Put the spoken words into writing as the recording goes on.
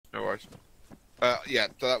worries. Yeah,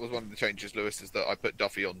 so that was one of the changes, Lewis, is that I put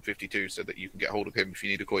Duffy on 52 so that you can get hold of him if you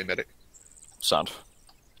need a coin medic. Sound.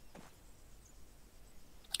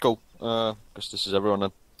 Cool. Guess this is everyone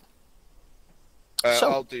then.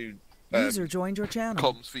 So, I'll do User joined your channel.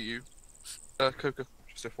 comms for you, Coca,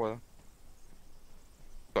 just FYI.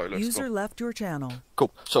 Sorry, Lewis, User left your channel.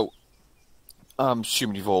 cool. So, I'm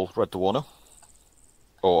assuming you've all read the warner.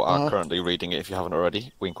 Or are currently reading it if you haven't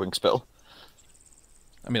already. Wink, wink, spittle.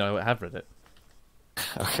 I mean, I have read it.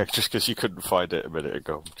 Okay, just because you couldn't find it a minute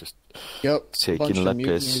ago. Just taking bunch of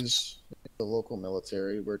mutinies. The local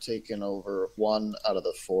military. We're taking over 1 out of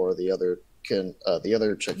the 4. The other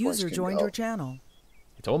checkpoints User can joined go. your channel.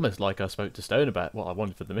 It's almost like I spoke to Stone about what I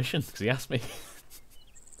wanted for the mission, because he asked me.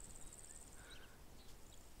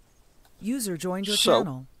 User joined your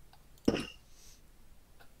channel.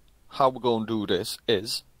 How we're going to do this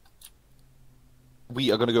is we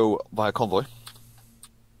are going to go via convoy.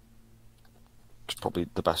 It's probably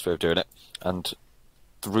the best way of doing it. And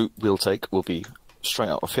the route we'll take will be straight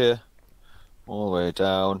out of here, all the way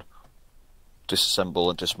down, disassemble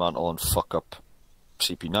and dismantle and fuck up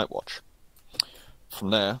CP Nightwatch.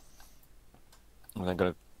 From there, I'm then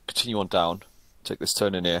going to continue on down, take this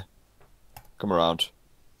turn in here, come around,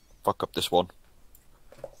 fuck up this one,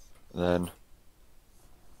 and then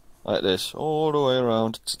like this, all the way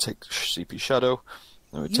around to take CP Shadow,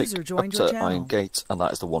 and we take up to Iron Gate, and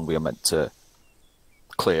that is the one we are meant to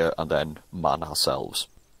clear and then man ourselves.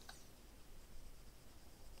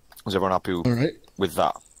 Is everyone happy with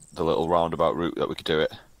that? The little roundabout route that we could do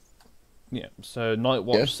it? Yeah, so Night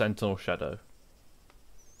Watch, Sentinel, Shadow.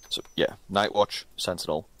 So, yeah, Night Watch,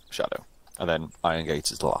 Sentinel, Shadow. And then Iron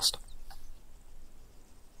Gate is the last.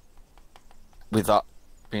 With that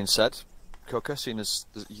being said, Coca, seeing as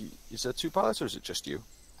is there 2 pilots or is it just you?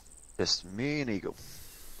 Just me and Eagle.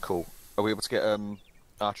 Cool. Are we able to get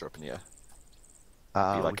Archer up in the air?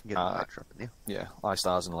 We can get an Archer up in the air. Yeah, eye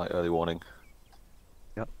stars and like early warning.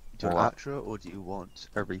 Yep. Do you want an Archer or do you want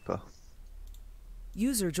a Reaper?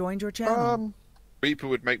 User joined your channel. Reaper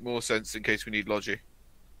would make more sense in case we need Logi.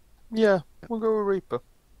 Yeah, we'll go with Reaper.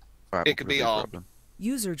 Right, it could be Arm.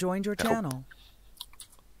 User joined your channel.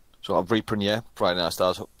 So I'll Reaper in the air, right now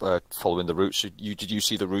stars following the route. So did you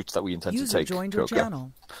see the route that we intend to take? Joined your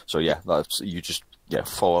channel. So yeah, you just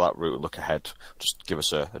follow that route and look ahead. Just give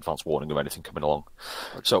us an advance warning of anything coming along.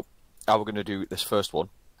 Okay. So how we're going to do this first one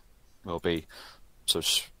will be, so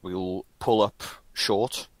we'll pull up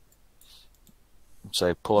short.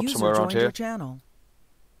 Say pull up somewhere around here.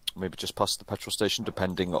 Maybe just past the petrol station,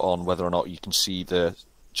 depending on whether or not you can see the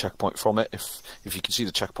checkpoint from it. If you can see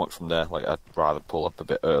the checkpoint from there, like I'd rather pull up a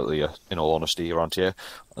bit earlier, in all honesty, around here,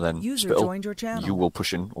 and then you will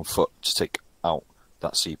push in on foot to take out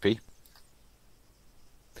that CP.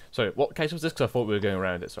 Sorry, what case was this? Because I thought we were going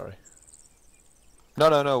around it. Sorry. No.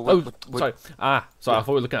 Sorry. I thought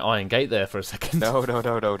we were looking at Iron Gate there for a second. No.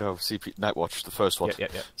 CP Nightwatch, the first one. Yeah.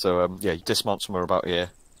 So you dismount somewhere about here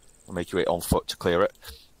and make your way on foot to clear it.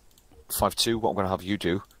 5-2. What I'm going to have you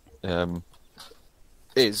do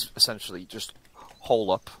is essentially just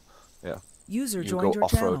hole up. Yeah. User you joined go your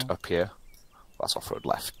channel. off-road up here. That's off-road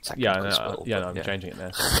left. Yeah, I'm changing it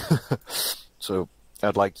now. So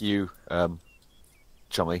I'd like you,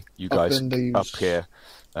 Chumley, you guys up here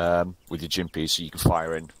with your Jimpies so you can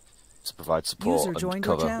fire in to provide support and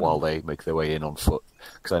cover while they make their way in on foot.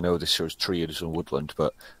 Because I know this shows trees and woodland,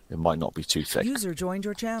 but it might not be too thick. User joined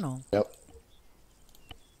your channel. Yep.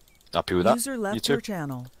 Happy with that? User left your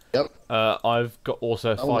channel. Yep. I've got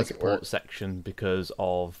also a fire support section because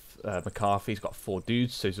of McCarthy's got 4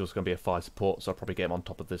 dudes, so he's also going to be a fire support, so I'll probably get him on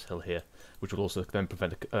top of this hill here, which will also then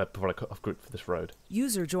provide a cut-off group for this road.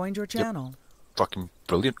 User joined your channel. Yep. Fucking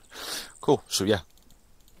brilliant. Cool, so yeah,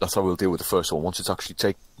 that's how we'll deal with the first one. Once it's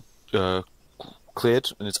actually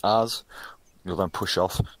cleared and it's ours, we'll then push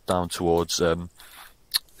off down towards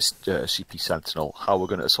CP Sentinel. How we're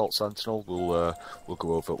going to assault Sentinel, we'll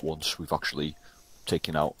go over it once we've actually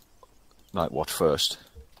taken out Nightwatch first,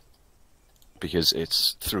 because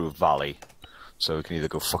it's through a valley, so we can either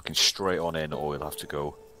go fucking straight on in or we'll have to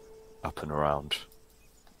go up and around.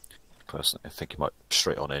 Personally, I think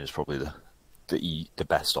straight on in is probably the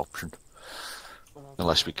best option,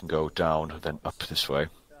 unless we can go down and then up this way,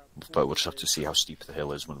 but we'll just have to see how steep the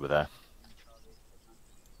hill is when we're there.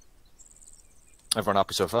 Everyone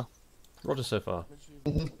happy so far? Roger so far.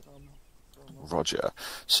 Roger.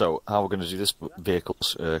 So how we're going to do this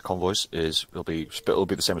vehicles convoys is it'll be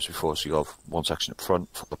the same as before. So you'll have 1 section up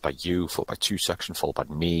front, followed by you, followed by 2 sections, followed by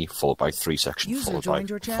me, followed by 3 sections, followed by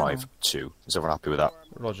 5-2. Is everyone happy with that?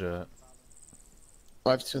 Roger.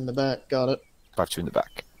 5-2 in the back. Got it. 5-2 in the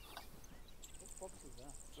back.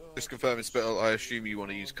 Just confirming, Spittle, I assume you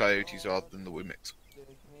want to use coyotes rather than the Wimix.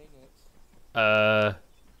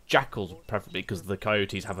 Jackals preferably, because the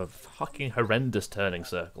coyotes have a fucking horrendous turning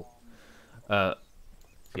circle.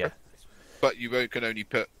 Yeah. But you can only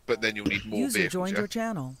put. But then you'll need more User vehicles. joined Yeah? your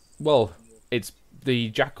channel. Well, it's the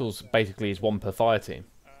jackals basically is one per fire team.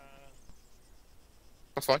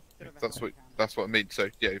 That's fine. That's what I mean. So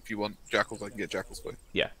yeah, if you want jackals, I can get jackals for you.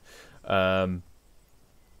 Yeah.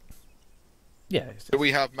 Yeah. Do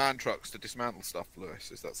we have man trucks to dismantle stuff,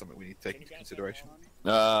 Lewis? Is that something we need to take into consideration?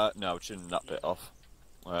 No, turn that bit off.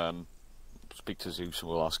 Speak to Zeus and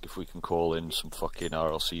we'll ask if we can call in some fucking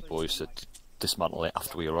RLC boys to dismantle it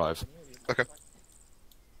after we arrive. Okay.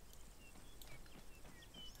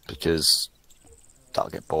 Because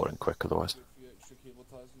that'll get boring quick otherwise.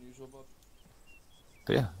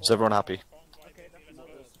 But yeah, is everyone happy?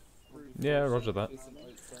 Yeah, roger that.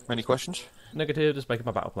 Any questions? Negative, just making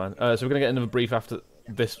my battle plan. So we're going to get another brief after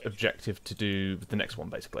this objective to do with the next one,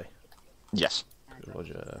 basically. Yes.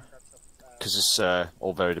 Roger. Because it's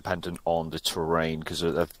all very dependent on the terrain, because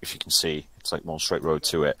if you can see, it's like one straight road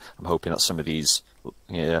to it. I'm hoping that some of these,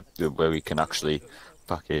 where we can actually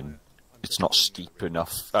fucking... It's not steep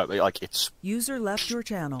enough, like it's... User left your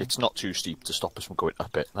channel. It's not too steep to stop us from going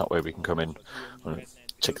up it. That way we can come in and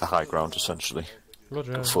take the high ground, essentially.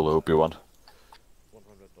 Roger. Go full Obi-Wan.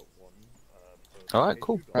 Alright,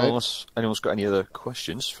 cool. Well, unless anyone's got any other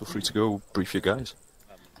questions, feel free to go brief your guys.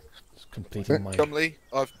 Just completing my... Chumley,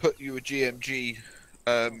 I've put you a GMG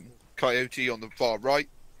coyote on the far right.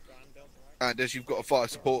 And as you've got a fire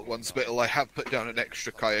support one, Spittle, I have put down an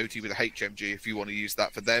extra coyote with a HMG if you want to use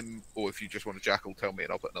that for them, or if you just want a jackal, tell me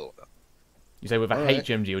and I'll put another one down. You say with a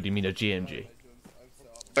HMG, or do you mean a GMG?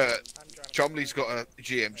 Chumley's got a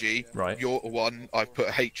GMG. Right. You're one, I've put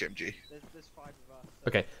a HMG.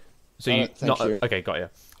 Okay. So you... Thank you. Okay, got you.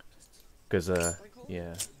 Because,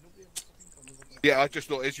 yeah. Yeah, I just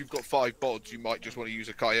thought as you've got 5 bods, you might just want to use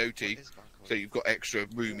a coyote, so you've got extra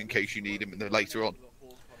room in case you need him later on.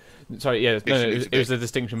 Sorry, yeah, no, it was the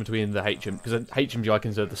distinction between the HM, because HMG I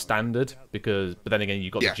consider the standard, but then again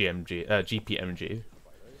you've got the GMG, GPMG.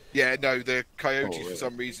 Yeah, no, the coyotes for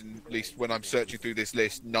some reason, at least when I'm searching through this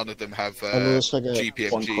list, none of them have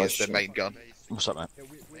GPMG as their main gun. What's up, man?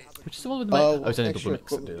 Which is the one with the main... What it's only extra double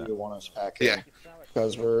mix that do equipment that. do you want us packing? Yeah.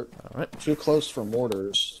 Because we're too close for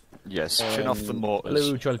mortars. Yes, turn off the mortars.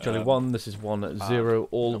 Hello, Charlie 1, this is 1-0,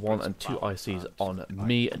 all 1 and 2 ICs on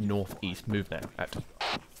me, northeast, move now, out.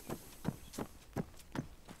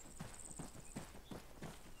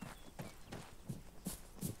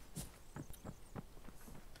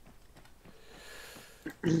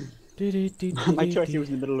 My choice was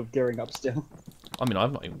in the middle of gearing up still. I mean,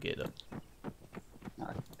 I've not even geared up.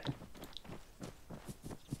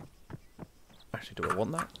 Actually, do I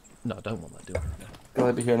want that? No, I don't want that, do I?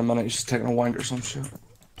 Glad to hear in a minute he's just taking a wank or some shit.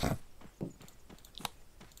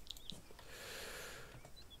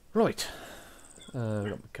 Right. We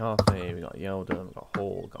got McCarthy, we got Yeldon, we got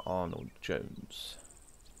Hall, we got Arnold, Jones.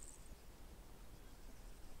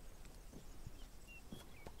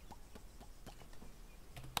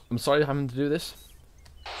 I'm sorry having to do this.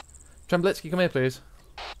 Tremblitsky, come here, please.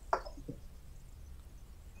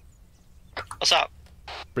 What's up?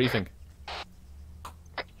 Briefing.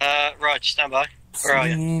 Right, stand by. Where are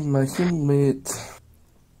you? My mate.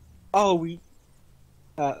 Oh,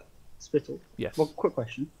 Spittle. Yes. Well, quick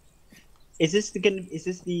question. Is this got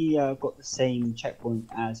the same checkpoint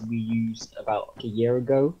as we used about a year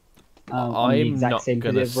ago? On the I'm exact not same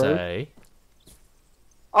gonna bit of road? say.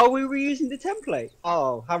 Oh, we were using the template.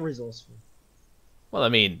 Oh, how resourceful. Well, I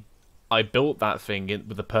mean, I built that thing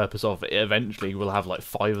with the purpose of eventually we'll have like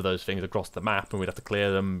 5 of those things across the map, and we'd have to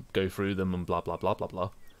clear them, go through them, and blah blah blah blah blah.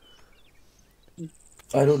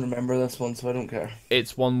 I don't remember this one, so I don't care.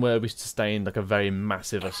 It's one where we sustained like a very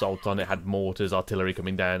massive assault on it. Had mortars, artillery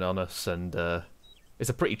coming down on us, and it's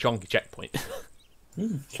a pretty chunky checkpoint.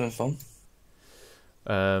 Sounds fun.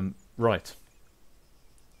 Right.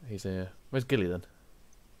 He's here. Where's Gilly then?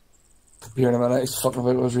 Here in a minute, he's fucking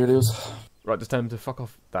about those radios. Right, just tell him to fuck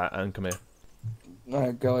off that and come here.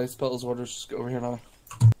 Alright, guys, Spittle's orders, just get over here now.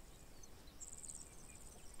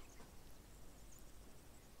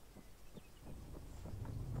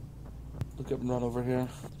 Look up and run over here.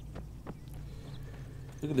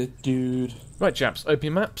 Look at this dude. Right, chaps, open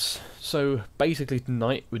your maps. So basically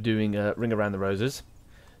tonight we're doing Ring Around the Roses.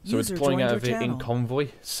 So User we're deploying joined out your of it in channel. convoy,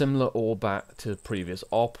 similar or back to previous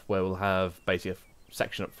op, where we'll have basically a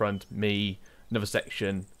section up front, me, another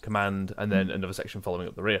section, command, and then another section following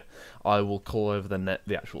up the rear. I will call over the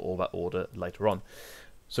actual all that order later on.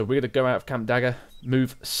 So we're going to go out of Camp Dagger,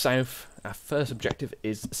 move south. Our first objective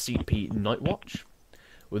is CP Night Watch.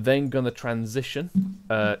 We're then going to transition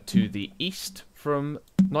to the east from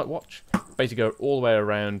Night Watch. Basically go all the way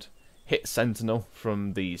around, hit Sentinel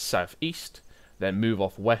from the southeast, then move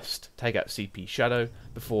off west, take out CP Shadow,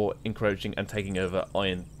 before encroaching and taking over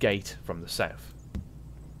Iron Gate from the south.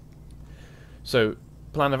 So,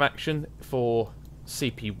 plan of action for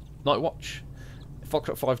CP Night Watch.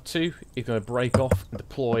 Foxtrot 5-2 is going to break off and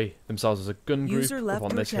deploy themselves as a gun group up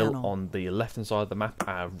on this hill on the left-hand side of the map,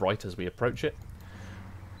 right as we approach it.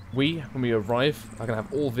 When we arrive, are going to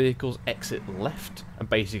have all vehicles exit left, and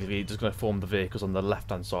basically just going to form the vehicles on the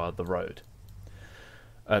left-hand side of the road.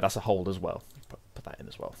 That's a hold as well. Put that in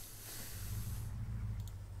as well.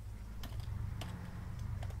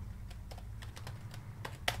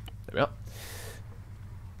 There we are.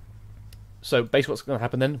 So basically what's going to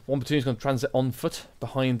happen then, one platoon is going to transit on foot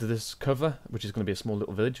behind this cover, which is going to be a small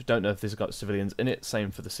little village. Don't know if this has got civilians in it,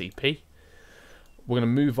 same for the CP. We're going to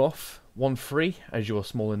move off 1-3 as you're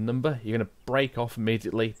small in number. You're going to break off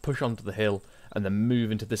immediately, push onto the hill, and then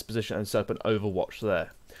move into this position and set up an overwatch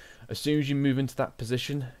there. As soon as you move into that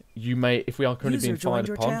position, you may, if we are currently being fired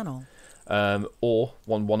upon, or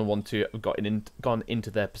 1-1 and 1-2 have gone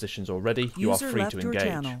into their positions already, you are free to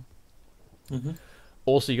engage.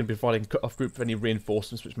 Also, you're going to be providing cut-off group for any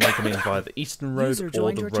reinforcements which may come in via the eastern road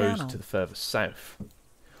or the roads to the further south.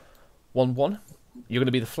 1-1, you're going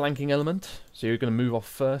to be the flanking element, so you're going to move off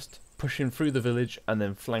first, push in through the village, and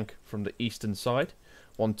then flank from the eastern side.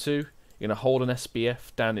 1-2, you're going to hold an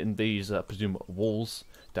SBF down in these, presumed walls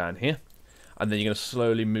down here, and then you're going to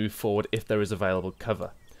slowly move forward if there is available cover.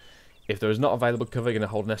 If there is not available cover, you're going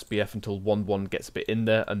to hold an SBF until 1-1 gets a bit in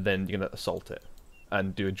there, and then you're going to assault it,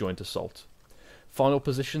 and do a joint assault. Final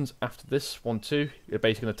positions after this, 1-2, you're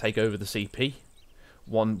basically going to take over the CP.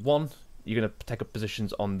 1-1, you're going to take up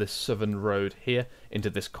positions on this southern road here into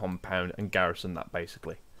this compound and garrison that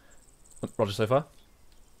basically. Roger so far?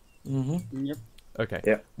 Yep. Okay.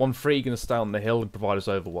 Yep. 1-3, you're going to stay on the hill and provide us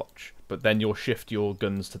overwatch, but then you'll shift your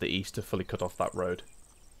guns to the east to fully cut off that road.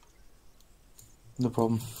 No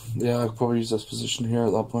problem. Yeah, I'll probably use this position here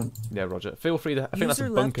at that point. Yeah, Roger. Feel free to... I think that's a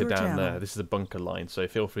bunker down there. This is a bunker line, so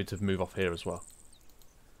feel free to move off here as well.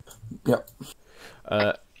 Yep.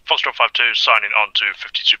 Foxtrot 5-2 signing on to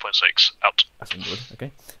 52.6. Out. That's been good.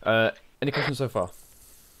 Okay. Any questions so far?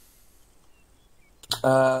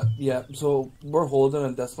 Yeah, so we're holding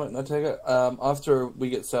in this point, I take it. After we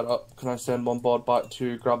get set up, can I send one bod back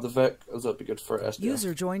to grab the Vic? As that'd be good for SDF.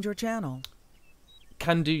 User joined your channel.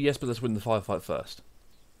 Can do, yes, but let's win the firefight first.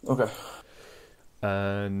 Okay.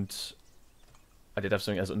 And I did have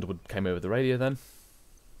something as Underwood came over the radio then.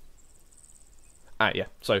 Yeah,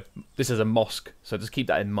 so this is a mosque, so just keep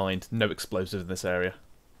that in mind. No explosives in this area.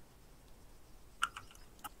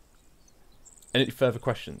 Any further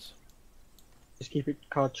questions? Just keep it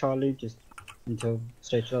card Charlie, just until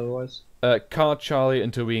stated otherwise. Card Charlie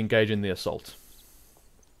until we engage in the assault.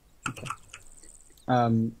 Okay.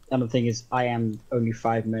 Another thing is, I am only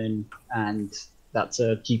 5 men, and that's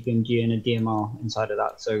a GPMG and a DMR inside of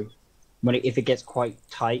that. So, if it gets quite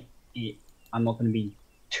tight, I'm not going to be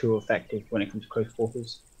too effective when it comes to close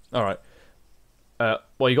quarters. All right.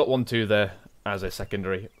 Well, you got 1-2 there as a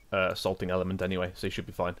secondary assaulting element anyway, so you should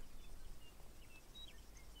be fine.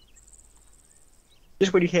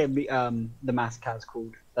 Just when you hear the mass CAS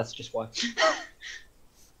called, that's just why.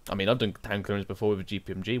 I mean, I've done town clearance before with a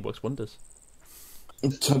GPMG, works wonders.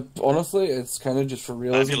 Honestly, it's kind of just for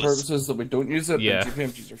realism purposes that we don't use it, yeah. but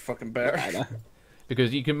GPMGs are fucking better.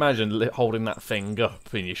 Because you can imagine holding that thing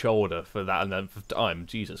up in your shoulder for that and then for time.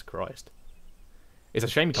 Jesus Christ. It's a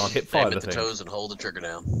shame you can't hit fire the thing. toes and hold the trigger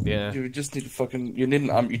down. Yeah. You just need you need an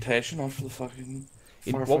amputation after the fucking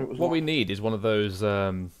firefight. What we need is one of those,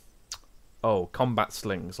 combat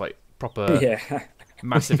slings, like proper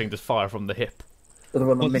massive thing to fire from the hip. The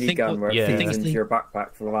one with the minigun where it feeds into your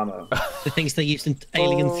backpack full of ammo. The things they used in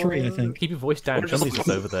Alien 3, I think. Keep your voice down, somebody's just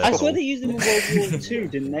over there. I swear they used them in World War II,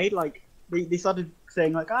 didn't they? Like, they started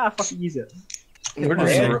saying, like, fucking use it. They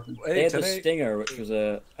had the Stinger, which was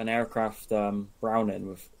an aircraft Browning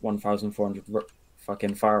with 1,400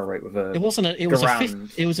 fucking fire rate with a. It wasn't a. It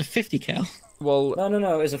was a 50 cal. Well,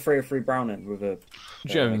 no. It was a 303 Browning with a.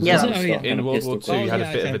 Jones. In World War II, you had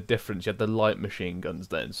a bit of a difference. You had the light machine guns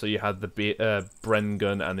then, so you had the Bren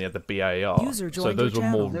gun and you had the BAR. So those were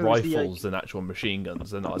more rifles than actual machine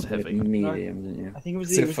guns. They're not as heavy. Medium, didn't you? I think it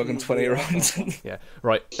was fucking 20 rounds. Yeah.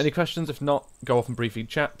 Right. Any questions? If not, go off and brief you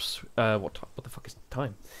chaps. What the fuck is the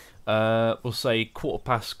time? We'll say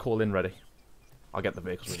 1:15. Call in ready. I'll get the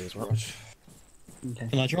vehicles ready as well. Okay.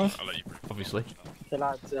 Can I drive? I'll let you. Obviously. The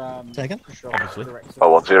lads, Second? Obviously.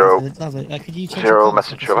 1-0. Could you change 0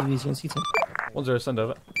 message over. 1-0, send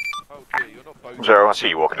over. Oh dear, you're not both. Zero, I see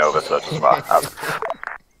you walking over, so that doesn't matter.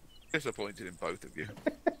 Disappointed in both of you.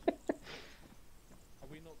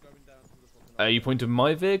 Are you pointing to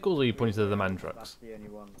my vehicles or are you pointing to the man trucks?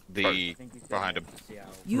 The behind him.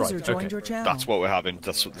 User Right, joined okay. your channel. That's what we're having.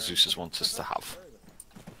 That's what the Zeus's want us to have.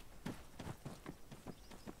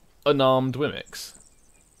 Unarmed Wimix.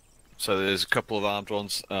 So there's a couple of armed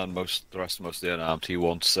ones, and the rest of the unarmed. He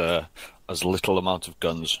wants as little amount of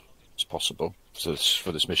guns as possible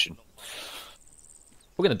for this mission.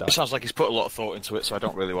 We're gonna die. It sounds like he's put a lot of thought into it, so I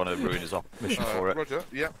don't really want to ruin his mission for it. Roger.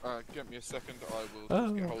 Yeah. Give me a second. I will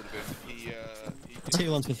just get hold of him. He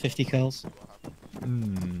 2 ones with 50 kills.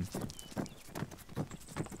 Hmm.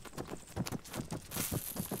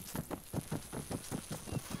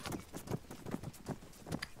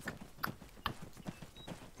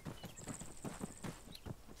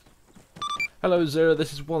 Hello Zero,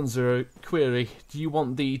 this is 10. Query, do you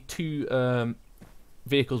want the 2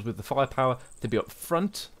 vehicles with the firepower to be up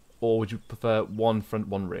front, or would you prefer 1 front,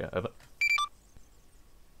 1 rear? Over.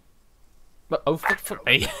 Oh, fuck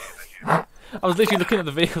me. I was literally looking at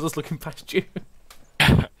the vehicles, I was looking past you.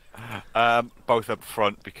 Both up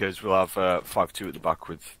front, because we'll have 5-2 at the back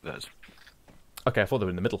with theirs. Okay, I thought they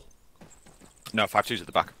were in the middle. No, 5-2's at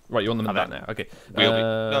the back. Right, you're on the back now, okay.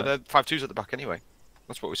 No, they're 5-2's at the back anyway.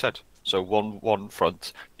 That's what we said. So 1-1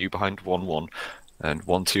 front, you behind 1-1, and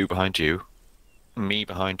 1-2 behind you, me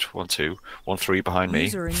behind 1-2, 1-3 behind me,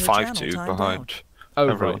 5-2 behind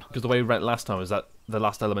everyone. Right, because the way we went last time was that the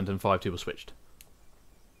last element in 5-2 was switched.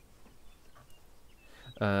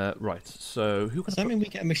 Right, so who Does that mean we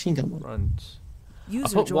get a machine gun one? Front.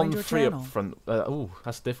 User I put joined your 1-3 channel. up front. Oh,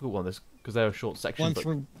 that's a difficult one, because they're a short section.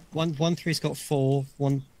 One 3's got 4,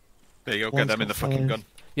 one... There you go, get them in the fucking gun.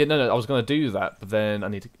 Yeah, no, I was going to do that, but then I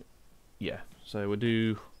need to... Yeah, so we'll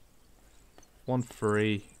do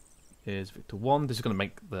 1-3 is Victor 1. This is going to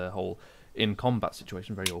make the whole in-combat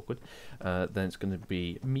situation very awkward. Then it's going to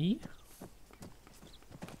be me.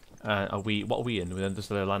 What are we in? We're in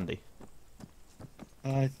just a Landy.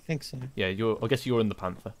 I think so. Yeah, I guess you're in the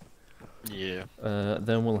Panther. Yeah.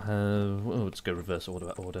 Then we'll have... Oh, let's go reverse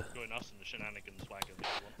order.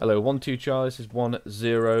 Hello, 1-2 Charlie, this is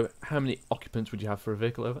 1-0. How many occupants would you have for a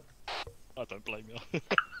vehicle, over? I don't blame you.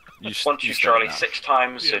 1-2 Charlie, 6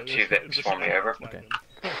 times, so 2 Vics for me, over. Okay.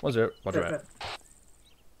 1-0, roger out.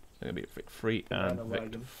 It's going to be Vic 3 and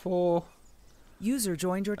Victor 4. User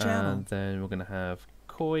joined your channel. And then we're going to have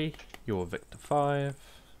Koi, you're Victor 5.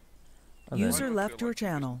 And User then... left your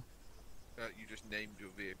channel. You just named your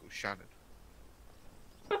vehicle Shannon.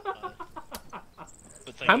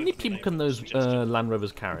 How many people can those Land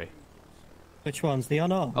Rovers carry? Which ones? The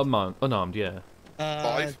unarmed? Unarmed, yeah.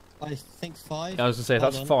 5? I think 5. I was going to say, if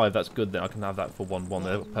that's 5, that's good, then I can have that for 1-1.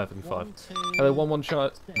 They're perfectly 5. Hello, 1-1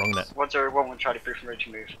 Charlie. Wrong net. 1-0-1-1 Charlie, free from ready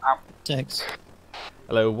to move. Out. 6.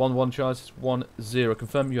 Hello, 1-1 Charlie, this is 1-0.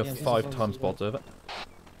 Confirm you have 5 times pods, over.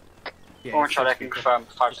 1 Charlie, I can confirm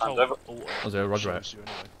 5 times, over. 1-0, roger out.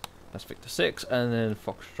 That's Victor 6, and then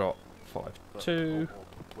Foxtrot 5-2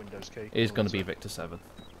 is going to be Victor 7.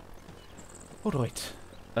 Alright.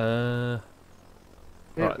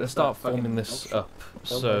 Right, let's start forming this up.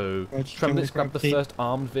 So, Trem, let's grab the first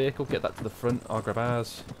armed vehicle, get that to the front, I'll grab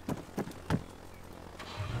ours.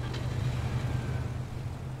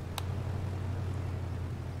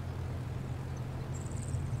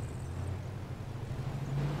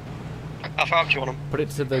 How far up do you want them? Put it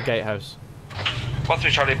to the gatehouse.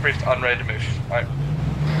 1-3 Charlie, briefed and ready to move. Right.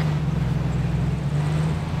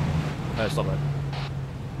 Stop that.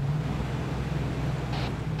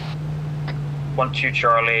 1-2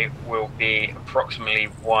 Charlie will be approximately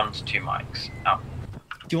 1 to 2 mics. Out.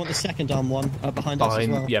 Do you want the second arm one behind us as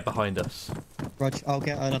well? Yeah, behind us. Rog, I'll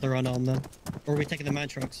get another unarmed then. Or are we taking the man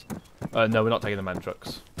trucks? No, we're not taking the man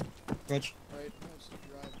trucks. Rog.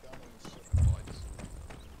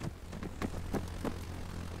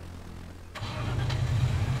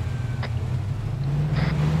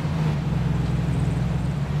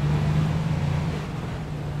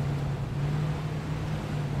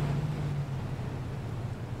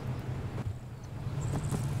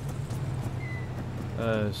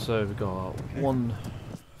 So we've got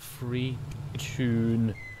 1-3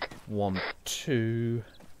 tune, 1-2.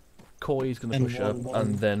 Koi's going to push up,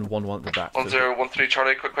 and then 1-1 at the back. 1-0-1-3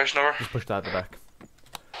 Charlie, quick question over. Just push that at the back.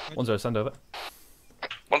 1-0, send over.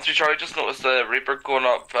 1-3 Charlie, just noticed the Reaper going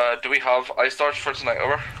up. Do we have ice starts for tonight,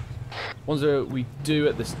 over? 1-0, we do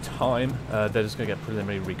at this time. They're just going to get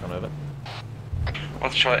preliminary recon over.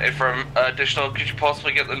 1-3 Charlie, from additional, could you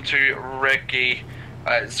possibly get them to Reggie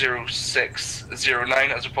 0609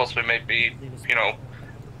 as we possibly maybe, you know,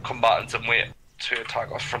 combatants and wait to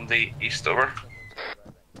attack us from the east, over?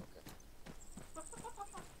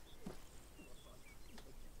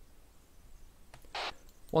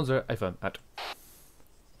 10, affirm, out.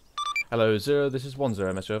 Hello, 0, this is 10,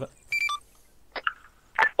 message over.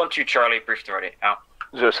 12 Charlie, briefed already, out.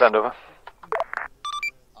 0, stand over.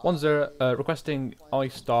 10, requesting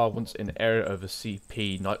I-Star once in area over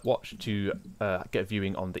CP Night Watch to get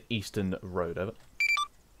viewing on the Eastern Road, over.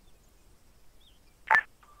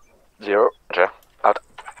 0, roger, out.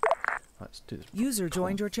 Let's do this. User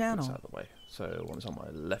joined your Out channel. of the way. So one's on my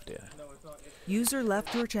left ear. User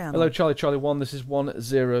left your channel. Hello, Charlie 1, this is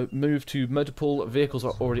 10. Move to motorpool. Vehicles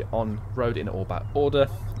are already on road in all back order,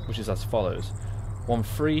 which is as follows.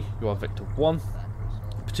 13, you are Victor 1.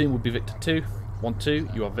 Platoon will be Victor 2.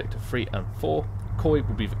 12, you are Victor 3 and 4. Koi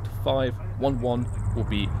will be Victor 5. 11 will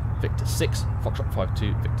be Victor 6. Foxtrot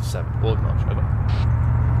 52, Victor 7. All acknowledged, over.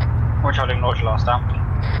 1 Charlie, acknowledge your last down.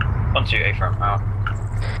 12, affirm, out.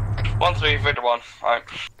 13, Victor 1, out.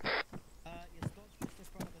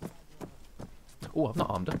 Oh, I've not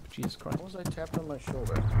armed up. Jesus Christ. What was I tapped on my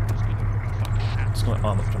shoulder? Just gonna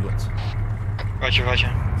arm up triplets. Roger,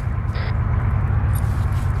 roger.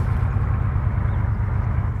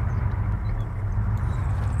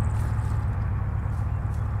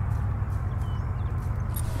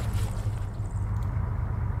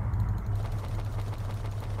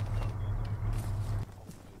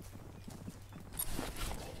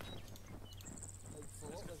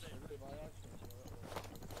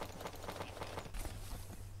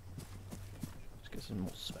 Let's get some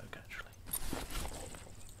more smoke, actually.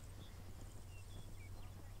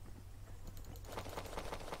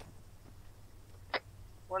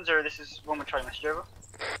 This is 1 Charlie, message over.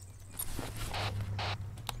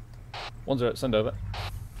 10, send over.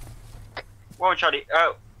 1 Charlie,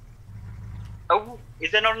 oh,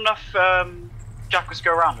 is there not enough jackals to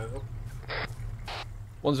go around? Over?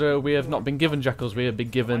 10, we have not been given jackals, we have been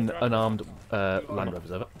given unarmed Land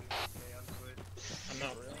Rovers, over.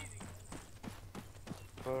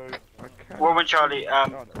 1 Charlie,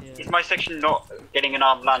 is my section not getting an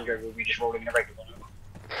armed Land Rover, or are we just rolling in a regular one?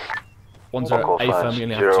 10, affirm, you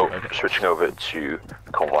only have 2, over. Switching over to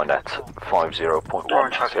convoy net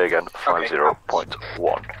 50.1. Say again,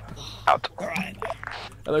 50.1. Out.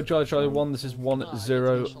 Hello, Charlie 1, this is 10.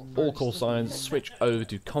 All call signs, switch over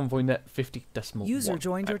to convoy net 50.1. User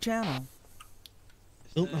joined your channel.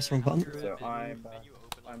 Oh, that's the wrong button. So I'm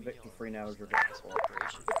Victor 3 now as your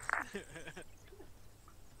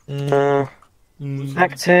operation.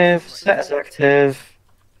 Active, set as active.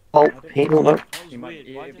 Halt, people, no. He'll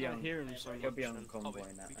be on convoy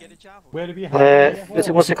now. Where do we have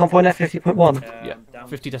what's the convoy net? 50.1? Yeah,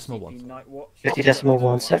 50.1.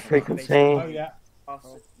 50.1, set frequency. Oh, yeah.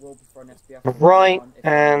 Right,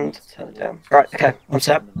 and turn it down. Right, okay, I'm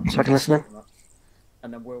set, so I can listen in.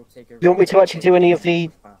 And then we'll take You want me to actually do any of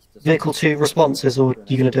the vehicle 2 responses, or are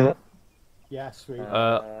you going to do it? Yes, we.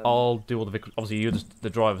 I'll do all the vehicles. Obviously, you're just the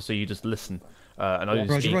driver, so you just listen. And I'll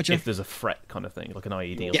just Roger. if there's a threat kind of thing, like an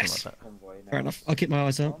IED or Yes. something like that. Fair enough. I'll keep my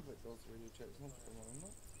eyes out.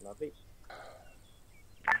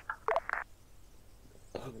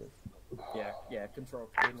 Yeah, control.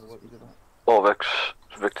 All Vix,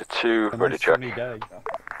 Victor 2, ready check.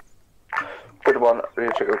 Victor 1,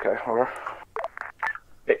 ready check, okay, over.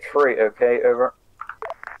 Vic 3, okay, over.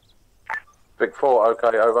 Vic 4,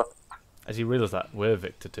 okay, over. As you realise that, we're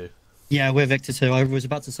Victor 2. Yeah, we're Victor 2. I was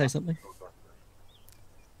about to say something.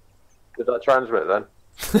 Did that transmit then?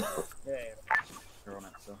 Yeah. You're on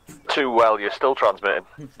it, so. Too well, you're still transmitting.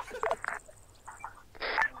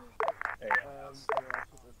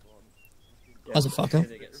 As a fucker.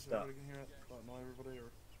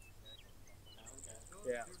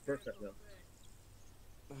 Yeah, perfect though.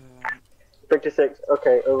 Victor 6,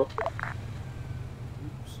 okay, over.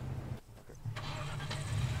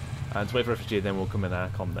 And to wait for refugee, then we'll come in our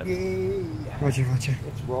com then. Roger.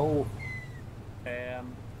 Let's roll.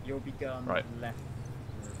 You'll be gone left.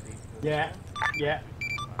 Yeah.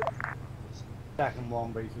 Second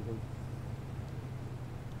one, basically.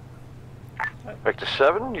 Victor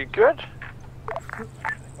 7, you good?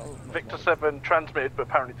 Victor 7 transmitted, but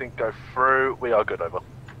apparently didn't go through. We are good, over.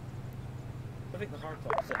 I think the hard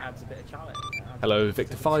top adds a bit of challenge. Hello,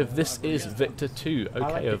 Victor 5. This is Victor 2. Okay, I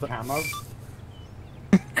like over. the camo.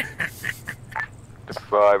 Victor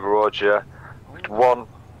 5, roger. Victor 1,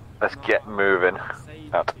 let's get moving.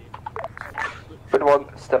 Out. Victor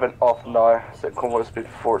 1, stepping off now. Set convoy speed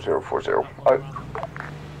 4040. Out.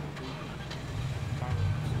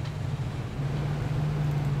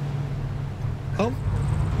 Oh,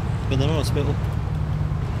 but they're on hospital.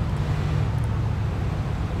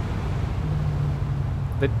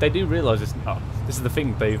 They do realise this. Oh, this is the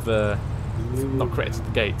thing. They've not created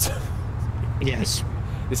the gates. Yes.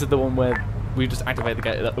 This is the one where we just activate the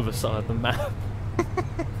gate at the other side of the map.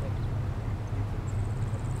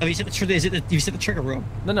 Oh, you said the you said the trigger wrong?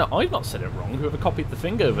 No, I've not said it wrong. Whoever copied the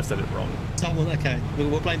thing over said it wrong. Someone, okay.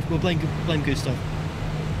 We'll blame Gustav.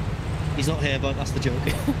 He's not here, but that's the joke.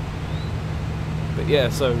 But yeah,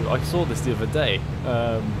 so I saw this the other day.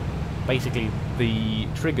 Basically, the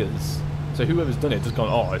triggers. So whoever's done it just gone,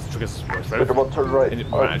 oh, it's triggers for everything. Turn right.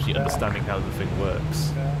 And we're actually understanding how the thing works.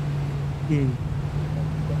 Hmm.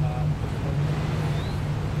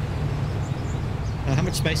 How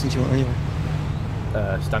much spacing do you want anyway?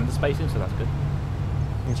 Standard spacing, so that's good.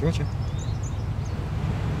 Roger.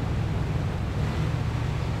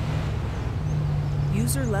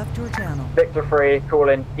 User left your channel. Victor 3, call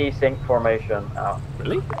in desync formation out.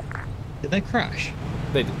 Really? Did they crash?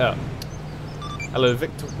 They did. Hello,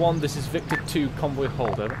 Victor 1, this is Victor 2, convoy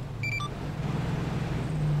hold, over.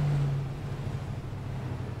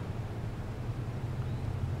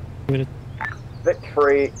 Victor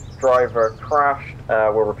 3, driver crashed.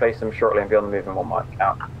 We'll replace him shortly and be on the move in 1 mic.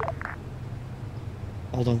 Out.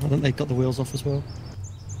 Hold on, I think they got the wheels off as well.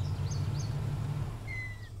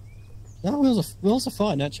 No, wheels are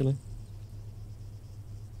fine actually.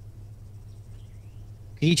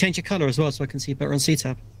 Can you change your colour as well so I can see better on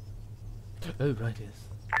C-tab? Oh, right, yes.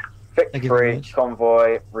 Victor 3,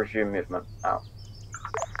 convoy, resume movement. Out.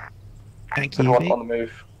 Thank you. On the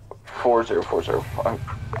move. 4040.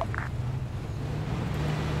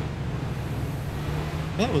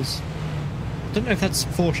 That was... I don't know if that's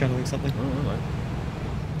foreshadowing something. Oh, right.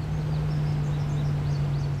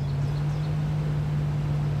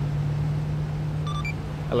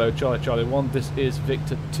 Hello, Charlie 1, this is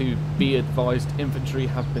Victor 2. Be advised, infantry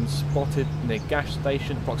have been spotted near gas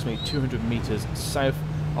station, approximately 200 metres south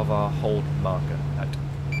of our hold marker. Out.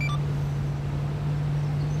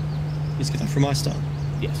 Let's get that from my start.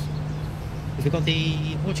 Yes. Have we got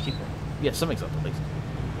the watch keeper? Yes, something's up at least.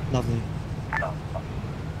 Lovely.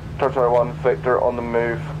 Charlie 1, Victor on the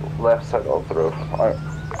move, left side of the road. Out.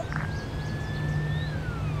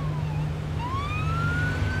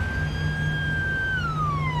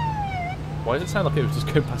 Why does it sound like it was just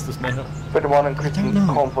going past us now? Victor 1, increasing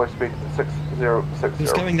convoy speed 6060. It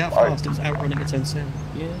was going that fast, it was outrunning its own sound.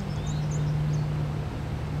 Yeah.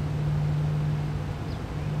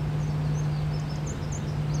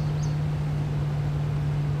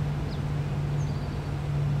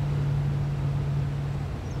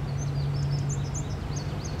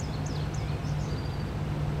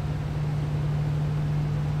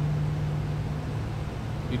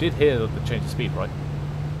 You did hear the change of speed, right?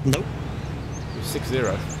 Nope. It was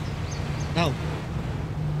 6-0. Oh.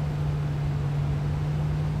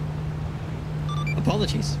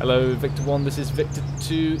 Apologies. Hello, Victor 1, this is Victor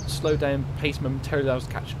 2. Slow down, pace momentarily, I was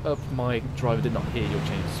catch up. My driver did not hear your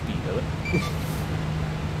change of speed, though.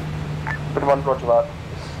 Victor 1, roger that.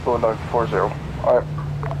 Slowing down 40. Alright.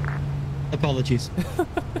 Apologies.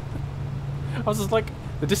 I was just like,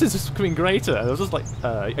 the distance is becoming greater. I was just like,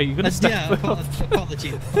 are you going to step Yeah,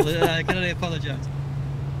 apologies. I can only apologise.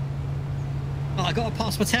 Oh, I got to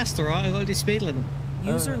pass my test, alright? I got to do speed limit.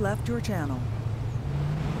 User left your channel.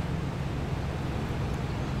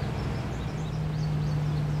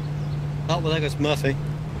 Oh, well, there goes Murphy.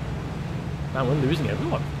 Man, we're losing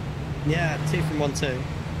everyone. Yeah, 2 from 1-2.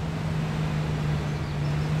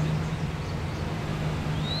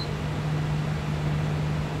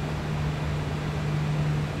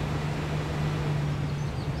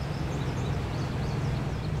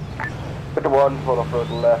 Victor 1, hold off road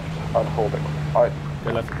left and holding. Alright.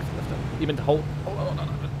 Go left. You meant to hold?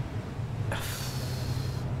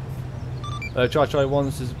 Charlie 1,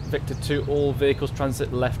 this is Victor 2. All vehicles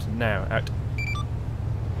transit left now. Out.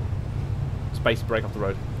 Space, break off the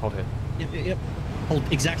road. Hold here. Yep. Hold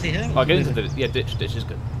exactly here? Oh, get into the... Yeah, ditch is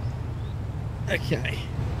good. Okay.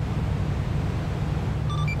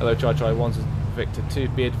 Hello, Charlie 1, this is Victor 2.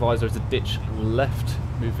 Be advised, there's a ditch left.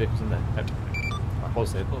 Move vehicles in there. Out.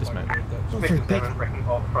 Pause here, dismount.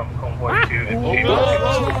 From convoy 2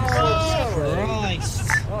 Christ!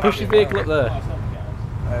 Push your vehicle up there.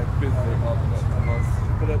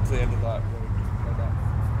 Put it to the end of that road.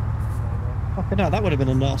 Fucking hell, that would have been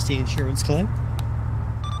a nasty insurance claim.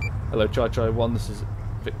 Hello, Charlie 1, this is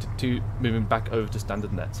Victor 2. Moving back over to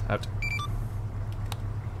standard nets. Out.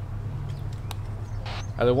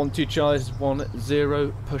 Hello, 1-2 Charlie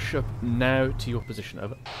 1-0. Push up now to your position.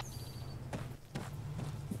 Over.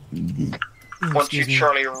 1-2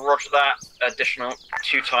 Charlie, roger that. Additional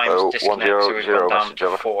 2 times disconnect, so we've gone down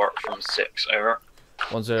to 4 from 6. Over.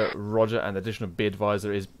 1-0 roger, and additional B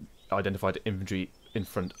advisor is identified infantry in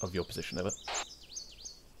front of your position. Over.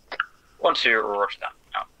 1-2 roger that.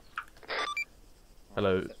 Out.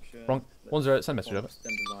 Hello. Wrong. 1-0. Send message. Over.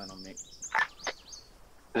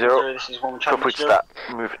 Zero. This is one Feel free to start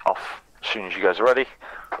moving off as soon as you guys are ready.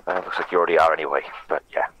 Looks like you already are anyway, but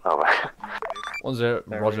yeah, over.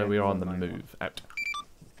 1-0, Roger, we are on the move. Out.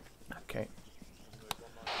 Okay.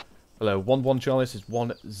 Hello, 1-1 Charlie, this is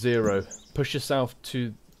 1-0. Push yourself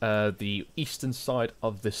to the eastern side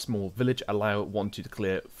of this small village. Allow 1-2 to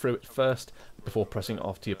clear through it first before pressing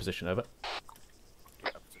off to your position. Over.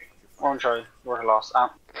 1 Charlie, we're lost.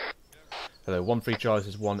 Out. Hello, 1-3 Charlie,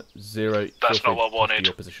 this is 1-0. That's not what I wanted.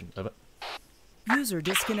 Your position. Over. User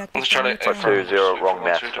disconnected. Charlie, 2-0, wrong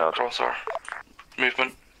match. Cross our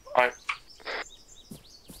movement. Out.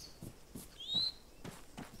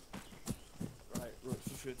 Right, route for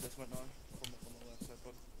food, this went now. On the left side,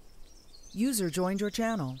 bud. User joined your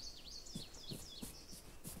channel.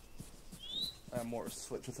 More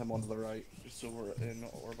switch with him onto the right, just so we're in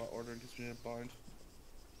or about order in case we need a bind.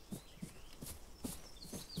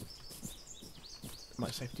 My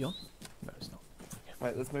safety on? No, it's not.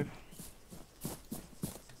 Right, let's move.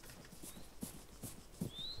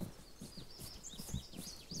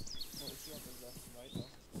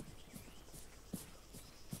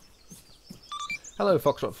 Hello,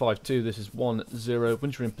 Foxtrot 5-2, this is 1-0.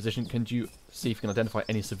 Once you're in position, can you see if you can identify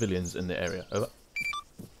any civilians in the area? Over.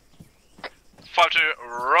 5-2,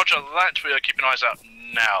 roger that. We are keeping eyes out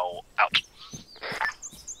now. Out.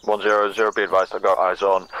 1-0, be advised, I've got eyes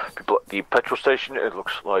on people at the petrol station. It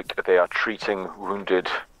looks like they are treating wounded,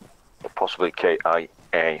 or possibly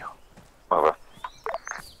KIA. Over.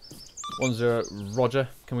 1-0, roger.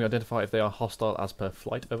 Can we identify if they are hostile as per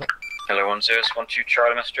flight? Over. Hello, 1-0, 1-2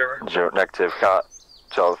 Charlie, Mr. 0 negative. Can't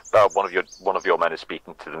tell. One of your men is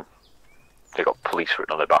speaking to them. They got police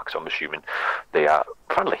written on their back, so I'm assuming they are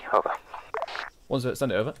friendly. Over. 1-0,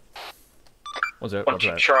 send it over. 1-0,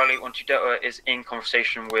 1-2 Charlie, 1-2 Delta is in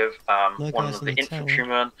conversation with one of the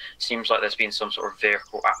infantrymen. Seems like there's been some sort of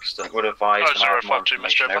vehicle accident. Would advise. 5-2,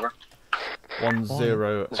 Mr. Over.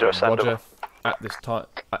 1-0, roger. At this time,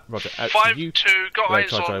 roger. 5-2, got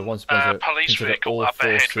eyes on police vehicle up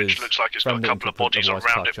ahead, which looks like it's got a couple of bodies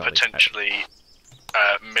around it, potentially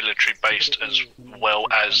military based as well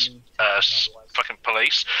as fucking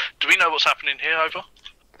police. Do we know what's happening here? Over.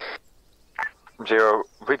 0,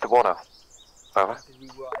 read the water. Over. Because we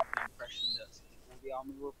were under the impression that all the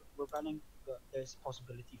army were running, but there's a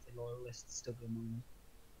possibility for loyalists to still be among them.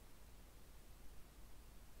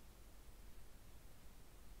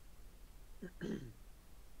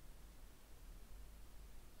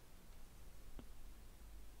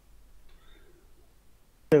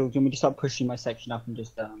 So, do you want me to start pushing my section up and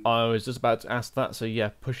just... I was just about to ask that, so yeah,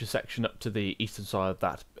 push your section up to the eastern side of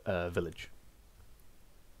that village.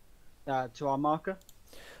 To our marker?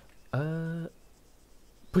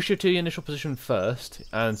 Push you to the initial position first,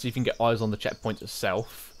 and see if you can get eyes on the checkpoint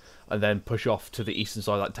itself, and then push off to the eastern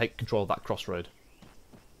side, like take control of that crossroad.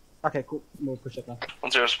 Okay, cool. We'll push it then.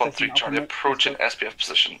 1-0-1-3 Charlie, approaching SPF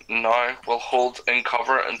position. Now we'll hold in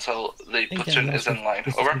cover until the platoon is in line.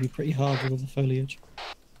 This Over. is going to be pretty hard with all the foliage.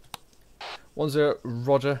 1-0,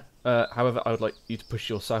 roger. However, I would like you to push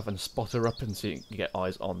yourself and spotter up and see if you get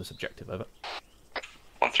eyes on this objective. Over.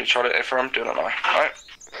 1-3 Charlie, affirm, doing it now. Alright.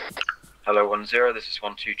 Hello, 1-0, this is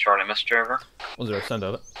 1-2 Charlie, Mr. Over. 1-0, send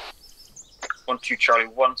over. 1-2 Charlie,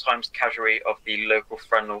 1 times casualty of the local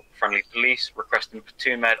friendly police, requesting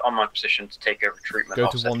platoon med on my position to take over treatment. Go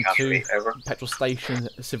to 1-2, over. Petrol station,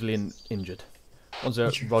 civilian injured.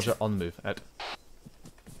 1-0, roger, on the move, out.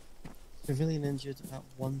 Civilian injured at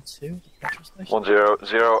 1-2, petrol station?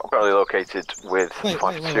 1-0, apparently located with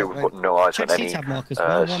 5-2, but no eyes on any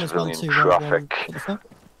civilian traffic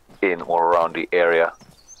in or around the area.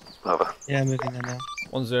 Over. Yeah, moving there now.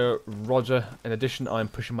 1-0, roger. In addition, I am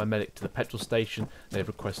pushing my medic to the petrol station. They've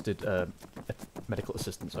requested medical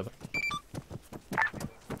assistance. Over.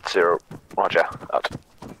 0, roger. Out.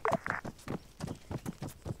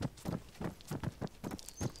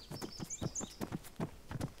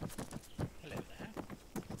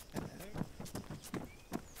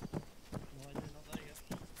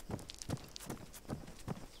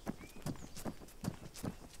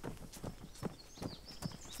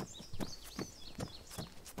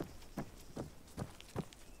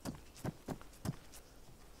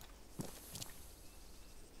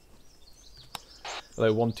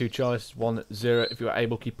 Hello, 1-2 Charlie, 1-0. If you are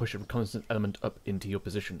able, keep pushing a reconnaissance element up into your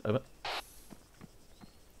position. Over.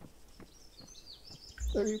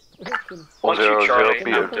 1-0, Charlie,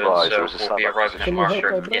 be advised, there is a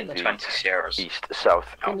stand in 20 Sierras. East, south,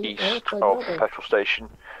 and east of the petrol station.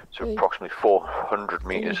 So approximately 400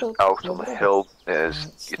 metres out on the hill.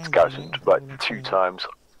 It's garrisoned about 2 times,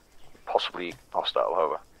 possibly hostile.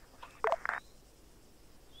 Over.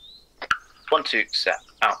 1-2, set,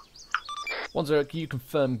 out. 10, can you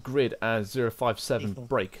confirm grid as 057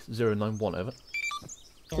 break 091, over?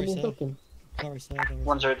 Sorry, sir. Sorry, sir. 10,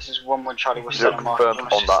 this is 11 Charlie. We're Zero setting confirmed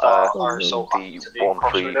mark. on that the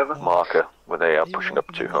 1-3 marker where they are pushing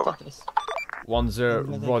up to, over.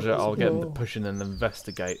 10, roger, I'll get them to push in and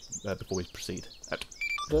investigate before we proceed. Out.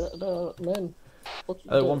 1-3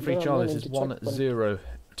 Charlie, this is 10.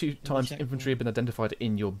 2 times infantry have been identified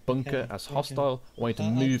in your bunker as hostile. I want you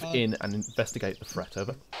to move in and investigate the threat,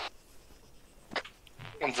 over.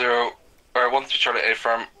 10, 1-3 Charlie A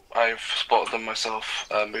firm. I've spotted them myself,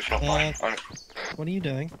 moving up line. What are you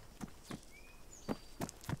doing?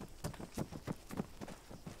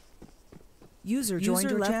 User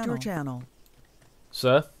joined or left your channel.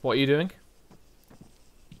 Sir, what are you doing?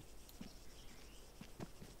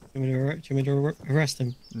 Do you want me to arrest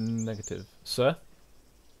him? Negative. Sir?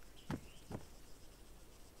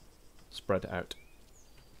 Spread out.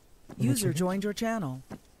 User joined your channel.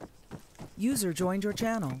 User joined your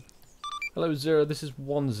channel. Hello, 0. This is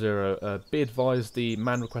 10. Be advised, the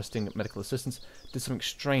man requesting medical assistance did something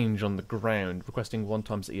strange on the ground, requesting 1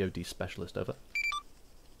 times EOD specialist, over.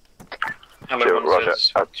 Hello, 10,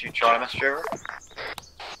 2 Charlie, Messenger.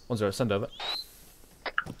 10, send over.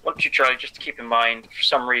 1 2 Charlie, just to keep in mind, for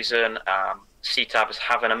some reason, CTAB is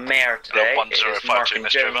having a mayor today. 10, it is 52, Martin Mr.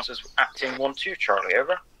 Jones is acting 1 2 Charlie,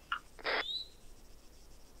 over.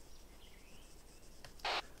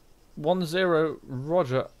 10,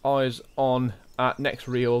 roger, eyes on. At next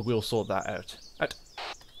reorg, we'll sort that out. Out.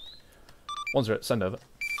 10, send over.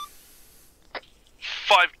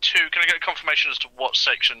 52, can I get a confirmation as to what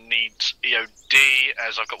section needs EOD,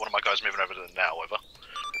 as I've got one of my guys moving over to them now, over.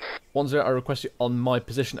 10, I request you on my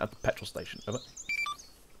position at the petrol station, over.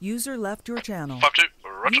 User left your channel. 52,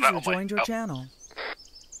 roger that. User joined your channel.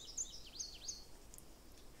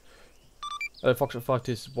 Foxtrot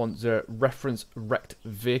 52 is 10, reference wrecked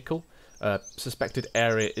vehicle. Suspected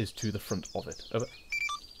area is to the front of it, over.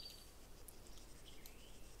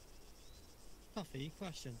 Coffee,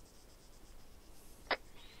 question.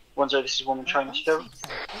 10, this is 1 Charlie, Messenger.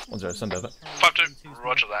 10, send over. 52,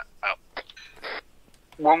 roger that, out.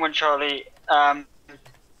 1 Charlie,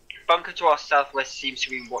 bunker to our southwest seems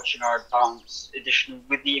to be watching our advance. Additionally,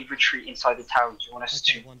 with the infantry inside the town, do you want us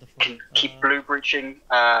to keep blue breaching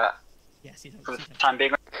for the time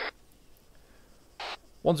being?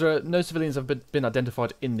 10, no civilians have been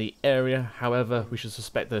identified in the area. However, we should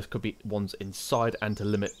suspect there could be ones inside and to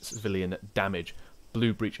limit civilian damage.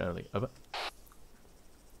 Blue breach only, over.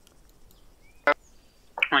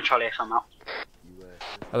 1 Charlie, I'm out.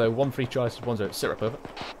 Hello, 1-3 Charlie, 10, syrup, over.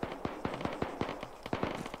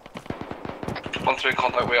 1-3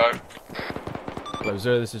 contact way out. Hello,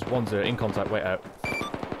 0, this is 10, in contact, way out.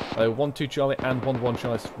 Hello, 1-2 Charlie and 1-1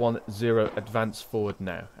 Charlie, 10, advance forward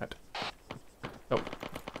now. Out. Oh.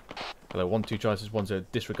 Hello, 1-2 Charlie, 10,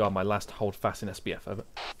 disregard my last hold fast in SBF, over.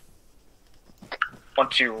 1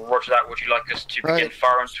 2, roger that. Would you like us to begin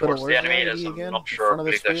firing towards the enemy? As I'm not sure, I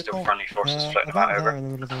believe there's still friendly forces floating about, over.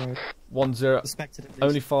 10,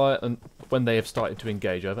 only fire when they have started to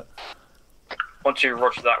engage, over. 1 2,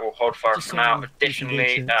 roger that. We'll hold fire for now.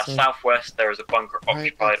 Additionally, southwest there is a bunker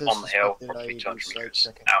occupied on the hill, roughly 200 meters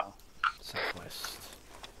out. Southwest.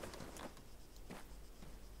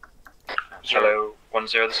 Hello, 10,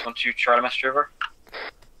 this is 1 2 Charlie, Messenger, over.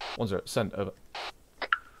 10, send over.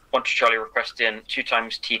 1 2 Charlie, requesting 2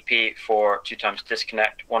 times TP for 2 times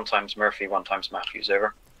disconnect, 1 times Murphy, 1 times Matthews,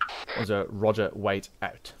 over. 10, roger, wait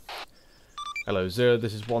out. Hello, 0,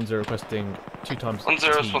 this is 10, requesting 2 times 10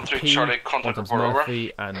 is 1 3 Charlie, contact 1 times report,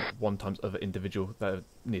 Murphy, and 1 times other individual that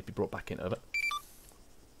need to be brought back in, over.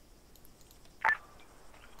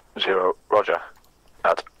 0, roger,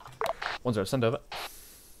 out. 10, send over.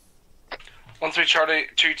 1-3 Charlie,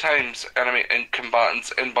 2 times enemy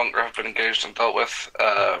combatants in bunker have been engaged and dealt with.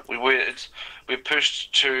 We waited, we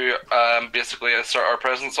pushed to basically assert our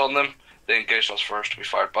presence on them. They engaged us first, we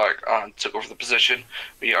fired back and took over the position.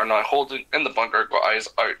 We are now holding in the bunker, got eyes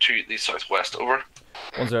out to the southwest, over.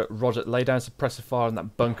 10, roger, lay down suppressive fire in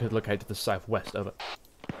that bunker located to the southwest, over.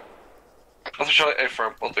 1-3 Charlie, A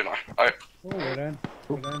firm, we'll do now, out. We're down.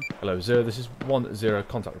 Hello, 0, this is 10,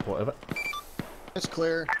 contact report, over. It's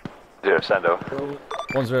clear. 0, send over.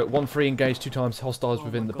 10, 1-3 engaged 2 times hostiles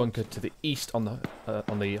within the bunker to the east on the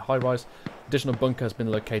high rise. Additional bunker has been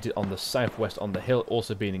located on the southwest on the hill,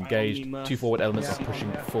 also being engaged. 2 forward elements are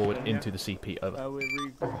pushing forward into the CP, over.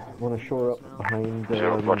 Want to shore up behind the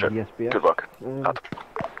SBF? Good luck.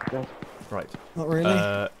 Right. Not really.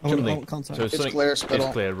 Chumley. So it's clear, it's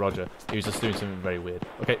clear, roger. He was just doing something very weird.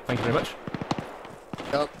 Okay, thank you very much.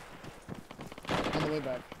 Yep. On the way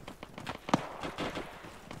back.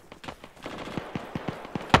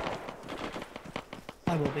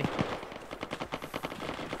 I will be. Is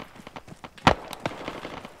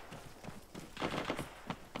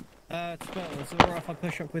it alright if I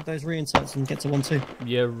push up with those reinserts and get to 1-2?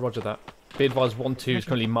 Yeah, roger that. Be advised, 1-2 is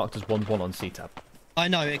currently marked as 1-1 on CTAB. I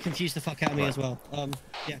know, it confused the fuck out of me as well.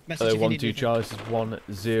 Yeah, message Hello, if you need 1-2 Charlie, this is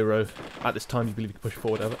 1-0. At this time, you believe you can push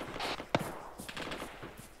forward, over?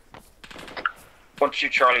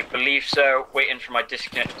 1-2 Charlie, believe so. Waiting for my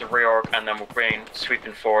disconnect to the reorg, and then we'll bring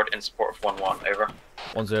sweeping forward in support of 1-1, over.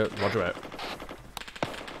 1-0, roger out.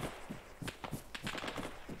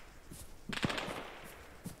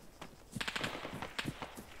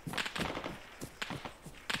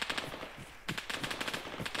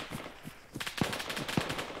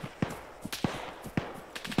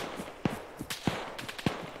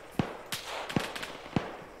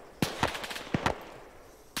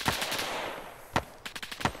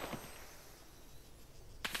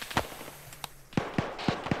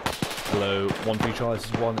 Hello, 1-3 Charlie, this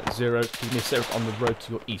is 1-0. Give me a set on the road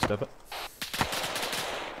to your east, over.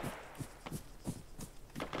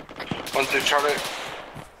 1-2 Charlie.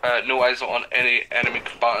 No eyes on any enemy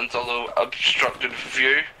combatants, although obstructed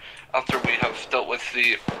view. After we have dealt with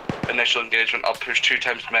the initial engagement, I'll push 2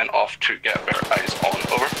 times men off to get better eyes on,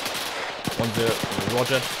 over. 1-0,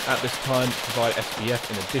 roger. At this time, provide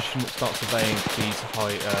SBF. In addition, start surveying these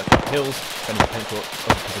high hills, then potential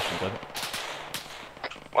other positions, over.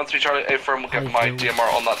 1-3 Charlie, A firm will get my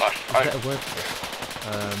DMR on that now. Is that a word for this?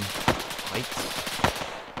 Heights?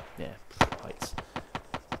 Yeah, heights.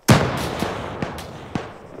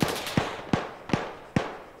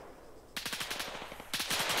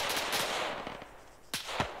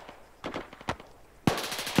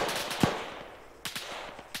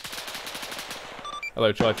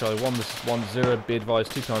 Hello, Charlie 1, this is 1-0. Be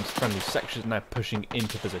advised, 2 times friendly sections now pushing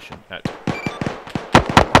into position. Out.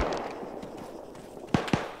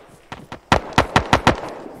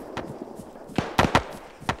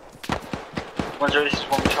 This is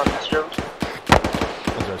 1 Charlie, that's Jones.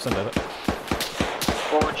 1-0, send over.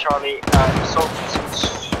 1 Charlie, assaulting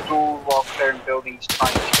stall while clearing buildings,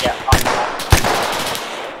 trying to get on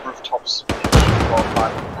rooftops while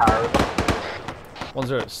driving power over.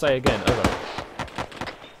 1-0, say again, over.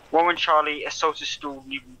 1 Charlie, assault a stall,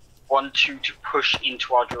 need 1-2 to push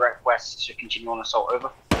into our direct west to continue on assault,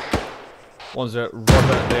 over. 1-0,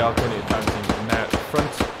 Robert, they are currently advancing now at the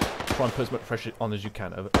front. Try and put as much pressure on as you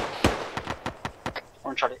can, over.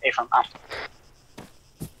 1 Charlie, A front, out.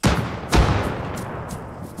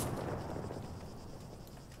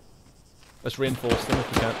 Let's reinforce them if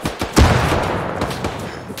we can.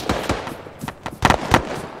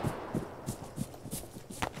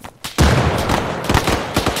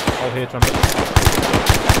 Hold here, trumpet.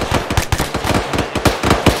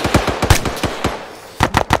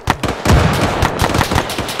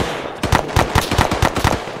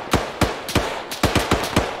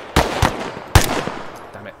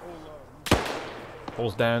 Damn it.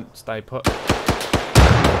 Balls down, stay put.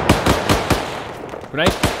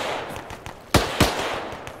 Grenade.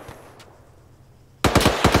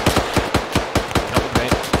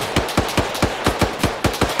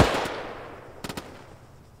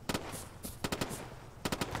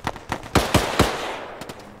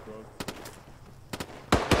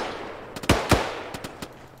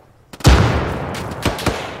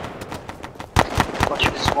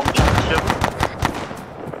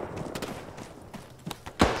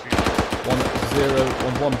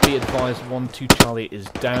 Be advised, 1-2 Charlie is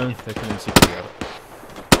down. They're coming to CPR.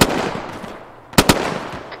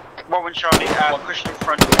 1 Charlie, pushing in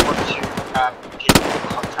front of 1-2, keep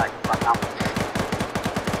contact right now.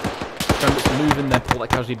 Remember, move in there, pull that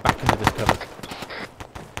casualty back into this cover.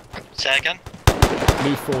 Say again?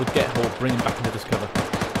 Move forward, get hold, bring him back into this cover.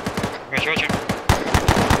 Roger.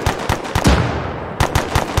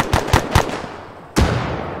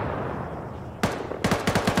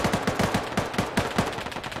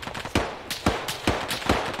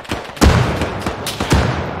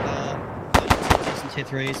 Tier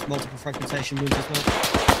 3s, multiple fragmentation wounds as well.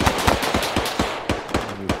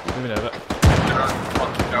 Moving over.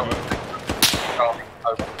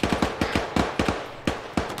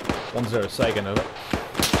 1-0, say again, over.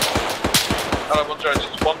 Hello, 1-0, this is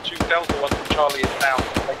 1-2 Delta, 1-2 Charlie is down.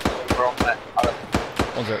 Thanks over on there.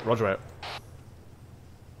 1-0, roger out.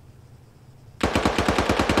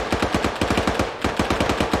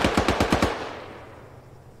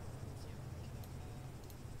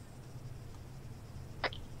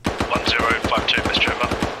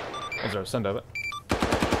 Send over.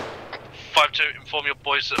 5-2, inform your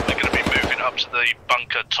boys that we're going to be moving up to the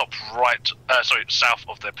bunker top right, south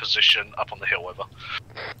of their position up on the hill, over.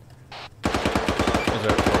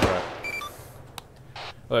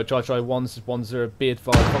 Hello, Charlie 1, this is 10. Be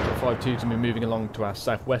advised, Foxtrot 52 to be moving along to our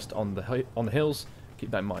southwest on the hills.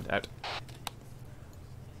 Keep that in mind. Out.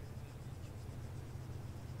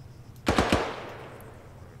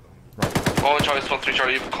 All Charlie 1-3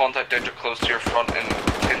 Charlie, you have contact danger close to your front in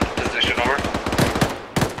position, over.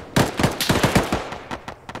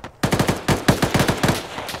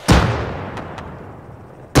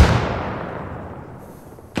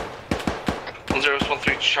 One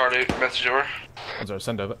 3 Charlie, message over. 10,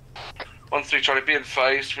 send over. 1-3 Charlie, be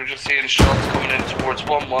advised, we're just seeing shots coming in towards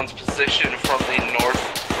 1-1's position from the north,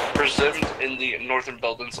 presumed in the northern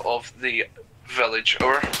buildings of the village,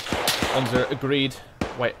 over. 10, agreed.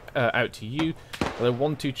 Wait, out to you. Hello,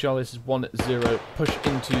 1-2 Charlie, this is 10. Push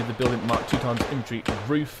into the building marked 2 times infantry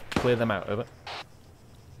roof. Clear them out, over.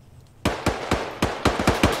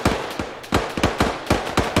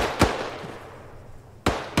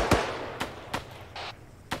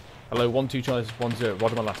 Hello, 1-2 Charlie, this is 10.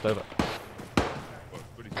 Roger my last, over.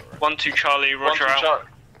 1-2 Charlie, Roger out.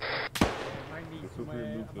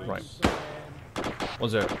 Right.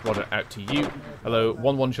 10, Roger, out to you. Hello,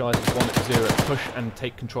 1-1 Charlie, this is 10. Push and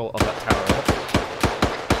take control of that tower, over.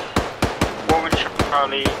 1-1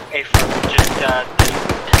 Charlie, A4, just take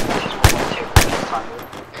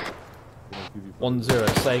 10,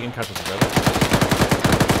 say again, casualties, over.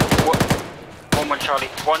 1-1 Charlie,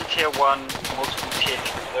 1 tier 1, multiple tier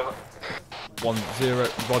 2, over. 10,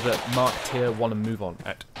 Roger, mark tier 1 and move on,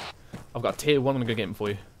 out. I've got tier 1, I'm gonna go get him for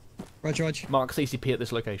you. Roger. Mark CCP at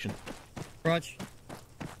this location. Roger.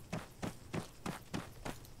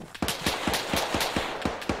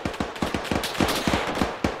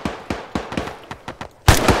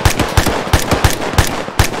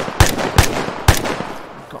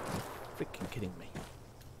 God, you're freaking kidding me.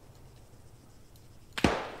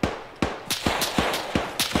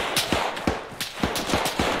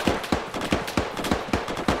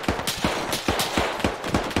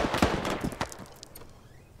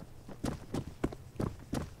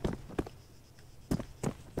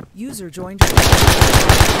 User joined.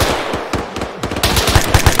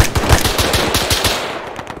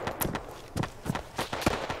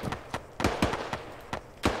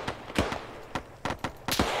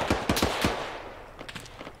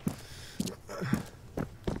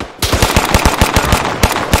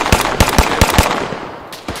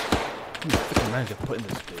 Manager putting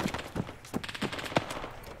this dude.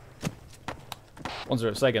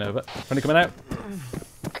 10, Sagan over. Friendly coming out.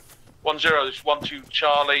 10, this is 1-2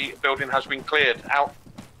 Charlie. Building has been cleared. Out.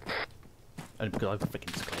 And because I've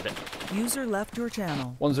freaking cleared it. User left your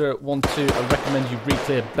channel. 10, 1-2. I recommend you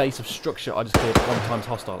re-clear base of structure. I just cleared 1 times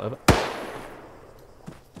hostile. Over.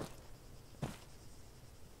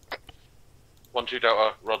 1-2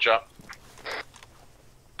 Delta. Roger.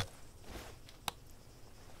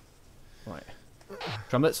 Right.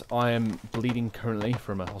 Tremblets, I am bleeding currently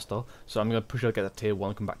from a hostile, so I'm going to push out, get that tier 1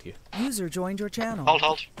 and come back to you. User joined your channel.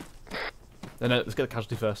 Hold. No, let's get the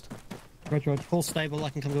casualty first. Roger. All stable.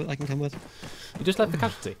 I can come with. You just left the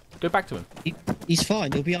casualty. Go back to him. He's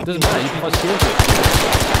fine. He'll be up. Doesn't matter. You can find security.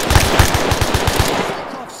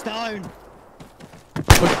 Off stone.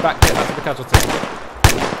 Push back. Get back to the casualty.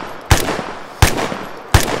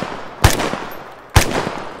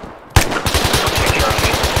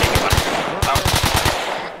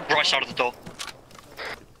 Right side of the door.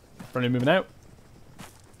 Friendly moving out.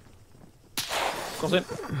 Cross in.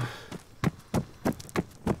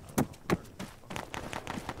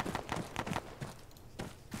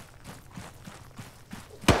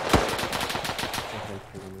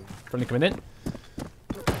 Friendly coming in.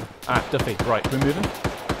 Ah, Duffy. Right, we're moving.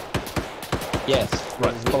 Yes.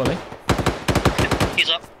 Right, follow me. He's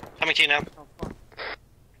up. Coming to you now.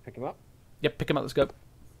 Pick him up. Yep, pick him up. Let's go.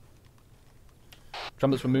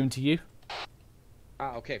 Tremblets, we're moving to you.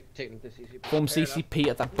 Ah, okay. Taking the CCP. Form CCP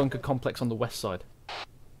at that bunker complex on the west side.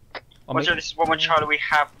 Roger, this is 1-1 Charlie. We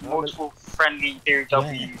have multiple friendly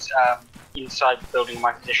DOWs inside the building in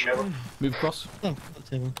my position, over. Move across. Oh,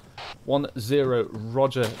 10,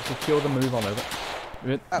 Roger. Secure the move on, over.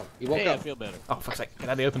 Move in. Oh, you woke up. I feel better. Oh, fuck's sake. Get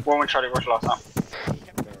out of the open. 1-1 Charlie, Roger last time.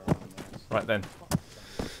 Right then.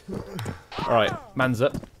 Alright, man's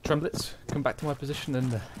up. Tremblets, come back to my position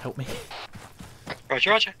and help me.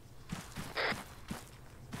 Roger.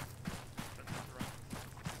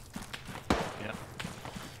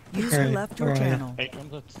 User left your channel. Okay.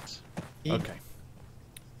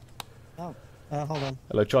 Oh, hold on.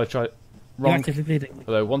 Hello, Charlie. You're Wrong. actively bleeding.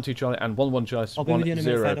 Hello, 1-2 Charlie and 1-1 Charlie. I'll be with you in a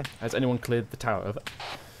minute, 1-0. Fighter. Has anyone cleared the tower? Over.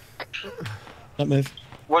 Don't move.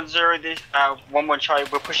 1-0, this 1-1 Charlie.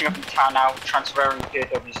 We're pushing up in town now, transferring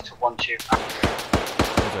POWs to 1-2.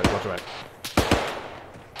 Roger out.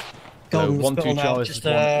 Hello, the 1-2 hospital now. Charlie, Just,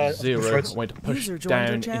 1-0. Fred. I'm going to push User joined down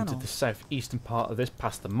your into channel. the southeastern part of this,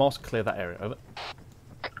 past the mosque. Clear that area. Over.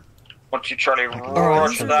 1-2 Charlie, Alright.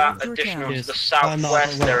 roger that. Your Additional channel. to the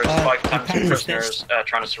southwest, there is 5 times Patrick prisoners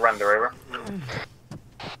trying to surrender. Over.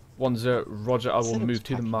 1-0. Roger. I will move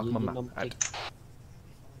to the mark on my map. Out.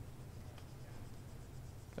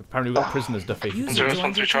 Apparently we've got prisoners, Duffy. User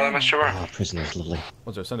joined your 1-3 Charlie, channel. Mr. Prisoners, lovely.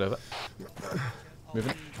 1-0. Send over.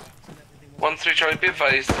 Moving. 1-3 Charlie, be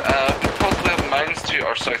advised, we possibly have mines to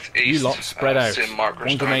our southeast. You lot spread out. Same markers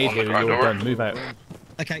One down grenade on the here, ground. you're Over. done. Move out.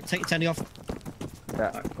 Okay, take your tenny off.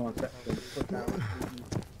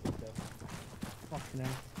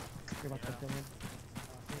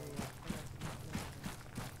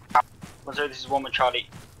 So this is 1-1 Charlie.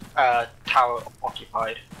 Tower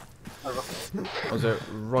occupied. Over. 1-0.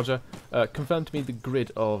 Roger. Confirm to me the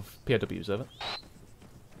grid of POWs. Over.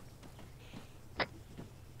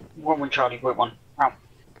 1-1 Charlie, wait 1. Out.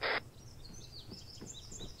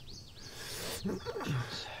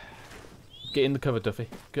 Get in the cover, Duffy.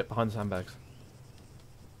 Get behind the sandbags.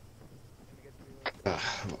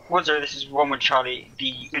 1-0, this is 1-1 Charlie.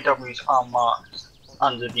 The POWs are marked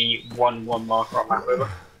under the 1-1 marker on map. Over.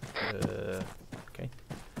 Okay.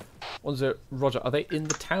 1-0. Roger. Are they in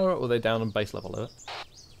the tower or are they down on base level? Over.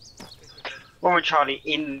 1-1 Charlie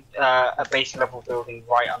in a base level building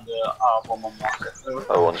right under our 1-1 marker. Over.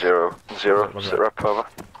 1-0. Over.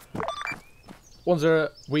 1-0.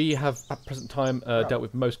 We have at present time dealt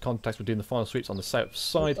with most contacts. We're doing the final sweeps on the south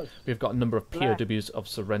side. We've got a number of POWs of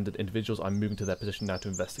surrendered individuals. I'm moving to their position now to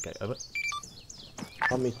investigate. Over.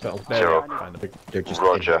 They're just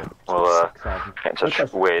Roger. We'll get in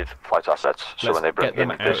touch with flight assets, so when they bring in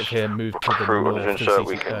this here, move to the crew north insert,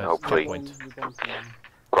 we can hopefully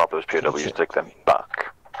grab those POWs and take them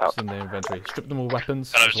back out. In their inventory. Strip them all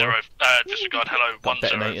weapons. Hello, as well. 0. Disregard. Hello,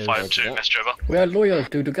 1052. Message over. We are loyal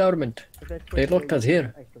to the government. They locked us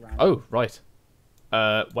here. Oh, right.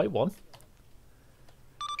 Wait, 1.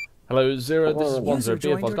 Hello, 0. This is 1-0.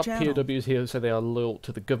 Be advised. I've got POWs here, so they are loyal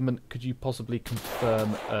to the government. Could you possibly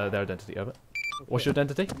confirm their identity? Over. What's your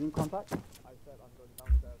identity?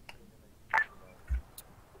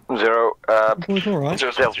 0. It's all right.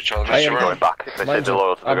 They're going back. They said they're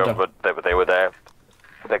loyal to the government, but they were there.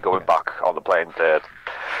 They're going back on the plane.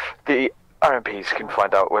 The RMPs can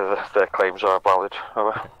find out whether their claims are valid.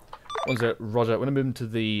 Over. 1-0. Roger. When I move into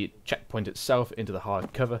the checkpoint itself, into the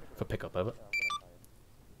hard cover for pickup. Over.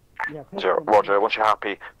 0. Roger. Once you're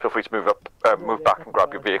happy, feel free to move back and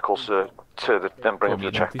grab your vehicles and bring them to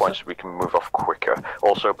the checkpoint so we can move off quicker.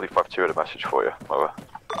 Also, I believe 5-2 had a message for you. Over.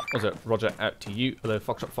 1-0. Roger. Out to you. Hello,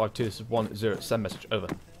 Foxtrot 5-2. This is 1-0. Send message. Over.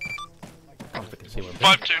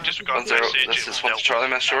 5-2. Disregard. 1-0. This is 1 Charlie,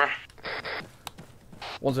 Mr.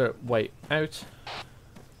 1-0. Wait out.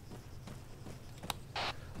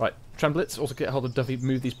 Right. Tremblitz. Also get hold of Duffy.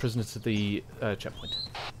 Move these prisoners to the checkpoint.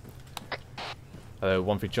 Hello,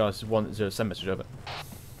 1-3 Charlie. This is 1-0. Send message. Over.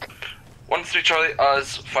 1-3 Charlie,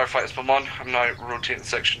 as firefighters come on, I'm now rotating the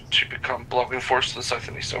section to become blocking force to the south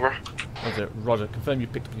and east. Over. 1-0. Roger. Confirm you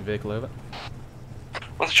picked up your vehicle. Over.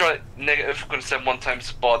 1-3 Charlie, negative. Going to send 1 time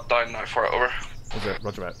spot down now for it. Over. 1-0.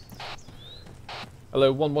 Roger out.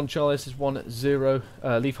 Hello, 1-1 Charlie. This is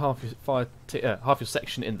 1-0. Leave half your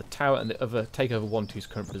section in the tower and the other take over 1-2's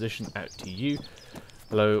current position. Out to you.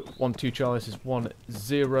 Hello, 1-2 Charlie. This is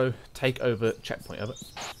 1-0. Take over checkpoint. Over.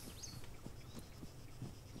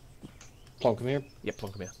 Plonk him here. Yep,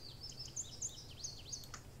 plonk him here.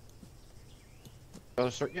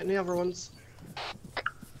 Gotta start getting the other ones.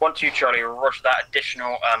 1-2 Charlie, roger that.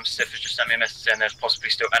 Additional Sif has just sent me a message saying there's possibly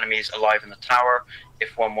still enemies alive in the tower.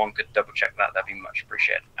 If 1-1 could double check that, that'd be much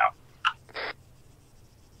appreciated. Out.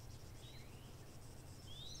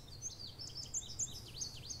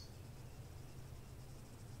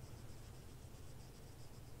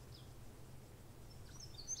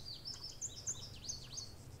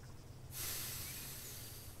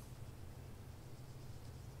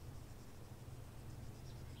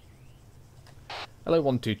 Hello,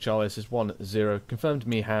 1-2 Charlie. This is 1-0. Confirm to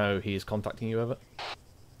me how he is contacting you. Over.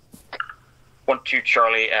 1-2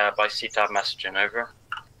 Charlie by CTAB messaging. Over.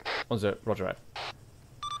 1-0. Roger out.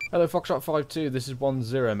 Hello, Foxtrot 5-2. This is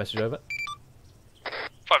 1-0. Message. Over.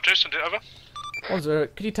 5-2. Send it over.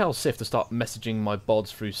 1-0. Could you tell Sif to start messaging my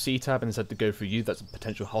bods through CTAB instead to go through you? That's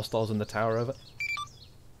potential hostiles in the tower. Over.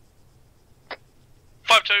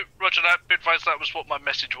 5-2, roger that. Be advised that was what my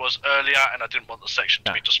message was earlier, and I didn't want the section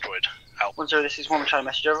to be destroyed. Out. 1-0, this is 1 Charlie,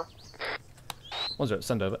 message over. 1-0,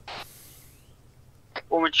 send over.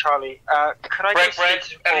 1 Charlie, could I Red,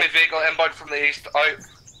 enemy vehicle inbound from the east, out.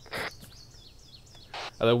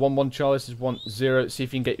 Hello, 1-1 Charlie, this is 1-0. See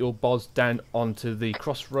if you can get your bods down onto the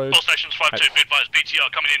crossroads. All stations 5-2, be advised,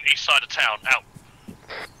 BTR coming in east side of town, out.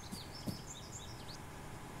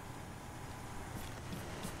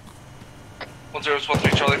 One zero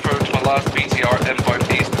 1-3 Charlie, approach my last BTR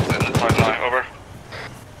M5 east, it's in the time now, over.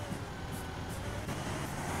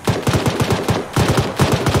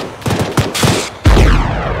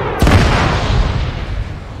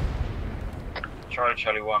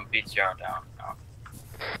 Charlie 1, BTR down. Out.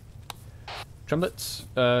 Tremblets,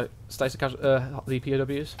 status the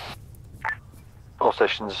POWs. All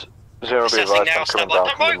stations, 0 be advised, I'm coming down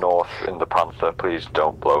from the north in the Panther. Please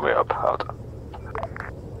don't blow me up. Out.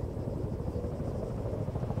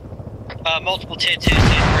 Multiple tier 2s, tier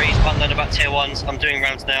 3s, can't learn about tier 1s. I'm doing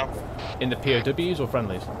rounds now. In the POWs or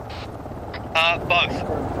friendlies? Both.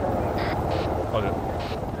 Okay.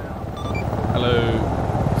 Hello,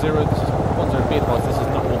 0, this is 1-0, be advised, this is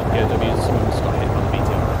not all the POWs, some of them just got hit by the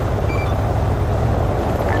BTR.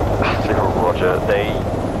 0 Roger, they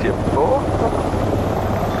tier 4?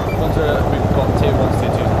 1-0, we've got tier 1s, tier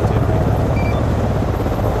 2s and tier 3.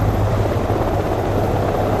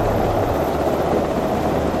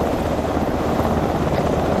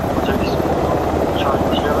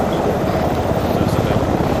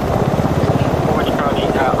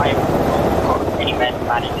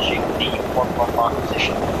 Managing the 1-1 mark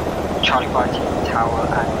position, Charlie fighting the tower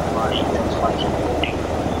and my Eagles fighting the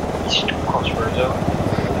east crossroads over.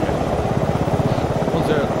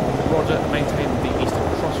 1-0, Roger, maintain the eastern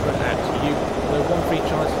crossroad out to you. Hello, 1-3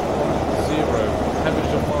 Charlie, 1-0. How good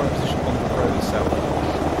is your firing position on the road itself?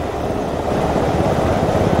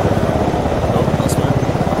 Oh, that's fine.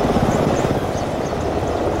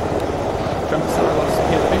 Trump, is that the last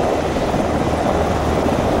POW?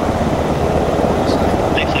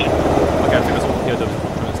 Okay, I think that's all the POWs.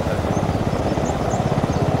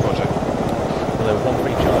 Roger. Hello,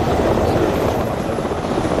 1-3 Charlie,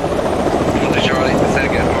 1-2 Charlie, say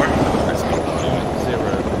again, over. 2-0.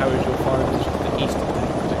 How is your firing position to the east of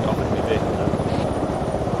town? Taking off with the vehicle now.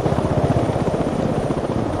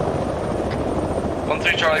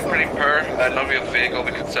 1-3 Charlie, pretty poor. None of your vehicle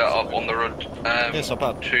we could set up on the road to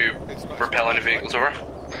repel any vehicles, over.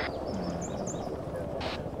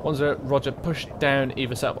 1-0, Roger, push down,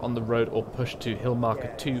 either set up on the road or push to hill marker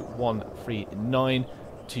 2139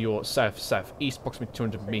 to your south-southeast, approximately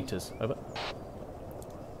 200 metres. Over.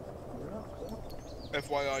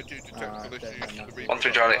 FYI, due to technical issues,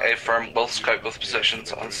 1-3 Charlie, A firm, will scope both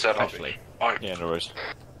positions and set up. Yeah, no worries.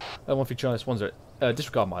 1-3 Charlie, 1-0.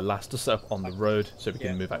 Disregard my last, just set up on the road so we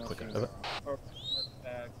can move out quicker. Over.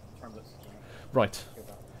 Right.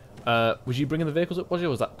 Was you bringing the vehicles up, was you, or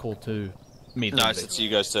was that called to me? No, it's you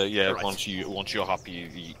guys to, yeah, right. once you're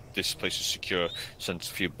happy, this place is secure, send a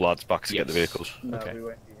few lads back to get the vehicles. Okay. We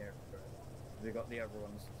won't be here. We got the other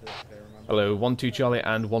ones to remember. Hello, 1-2 Charlie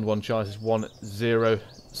and 1-1 Charlie is 1-0.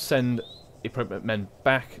 Send appropriate men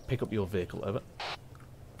back, pick up your vehicle, over.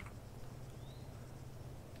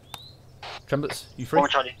 Tremblets, you free? 1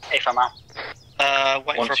 Charlie, if I'm out.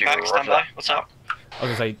 Waiting for a back, stand by. What's up? I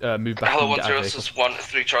was going to say, move back. Hello, and 1-0, this is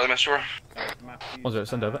 1-3 Charlie, Mr. 1-0,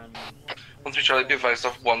 send over. 1-3 Charlie, be advised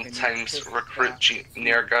of 1 times recruit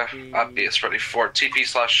Nierga at base ready for TP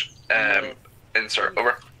 / insert,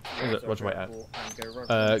 over. Roger, wait out.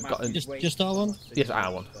 Got an, just R1? Yes,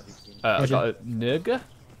 R1. I got a Nierga.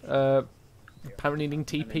 Apparently needing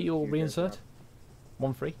TP or reinsert.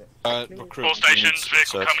 1-3. Recruit. All stations,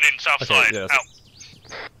 vehicle coming in south side, yeah, out.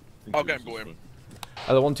 I'll go and boy him.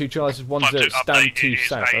 Hello, 1-2 Charlie, this is 1-0, stand to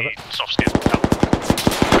south, over. Soft skin, out.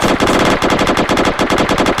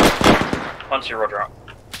 1-2, Roger, out.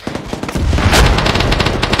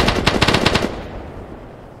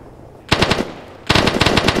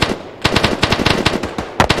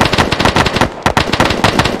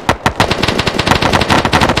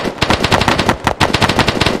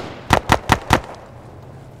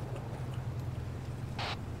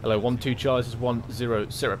 Hello, 1-2 Charlie, this is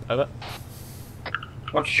 1-0 Syrup, over.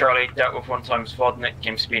 1-2 Charlie, dealt with 1 times Vodnik,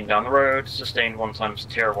 came speeding down the road, sustained 1 times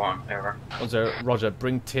tier 1, over. 1-0, Roger,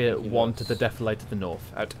 bring tier 1 to the defilade to the north,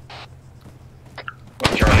 out.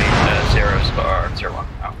 1 Charlie, 0 Scar, tier 1,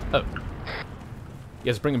 out. Oh.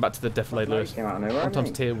 Yes, bring them back to the defilade, Lewis.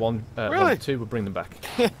 Sometimes tier 1, really? 1 2 will bring them back.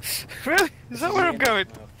 Really? Is that where I'm going?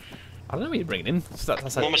 I don't know where you're bringing in. That's our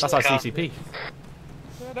CCP.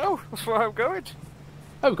 I know, that's where I'm going.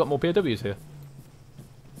 Oh, we've got more POWs here.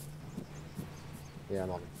 Yeah,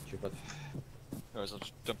 I'm on. Stupid. Alright, I'll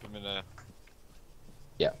just dump them in there.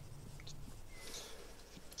 Yeah.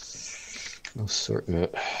 I'll sort him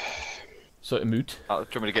out. Sort him out? Do you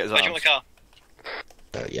want me to get his Where's arms? your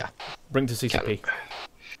car? Yeah. Bring to CCP.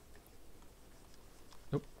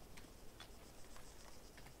 Oh,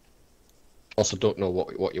 Also, don't know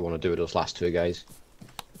what you want to do with those last two guys.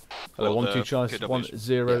 Hello, 1-2 Charlie,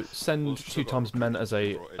 1-0. Send 2 times men as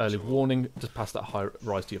a early warning. Just pass that high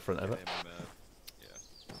rise to your front, over.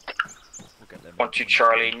 1-2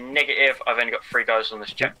 Charlie, negative. I've only got 3 guys on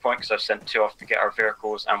this checkpoint because I've sent 2 off to get our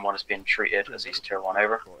vehicles, and 1 is being treated as he's tier 1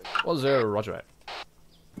 over. 1-0, roger out.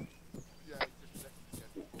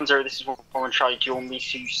 1-0, this is 1 Charlie. Do you want me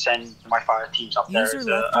to send my fire teams up there? User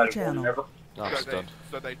left your channel. Over?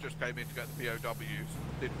 So they just came in to get the POWs,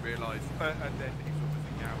 didn't realise, and then he's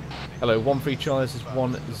obviously now. Hello, 1-3 Charlie, this is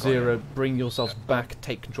 1-0. Bring yourselves back,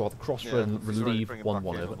 take control of the crossroad, and relieve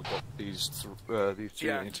 1-1 over. We've got these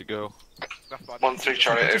 2 need to go. 1-3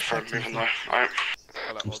 Charlie, if I'm moving now. Alright.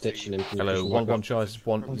 I'm stitching him. Hello, 1-1 Charlie, this is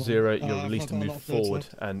 1-0. You're released to move forward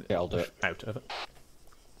and I'll do it. Out, over.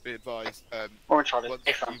 Be advised, Orange Charlie, once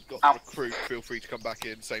if you've got the recruit, feel free to come back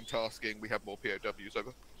in, same tasking, we have more POWs,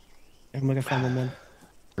 over. I'm gonna find one.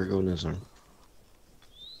 We're going this one.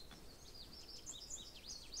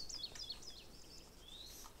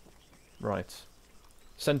 Right.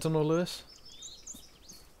 Sentinel, Lewis?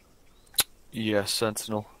 Yes,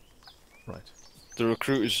 Sentinel. Right. The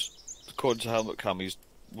recruit is, according to helmet cam, he's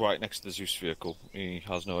right next to the Zeus vehicle. He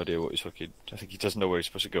has no idea what he's fucking... I think he doesn't know where he's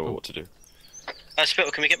supposed to go or what to do.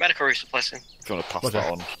 Spittle, can we get medical resupply in? If you want to pass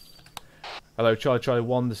that on. Hello, Charlie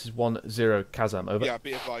 1, this is 1-0 Kazam, over. Yeah,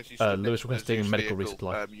 be advised, you Lewis requesting medical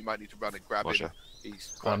resupply. You might need to run and grab him.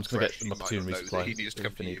 He's I'm just going to fresh, get my you platoon might not know resupply. that he needs to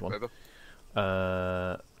come if we to need you, one. over.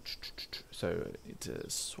 So, I need to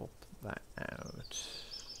swap that out.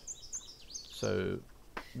 So,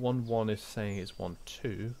 1-1 is saying it's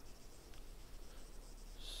 1-2.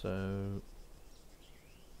 So...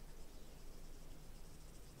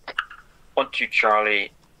 1-2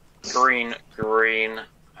 Charlie, green,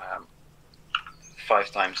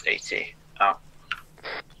 5 times 80. Out.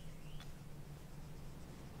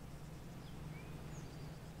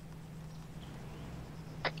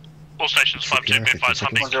 All stations 5-2, be advised,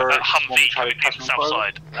 Humvee going south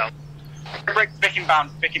side. Out. Vic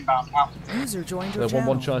inbound, out. User joined your The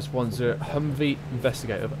channel. 1-1 Charlie, 1-0 Humvee,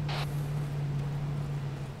 investigate, over.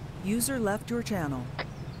 User left your channel.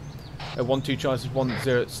 1-2 Charlie,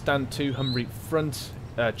 1-0 stand 2 Humvee front,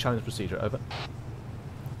 challenge procedure, over.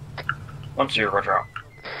 1-2 roger out.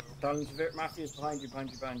 Matthews, behind you.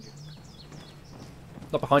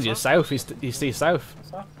 Not behind you, south, he's to your south.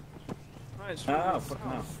 Oh, fucking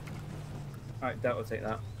hell. Alright, that will take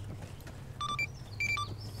that.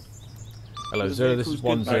 Hello, 0, this is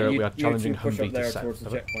 1-0, we are challenging Humvee to south. Towards the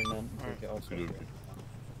checkpoint then. Take it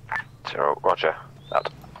off. 0, roger. That.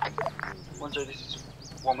 1-0, this is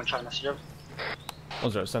 1-1 Charlie, message over.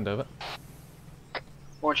 1-0, send over.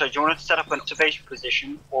 1 Charlie, do you want to set up an observation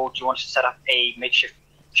position, or do you want to set up a makeshift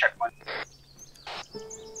checkpoint?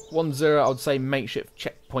 1-0, I would say makeshift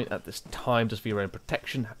checkpoint at this time, just for your own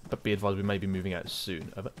protection, but be advised we may be moving out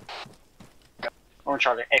soon, over. 1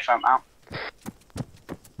 Charlie, AFM out.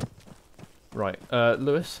 Right,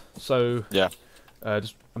 Lewis, so... Yeah.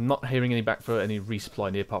 I'm not hearing any back for any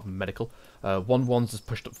resupply near apart from medical. 1-1's just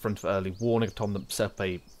pushed up front for early warning. I've told them to set up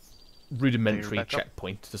a rudimentary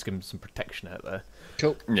checkpoint to just give them some protection out there.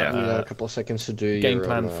 Cool. Yeah. A couple of seconds to do game your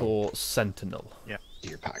plan for Sentinel. Yeah. Do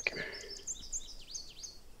your pack.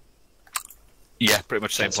 Yeah, pretty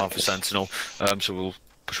much same plan for Sentinel. So we'll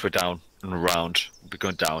push for down and around. We'll be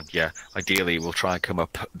going down. Yeah. Ideally, we'll try and come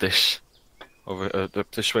up this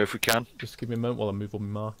this way if we can. Just give me a moment while I move all my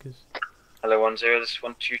markers. Hello, 1-0, this is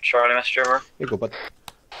 1-2 Charlie, message over. Here you go, bud.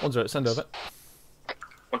 1-0, send over.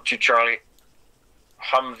 1-2 Charlie.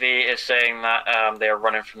 Humvee is saying that they are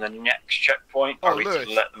running from the next checkpoint. Are we to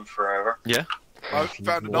let them through, over? Yeah. I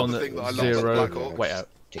found another thing that I love on Black Ops. Wait out.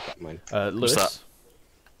 Take that mine. Lewis. What's that?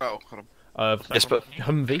 Oh, hold on. Yes, but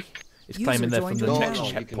Humvee is claiming they're from the next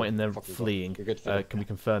checkpoint and they're fucking fleeing. Can we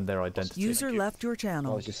confirm their identity? User left your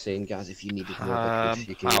channel. I was just saying, guys, if you needed more,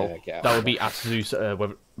 you can get out. That would be ask Zeus,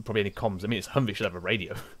 probably any comms. I mean, Humvee should have a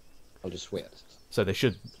radio. I'll just wait. So they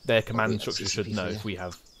should. Their command structure should know if we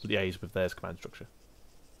have liaise with their command structure.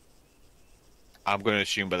 I'm going to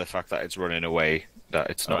assume by the fact that it's running away that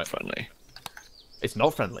it's not friendly. It's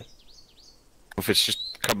not friendly. If it's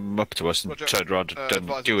just come up to us and turned around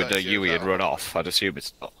and do a UE and run off, I'd assume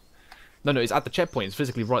it's not. No, it's at the checkpoint. It's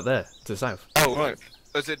physically right there to the south. Oh, right.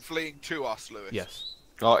 As in fleeing to us, Lewis? Yes.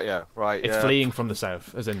 Oh, yeah, right. It's fleeing from the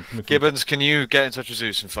south, as in... Gibbons, can you get in touch with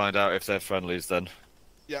Zeus and find out if they're friendlies then?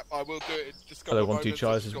 Yeah, I will do it. Just Hello, 1-2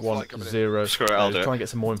 Charles is 1-0. Screw it, I'll do it. Try and get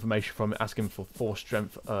some more information from it, asking for force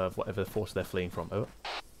strength of whatever force they're fleeing from. Over.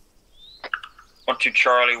 1-2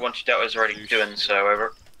 Charlie, 1-2 Delta is already doing so,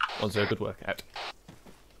 over. 1-0, good work, out.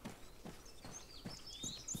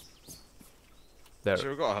 There. So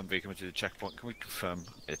we've got a Humvee coming to the checkpoint. Can we confirm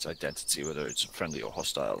its identity, whether it's friendly or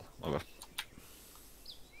hostile? Over.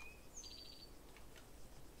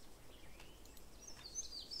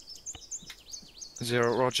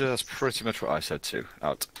 Zero, Roger. That's pretty much what I said too.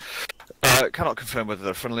 Out. Cannot confirm whether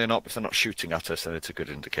they're friendly or not. If they're not shooting at us, then it's a good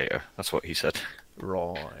indicator. That's what he said.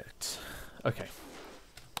 Right. Okay.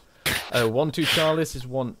 1-2 Charlie. This is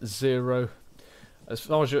 1-0. As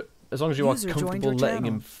long as you are comfortable letting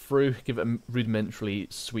him through, give it a rudimentary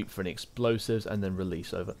sweep for any explosives, and then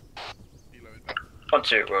release. Over.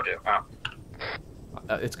 1-2, will do. Out.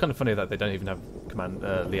 It's kind of funny that they don't even have command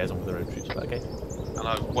liaison with their own troops, but okay.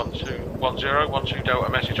 Hello, 1-2, 1-0, 1-2 Delta,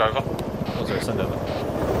 message over. 1-0, send over.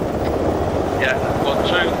 Yeah,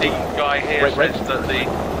 1-2, the guy here says that the...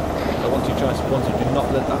 1-2 Charlie, 1-2, do not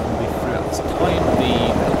let that one be through at this time. The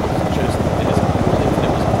helicopter shows that it is important, it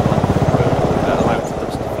was allowed to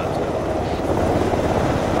dust the fans over.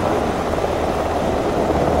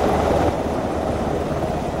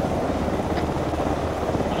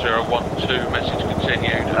 1-2, message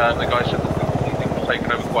continued. The guy said that the thing was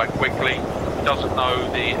taken over quite quickly. He doesn't know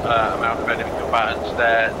the amount of enemy combatants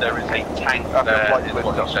there. There is a tank there, is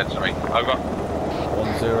what he said to me. Over.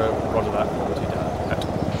 1-0, roger that. 1-2 down.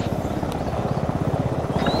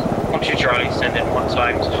 1-2 Charlie, send in 1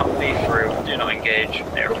 times, Humvee through, do not engage,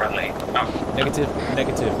 they are friendly. Out. Negative.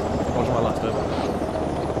 Roger my last over.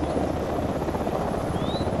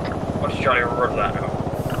 1-2 Charlie, roger that. Out.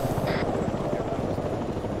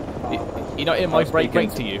 You're not in my break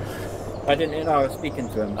to you. I didn't know I was speaking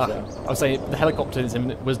to him. So. I was saying the helicopter is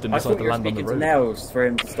in wisdom. I It's like thought the you were land on the speaking road. to Nels for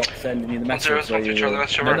him to stop sending you the message. No, I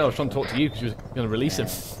was trying to talk to you because you were going to release him.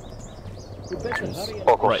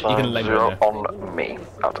 Right, you're going to let me know. On me.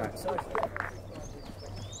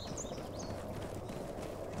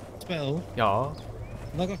 Spill. Yeah.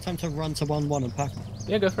 Have I got time to run to 1-1 and pack?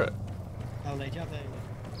 Yeah, go for it. Oh, late job there.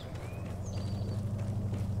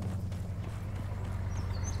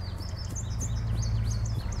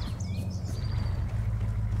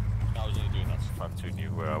 I was only doing that so 5-2 knew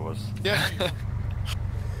where I was. Yeah.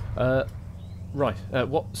 Right.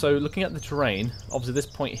 So looking at the terrain, obviously this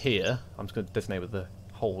point here, I'm just going to designate with the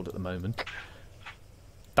hold at the moment.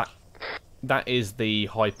 That is the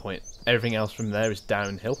high point. Everything else from there is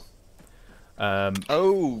downhill.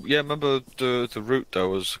 Oh, yeah, remember the route though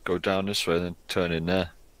was go down this way and then turn in there.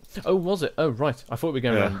 Oh, was it? Oh, right. I thought we were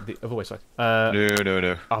going around the other way side.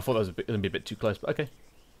 No. I thought that was going to be a bit too close, but okay.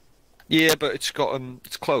 Yeah, but it's got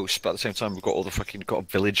it's close, but at the same time we've got all the fucking a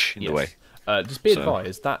village in the way. Just be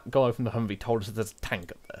advised, that guy from the Humvee told us that there's a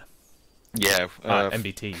tank up there. Yeah.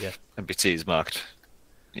 MBT, yeah. MBT is marked.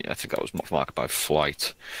 Yeah, I think that was marked by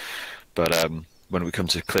flight. But when we come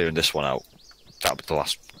to clearing this one out, that'll be the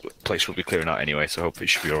last place we'll be clearing out anyway, so hopefully it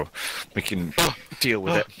should be all... we can deal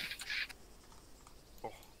with it.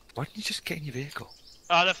 Why didn't you just get in your vehicle?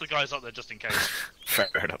 I left the guys up there just in case. Fair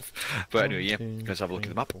enough. But anyway, yeah, let's have a look at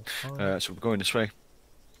the map. So we're going this way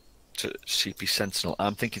to CP Sentinel.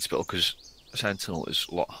 I'm thinking Spittle because Sentinel is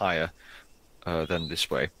a lot higher than this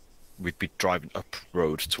way. We'd be driving up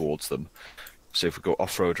road towards them. So if we go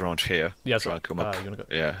off road around here, try and come up. You want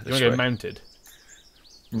to go go mounted?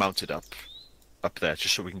 Mounted up there,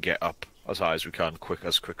 just so we can get up as high as we can,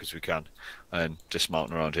 as quick as we can, and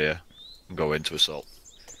dismount around here and go into assault.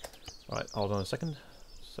 Right, hold on a second,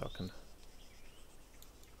 so I can.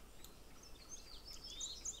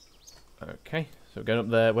 Okay, so we're going up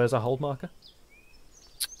there. Where's our hold marker?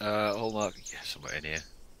 Hold marker, yeah, somewhere in here.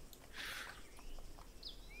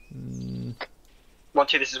 1-2,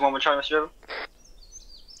 this is 1-1 Charlie, Mr. River.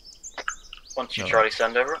 1-2 Charlie,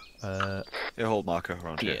 send over. Yeah, hold marker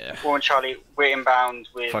around here. Yeah. 1-1 Charlie, we're inbound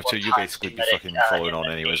with 5-2, you basically be fucking following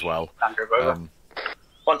on anyway as well.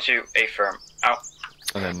 1-2, A firm, out.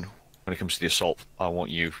 And then when it comes to the assault, I want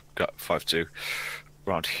you, got 5-2,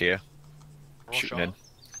 around here, shooting in.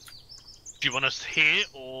 Do you want us here,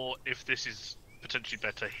 or if this is potentially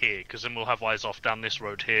better here? Because then we'll have eyes off down this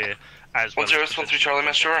road here, as well. 1-0, 1-3 Charlie,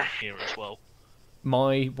 Mr. Here as well.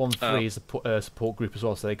 My 1-3 is a support group as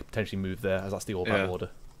well, so they could potentially move there, as that's the all-back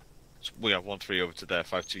order. So we have 1-3 over to there,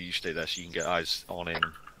 5-2, you stay there so you can get eyes on in.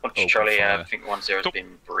 1-2 Charlie, I think 1-0 has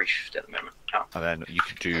been briefed at the moment. Out. And then you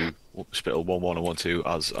can do Spittle 1-1 and 1-2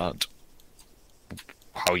 as at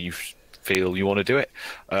how you feel you want to do it.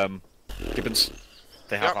 Gibbons,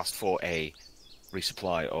 they have asked for a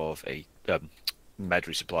resupply of a med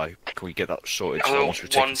resupply. Can we get that sorted? Hello,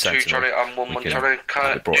 1-2 Charlie, I'm 1-1 Charlie.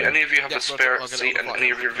 Do any of you have a spare seat in any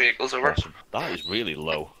of your vehicles? Over. Awesome. That is really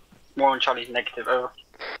low. 1-1 Charlie's negative, over.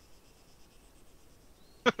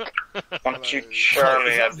 1-2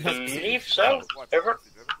 Charlie, I believe so. Over.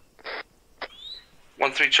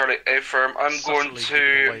 1-3 Charlie A firm. I'm going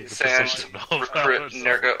to send recruit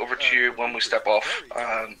Nerga over to you when we step off,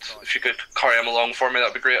 and if you could carry him along for me,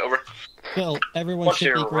 that'd be great. Over. Well, everyone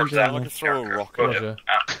should be green down. I could throw a rock. Roger.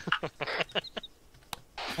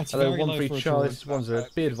 Hello, very low 1-3 for a Charlie. droid. This is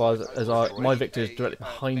 1-0. Be advised, as my victor is directly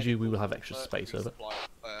behind you, we will have extra space. Over.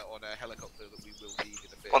 On a helicopter that we will need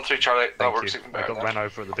in a bit. 1-3 Charlie. That Thank works you. even I better. got ran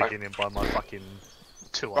over at the beginning by my fucking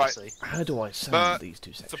 2IC. How do I send these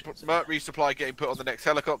two sections? Mert resupply getting put on the next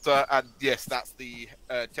helicopter, and yes, that's the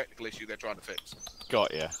technical issue they're trying to fix.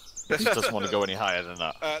 Got ya. This doesn't want to go any higher than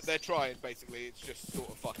that. They're trying, basically. It's just sort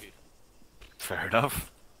of fucky. Fair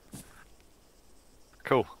enough.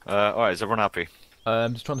 Cool. Alright, is everyone happy?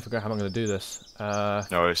 I'm just trying to figure out how I'm going to do this. No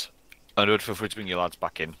worries. I would feel free to bring your lads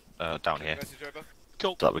back in down here.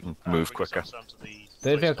 Cool. So that we can move quicker.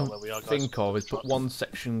 The only thing I can think of is put one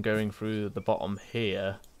section going through the bottom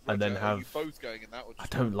here, and then have. I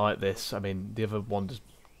don't like this. I mean, the other one just.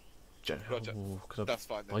 That's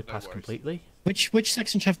fine. Bypass completely. Which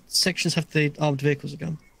sections have the armed vehicles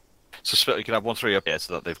again? So split, you can have 1-3 up here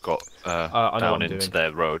so that they've got I know down what I'm into doing.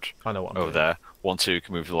 their road. I know what I'm over doing. there. 1-2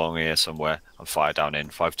 can move along here somewhere and fire down in.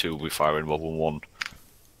 5-2 will be firing while 1-1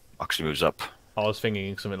 actually moves up. I was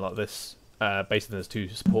thinking something like this. Basically, there's two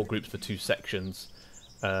support groups for two sections,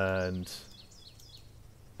 and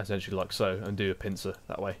essentially like so, and do a pincer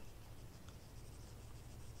that way.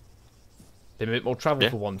 Be a bit more travel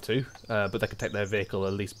for 1-2, but they could take their vehicle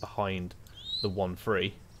at least behind the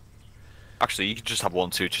 1-3. Actually, you could just have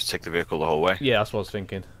 1-2 just take the vehicle the whole way. Yeah, that's what I was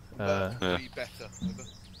thinking. Yeah.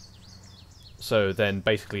 So then,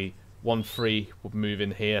 basically, 1-3 will move in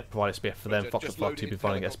here, provide SBF for them. Fox 5-2 be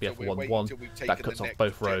providing SBF for 1-1. That cuts off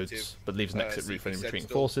both roads, but leaves an exit route for any retreating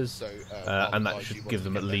forces, and that should give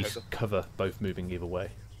them at least cover, both moving either way.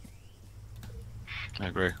 I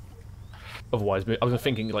agree. Otherwise, I was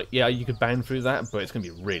thinking, like, yeah, you could ban through that, but it's going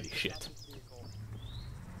to be really shit.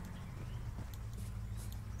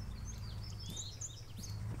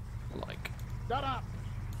 Like. Shut up!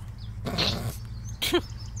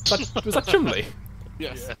 Was that Chumley?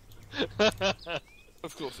 Yes.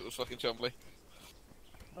 Of course it was fucking Chumley.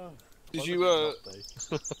 Did you,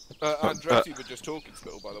 Andretti were just talking,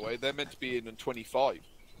 Spittle, by the way. They're meant to be in 25.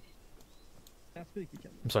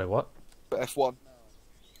 I'm sorry, what? For F1.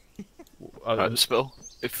 Spittle,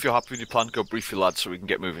 if you're happy with your plan, go brief your lads so we can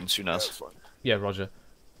get moving soon as. Yeah, Roger.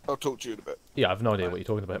 I'll talk to you in a bit. Yeah, I have no idea what you're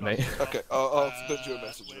talking about, mate. Okay, I'll send you a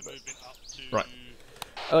message in a bit. Right.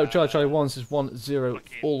 Oh, Charlie 1, this is 1-0,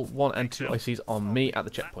 all 1 and 2 ICs on me at the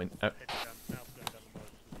checkpoint. Oh.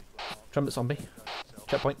 Trumpets on me.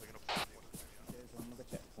 Checkpoint.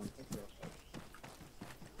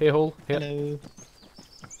 Here, Hall. Here. Hello.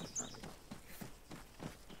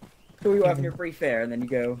 So you're having your brief there, and then you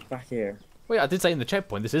go back here. Well, yeah, I did say in the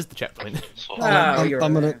checkpoint. This is the checkpoint.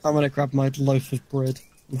 I'm gonna grab my loaf of bread.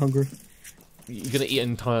 I'm hungry. You're gonna eat an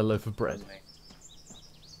entire loaf of bread?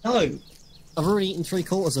 No, I've already eaten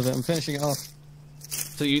 3/4 of it. I'm finishing it off.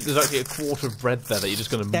 So there's actually a quarter of bread there that you're just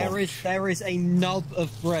gonna. There is a nub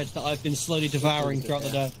of bread that I've been slowly devouring throughout the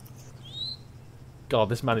day. God,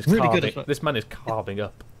 this man is Really carving. good at it. This man is carving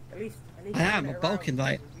up. At I am a bulking,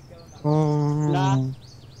 mate. Nah.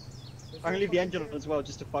 I'm gonna leave the engine on as well,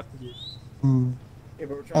 just to fuck with you. Yeah,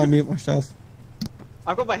 but I'll mute myself.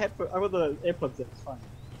 I've got my headphone. I've got the earplugs in. It's fine.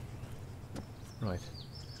 Right.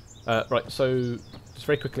 Right. So just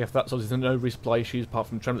very quickly after that, so there's no resupply issues apart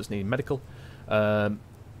from Tremblets needing medical.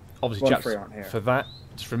 Obviously, chaps, for that,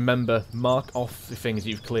 just remember mark off the things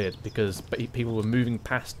you've cleared because people were moving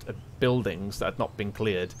past buildings that had not been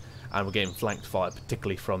cleared and were getting flanked fire,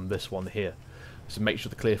 particularly from this one here. So make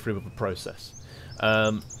sure to clear through with the process.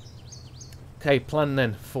 Okay, plan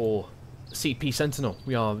then for CP Sentinel.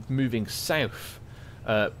 We are moving south.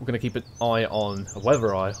 We're going to keep an eye on, a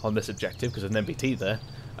weather eye on this objective because there's an MBT there,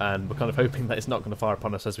 and we're kind of hoping that it's not going to fire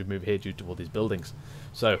upon us as we move here due to all these buildings.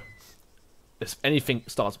 So, if anything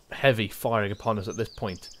starts heavy firing upon us at this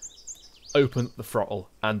point, open the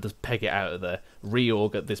throttle and just peg it out of there.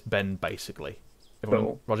 Reorg at this bend, basically.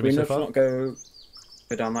 Everyone, Roger, me so far? Not go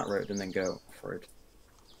down that road and then go for it.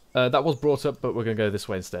 That was brought up, but we're going to go this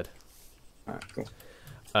way instead. Alright, cool.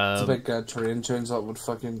 It's a big terrain change that would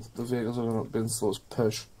fucking the vehicles are not being slow as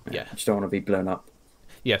push. Yeah, just don't want to be blown up.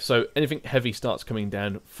 Yeah, so anything heavy starts coming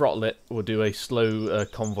down, throttle it. We'll do a slow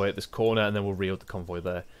convoy at this corner, and then we'll reorder the convoy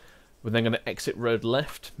there. We're then going to exit road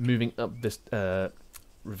left, moving up this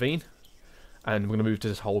ravine, and we're going to move to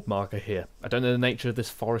this hold marker here. I don't know the nature of this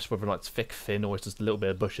forest, whether or not it's thick, thin, or it's just a little bit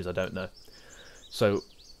of bushes. I don't know. So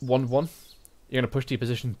 1-1, you're going to push to your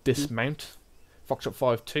position, dismount. Foxtrot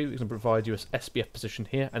 5-2 is going to provide you an SBF position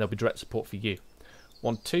here, and there'll be direct support for you.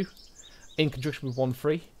 1-2, in conjunction with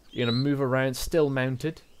 1-3, you're going to move around, still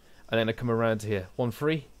mounted, and then come around to here.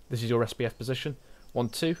 1-3, this is your SBF position.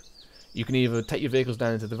 1-2, you can either take your vehicles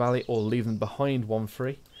down into the valley or leave them behind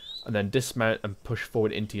 1-3, and then dismount and push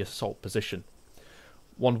forward into your assault position.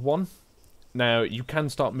 1-1, now you can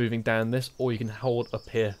start moving down this, or you can hold up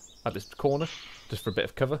here at this corner, just for a bit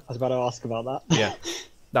of cover. I was about to ask about that. Yeah,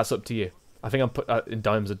 that's up to you. I think I'm put in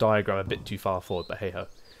a diagram a bit too far forward, but hey ho.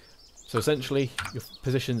 So essentially, your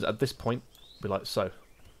positions at this point will be like so.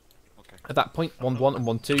 Okay. At that point, 1-1 and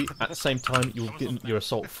 1-2, at the same time, you will get your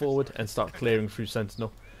assault forward and start clearing through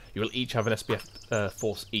Sentinel. You will each have an SBF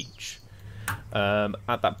force each.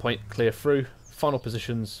 At that point, clear through. Final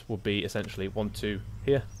positions will be essentially 1-2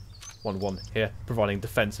 here, 1-1 here, providing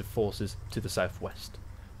defensive forces to the southwest.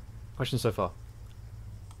 Questions so far?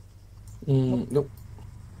 Nope.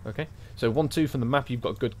 Okay, so 1-2 from the map, you've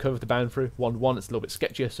got good cover to bound through. 1-1, it's a little bit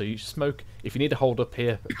sketchier, so you smoke. If you need to hold up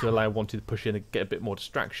here to allow 1-2 to push in and get a bit more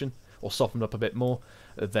distraction, or soften up a bit more,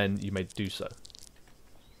 then you may do so.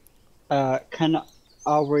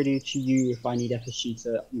 I'll radio to you if I need FSG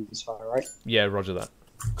to use fire, right? Yeah, roger that.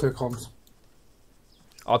 Clear comms.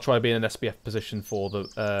 I'll try to be in an SBF position for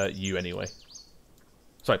the you anyway.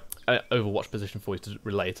 Sorry, Overwatch position for you to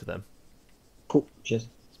relay to them. Cool, cheers.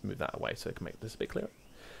 Let's move that away so I can make this a bit clearer.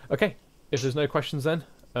 Okay, if there's no questions then,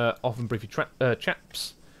 off and brief your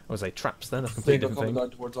chaps. I would say traps then, that's a completely different thing.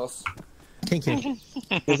 Towards us. Kinky.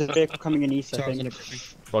 There's a vehicle coming in east, I think.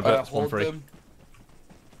 Roger, that's 1-3.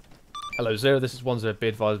 Hello, 0, this is 1-0, be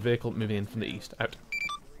advised, vehicle moving in from the east. Out.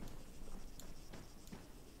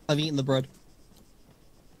 I've eaten the bread.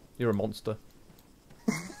 You're a monster.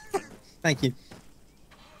 Thank you.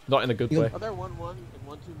 Not in a good way. Are there 1-1 and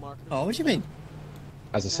 1-2 markers? Oh, what do you mean?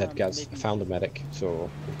 As I said, Gaz, I found a medic, so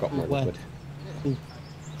we've got more Where? liquid.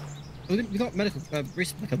 We've got medical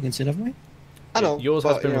resupply coming in soon, haven't we? I know. Yours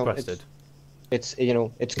has been requested. It's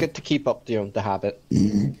it's good to keep up the habit.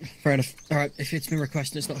 Fair enough. Alright, if it's been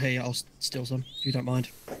requested it's not here yet, I'll steal some, if you don't mind.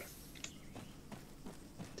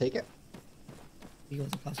 Take it.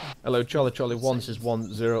 Hello, Charlie 1, this is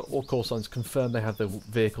 1-0. All call signs confirm they have their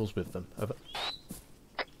vehicles with them. Over.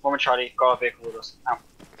 1 Charlie, got a vehicle with us. Out.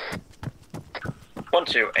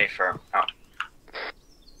 1-2, A firm. Out.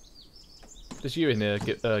 Just you in there,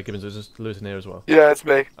 Gibbons, or is this Lewis in here as well? Yeah, it's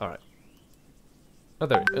me. Alright. Oh,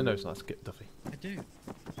 there he is. No, it's not. Skip Duffy. I do.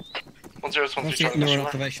 1-0, Charlie. No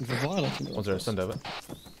observation for violence. 1-0, send over.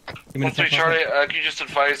 1-3 Charlie, can you just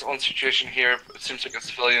advise on situation here? It seems like a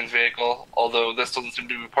civilian vehicle, although this doesn't seem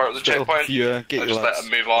to be part of the checkpoint. Yeah, get your just let lads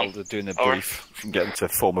them move on. while they're doing their brief from getting to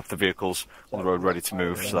form up the vehicles on the road ready to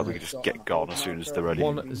move, so that we can just get gone as soon as they're ready.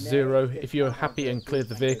 1-0. If you're happy and cleared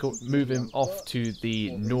the vehicle, move him off to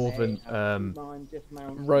the northern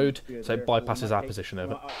road, so it bypasses our position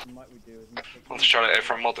over. 1-3 Charlie, A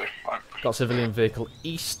firm, Mulder. Got a civilian vehicle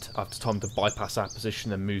east. After time to bypass our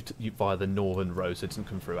position and move via the northern road, so it doesn't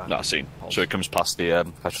come through our. No, I've seen. So it comes past the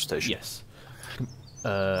petrol station. Yes.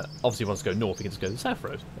 Obviously, if he wants to go north, he can just go to the south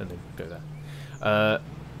road and then go there.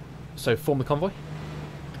 So form the convoy.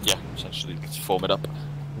 Yeah, essentially, let's form it up.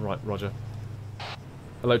 Right, Roger.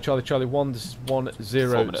 Hello, Charlie 1. This is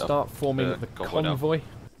 1-0. Start forming the convoy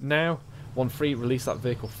now. 1-3. Release that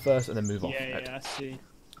vehicle first and then move off. Yeah, I see.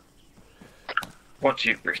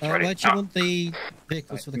 1-2, brief ready. Where do you want the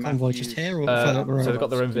vehicles for the convoy? Just here or further up the road? So they've got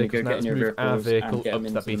their own vehicles now. Let's move our vehicle up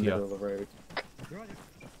to that BTR.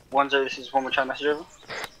 1-0, this is 1 Charlie, message over.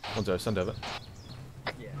 1-0, send over.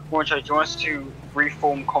 1 Charlie, do you want us to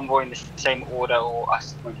reform convoy in the same order or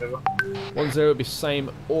us to point over? 1-0 will be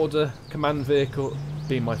same order. Command vehicle,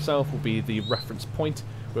 being myself, will be the reference point.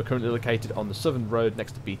 We're currently located on the southern road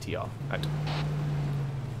next to BTR. Out.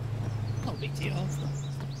 Not BTR.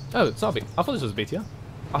 Oh, it's not I thought this was a BTR.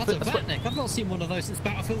 That's a Vatnik. I've not seen one of those since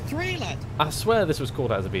Battlefield 3, lad. I swear this was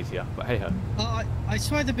called out as a BTR, but hey ho. I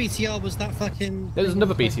swear the BTR was that fucking. There's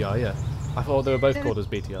another BTR, yeah. I thought they were both called as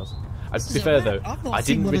BTRs. To be fair though, I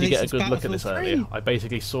didn't really get a good look at this earlier. I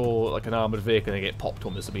basically saw like an armoured vehicle and it get popped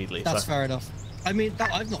almost immediately. That's fair enough. I mean,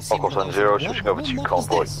 I've not seen one of those. Zero, switching over to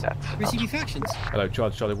convoy net. Receive factions. Hello,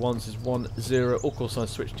 Charlie 1, this is 1-0. All call signs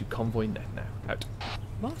switch to convoy net now. Out.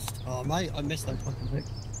 Must? Oh, mate, I missed that fucking thing.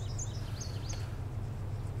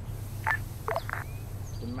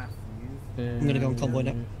 I'm gonna go on convoy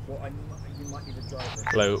now.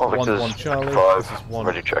 Hello, 1-1 Charlie, this is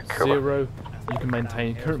 1-0. You can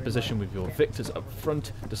maintain current position with your victors up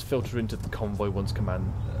front. Just filter into the convoy once the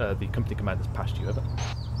company command has passed you. Over.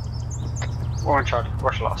 1 Charlie,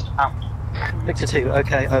 rush last. Out. Victor 2,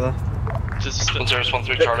 okay, over. Just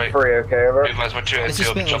 1-0, Charlie. 3, okay, over. Advise my 2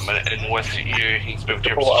 NCO jumping in with you. He's moved to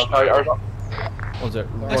your Report, position. Roger.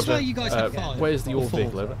 I swear you guys have 5. Where's your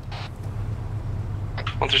vehicle? Over.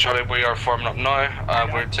 1-3 Charlie, we are forming up now.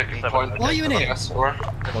 We're taking point. Why are you in here? Yes, or?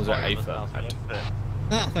 Was it A firm?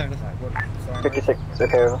 Ah, fair enough. 56,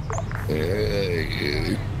 okay, over.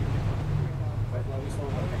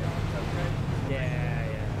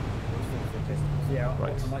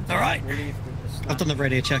 Right. Alright. I've done the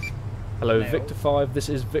radio check. Hello, Victor 5, this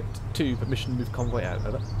is Victor 2, permission to move convoy out,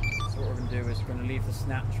 over. So what we're going to do is we're going to leave the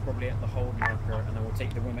snatch probably at the hold marker, and then we'll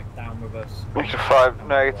take the Wimmick down with us. Victor 5,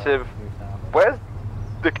 negative. Where's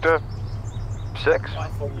Victor 6? I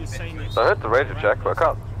heard the radio check, but I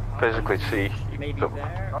can't physically see.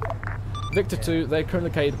 Victor 2, they're currently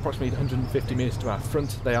located approximately 150 metres to our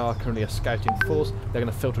front. They are currently a scouting force. They're going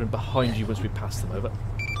to filter in behind you once we pass them, over.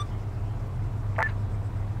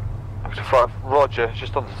 Victor 5, roger,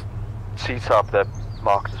 just on the C-tab they're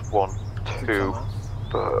marked as 1, 2,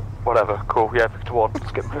 but whatever, cool, yeah, Victor 1,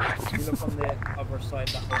 let's get moving.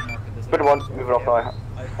 Victor 1, moving off now,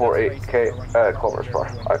 48k kilometers per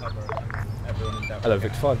hour. Hello,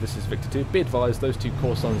 Victor 5, this is Victor 2. Be advised, those two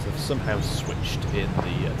call signs have somehow switched in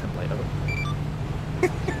the template, over.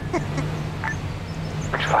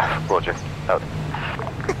 Victor 5, roger, out.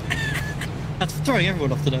 That's throwing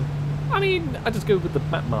everyone off today. I mean, I just go with the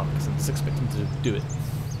map marks and just expect them to do it.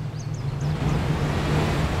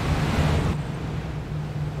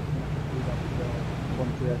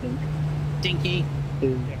 Dinky.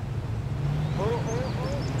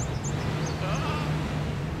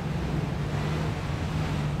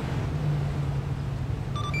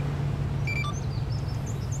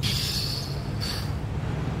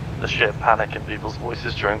 The shit panic in people's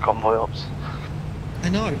voices during convoy ops. I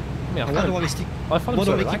know. Yeah, I wonder why we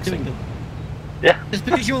keep doing them. Yeah. It's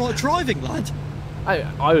because you're not driving, lad.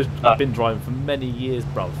 I've been driving for many years,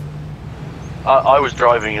 bruv. I was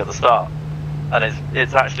driving at the start, and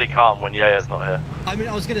it's actually calm when Yaya's not here. I mean,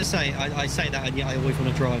 I was going to say, I say that, and yet I always want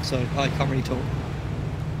to drive, so I can't really talk.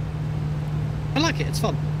 I like it, it's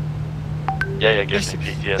fun. Yaya gives me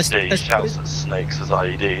PTSD, he shouts at snakes as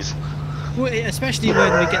IEDs. Well, especially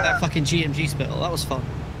when we get that fucking GMG spittle, that was fun.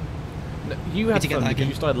 No, you had fun because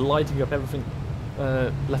you started lighting up everything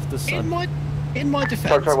left the sun. In my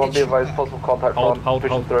defense, Charlie 1, be advised, possible contact hold,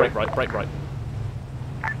 on break right.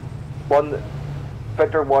 1,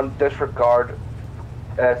 Victor 1, disregard.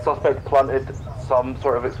 Suspect planted some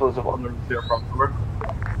sort of explosive on the rear front door.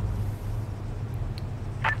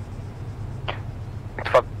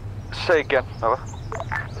 Say again, over.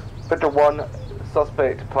 Victor 1,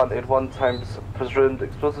 suspect planted 1 times presumed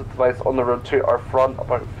explosive device on the road to our front,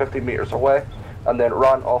 about 50 metres away, and then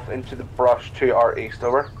ran off into the brush to our east,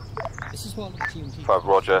 over. This is what TNT. 5,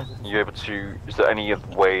 roger. Are you able to, is there any other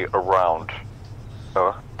way around?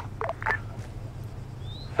 Over.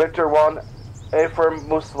 Victor 1, affirm,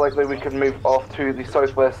 most likely we can move off to the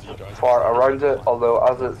southwest far around it, although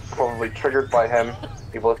as it's probably triggered by him,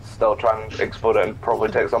 he will still try and explode it and probably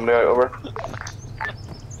take somebody out, over.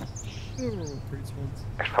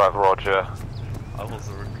 X5, roger.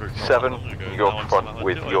 7, you go up front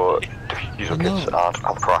with your diffuser kits and have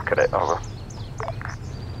a crack at it, over.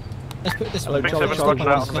 Let's put this Hello, one. Charlie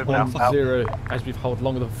 0, as we've held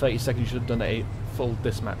longer than 30 seconds, you should have done a full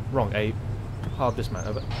dismount. Wrong, a hard dismount,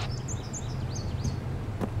 over.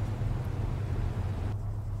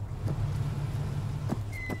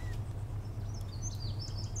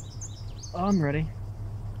 I'm ready.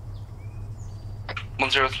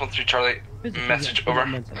 1013 Charlie, message over.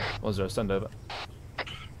 10, send over.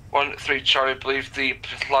 13 Charlie, believe the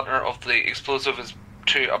planter of the explosive is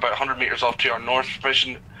to about 100 metres off to our north.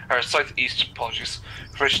 Permission, or southeast, apologies.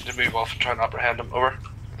 Permission to move off and try and apprehend him, over.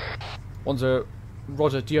 10,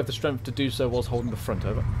 Roger, do you have the strength to do so whilst holding the front,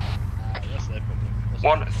 over? That's no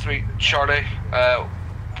problem. 13 Charlie,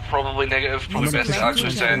 probably negative, probably best to actually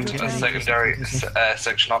send a secondary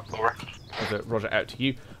section up, over. Roger, out to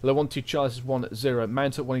you. Hello, 12 Charlie, this is 10.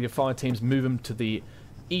 Mount up one of your fire teams, move them to the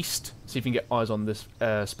east, see if you can get eyes on this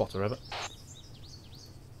spotter, over.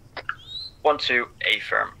 1-2, A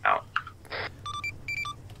firm, out.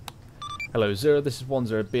 Hello, 0, this is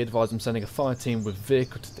 10. Be advised, I'm sending a fire team with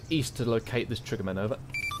vehicle to the east to locate this triggerman, over.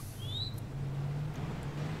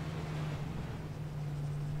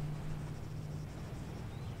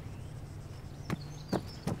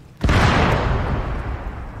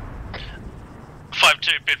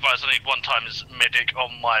 Be advised, I need 1 times medic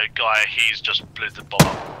on my guy. He's just blew the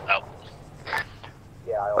bomb out.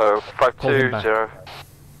 Yeah. 520.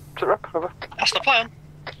 Sit rep, over. That's the plan.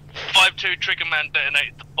 5-2 trigger man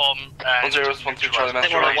detonate the bomb and 13 Charlie, I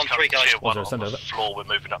think we're on 1-3 guys. 10, send over. Floor we're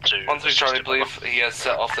moving up to. 13 Charlie, believe he has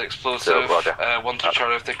set off the explosive. 13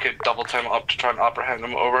 Charlie, if they could double time up to try and apprehend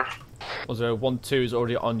him, over. 1012 is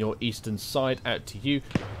already on your eastern side, out to you.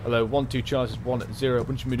 Hello, 12 Charlie, 10.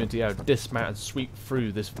 Once you move into the air, dismount and sweep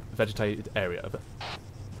through this vegetated area. Over.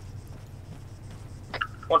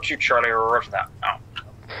 12 Charlie, roger that. Out.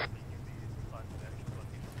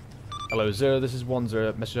 Hello, 0, this is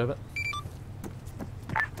 10, message over.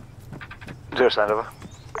 0, send over.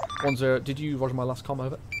 10, did you roger my last comm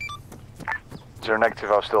over? 0,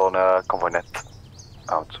 negative, I was still on convoy net.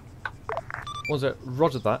 Out. 10,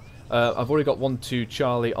 roger that. I've already got 12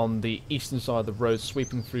 Charlie on the eastern side of the road,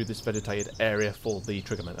 sweeping through this vegetated area for the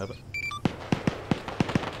triggerman, over.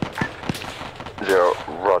 0,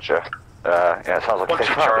 roger. Yeah, it sounds like 12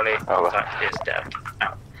 Charlie, contact is dead.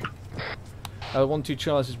 Out. 12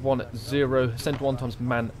 Charlie, this is 10. Send 1 times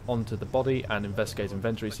man onto the body and investigate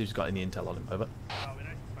inventory, see if he's got any intel on him, over.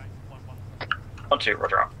 12,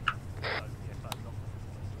 roger out.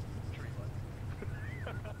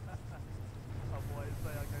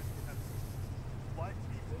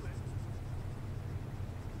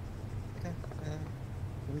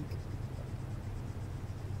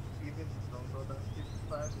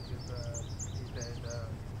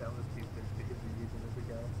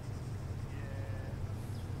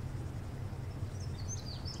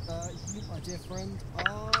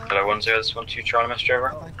 Hello, 10, this is 12 Charlie, message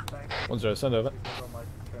over. 10, send over.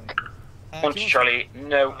 12 Charlie,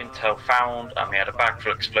 no intel found. We had a bag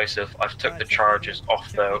full of explosive. I've took the charges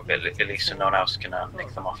off though, at least so no one else can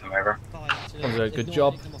nick them off him, over. 10, good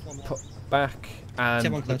job. Put back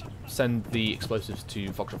and send the explosives to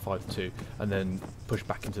Foxtrot 5-2 and then push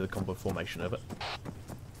back into the convoy formation, over.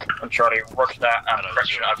 Charlie, roger that.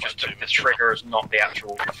 Correction, I've just took the triggers, not the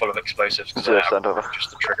actual full of explosives. Just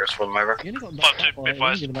the triggers for them, over. 5-2, be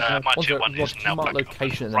advised, my tier 1 is now back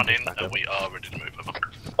location running and we are ready to move over.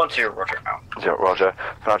 12, roger, out. 0, roger.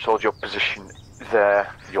 When I've told your position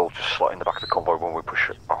there, you'll just slot in the back of the convoy when we push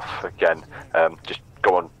it off again. Just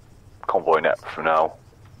go on convoy net for now.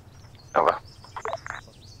 Over.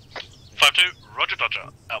 5-2, roger, dodger,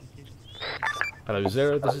 out. Hello,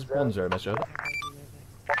 0, this is 10, message over.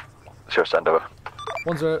 0, send over.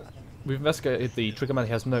 10, we've investigated the triggerman,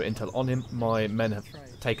 he has no intel on him. My men have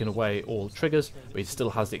taken away all triggers, but he still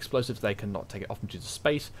has the explosives, they cannot take it off into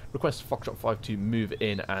space. Request Foxtrot 5 to move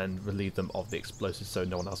in and relieve them of the explosives so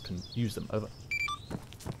no one else can use them, over.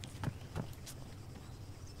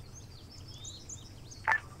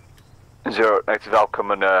 Zero, negative, I'll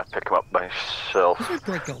come and pick him up myself.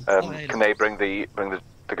 Can they bring the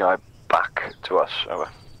guy back to us, over?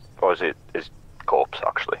 Or is it his corpse,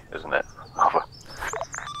 actually, isn't it? Over.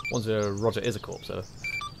 10, roger, is a corpse, over.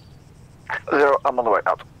 0, I'm on the way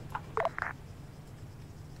out.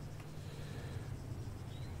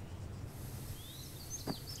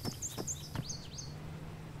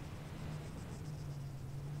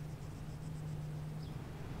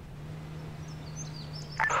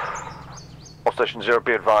 All Station 0,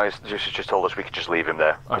 be advised, Zeus has just told us we could just leave him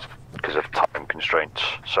there because of time constraints.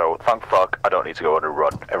 So, thank fuck, I don't need to go on a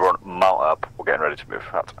run. Everyone mount up, we're getting ready to move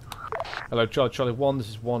out. Hello, Charlie 1, this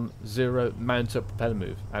is 10, mount up, prepare to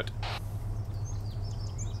move, out.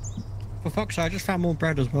 For fuck's sake, I just found more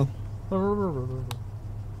bread as well.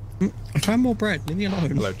 I found more bread, leave me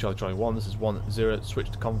alone. Hello, Charlie 1, this is 10,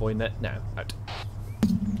 switch to convoy net now, out.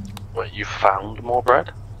 Wait, you found more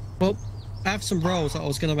bread? Well, I have some rolls that I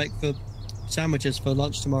was going to make for sandwiches for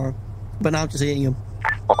lunch tomorrow, but now I'm just eating them.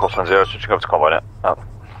 Of course, 0, switching over to convoy net. Out.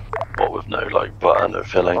 What, with no, like, butter, no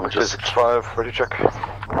filling? Just 5, ready check.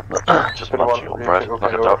 Just munching on bread,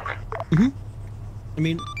 like a dog. I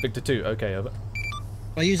mean... Victor 2, okay, over.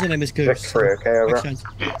 My username is Goose. Victor 3, okay, over.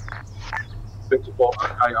 Victor 4,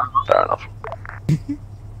 okay, over. Fair enough.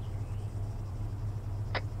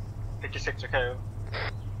 56, okay, over.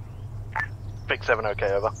 Vic 7,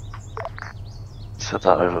 okay, over. Set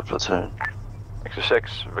that over platoon. Victor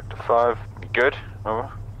 6, Victor 5, you good?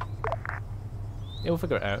 Over. Yeah, we'll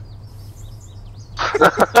figure it out.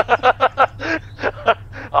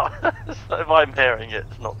 If I'm hearing it,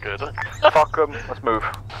 it's not good. Fuck them, let's move.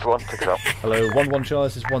 Go on, take it out. Hello, 11 Charlie,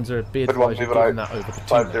 this is 10, be advised you're giving that over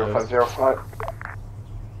platoon. 5050,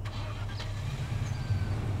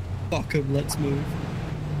 Fuck 'em, let's move.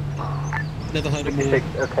 Never heard of more.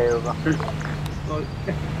 Okay, over.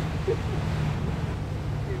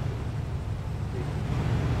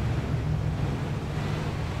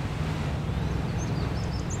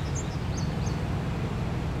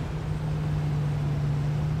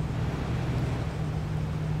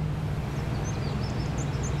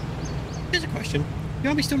 Here's a question. The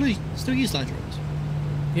army still use light drones?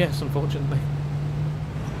 Yes, unfortunately.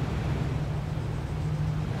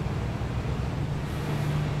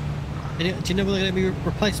 Do you know whether they're going to be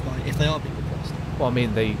replaced by, if they are being replaced? Well, I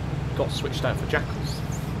mean, they got switched out for Jackals.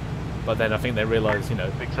 But then I think they realised, you know,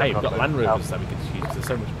 hey, we've got Land Rovers that we can just use. They're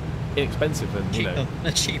so much inexpensive and, you know...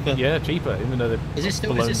 They're cheaper. Yeah, cheaper, even though they're Is it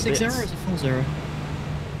 6-0 or is it 4-0?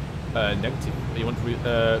 Negative. You want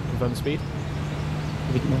to confirm the speed?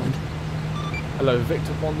 I wouldn't mind. Hello,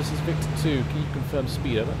 Victor 1, this is Victor 2. Can you confirm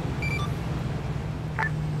speed, over?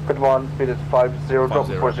 Good one, speed is 50, drop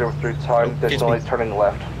 40 through town, additionally turning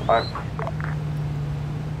left.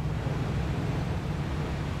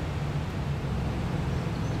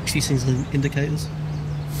 These things are indicators.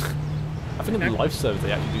 I think in the live servers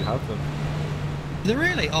they actually do have them. Are they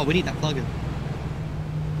really? Oh, we need that plugin.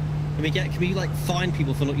 Can we like fine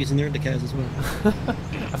people for not using their indicators as well?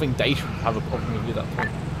 I think they should have a problem with that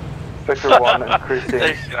point. Victor 1 increasing.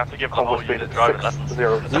 They should have to give the whole unit driving lessons. We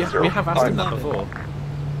have asked them that before.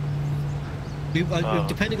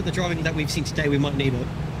 Depending on the driving that we've seen today, we might need it.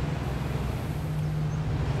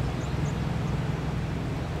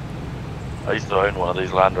 I used to own one of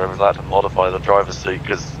these Land Rovers. I had to modify the driver's seat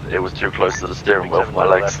because it was too close to the steering wheel for my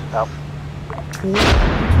legs.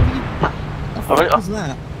 What was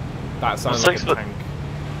that? That sounds like a tank.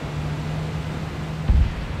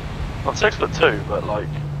 I'm 6'2", but like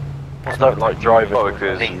I don't like driving. Oh,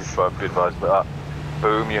 because be advised about that.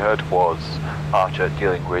 Boom, you heard was Archer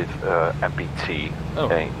dealing with MBT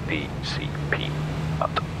ADCP.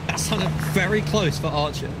 That sounded very close for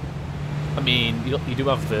Archer. I mean, you do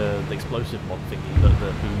have the explosive mod thingy, the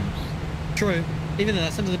booms. True. Even though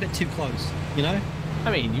that sounded a bit too close, you know?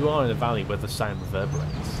 I mean, you are in a valley where the sound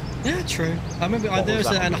reverberates. Yeah, true. I remember there was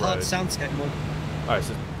an hard soundscape mod. Alright,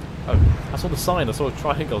 so... Oh, I saw the sign, I saw a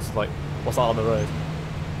triangle, so like, what's that on the road?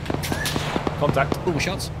 Contact. Ooh,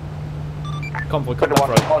 shots. Convoy,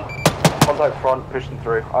 contact front. Contact front, pushing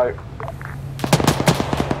through. Out.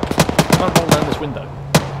 Can't roll down this window.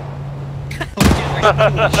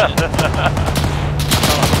 Open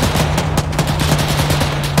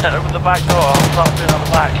the back door, I'll start doing on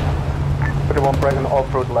the back. 31 breaking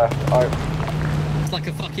off-road left, out. It's like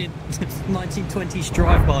a fucking 1920s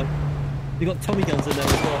drive-by. You got Tommy guns in there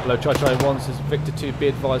as well. Hello, Chai 1, this is Victor 2, be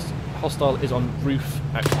advised, hostile is on roof.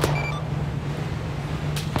 Out.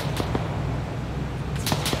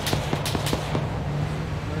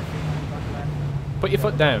 Put your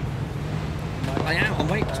foot down. I am, I'm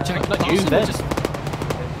waiting to check. Not you, then. Just...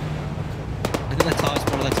 I think their tyres,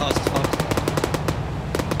 one of their tyres is fucked.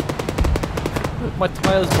 My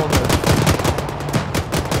tyres on there.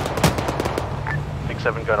 Big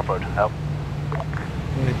 7 going off-road, help.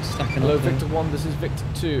 Hello, Victor 1, this is Victor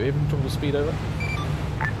 2, even trouble speed, over.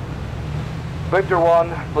 Victor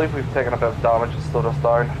 1, I believe we've taken a bit of damage and slowed us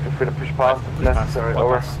down. Feel free to push past if necessary,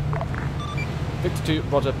 over. Victor 2,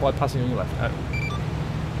 roger, bypassing on your left, out.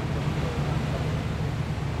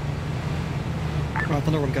 Right,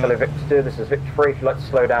 Hello Victor 2, this is Victor 3, if you'd like to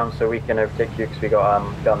slow down so we can overtake you because we got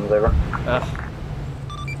guns, over.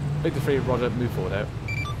 Victor 3, roger, move forward, out.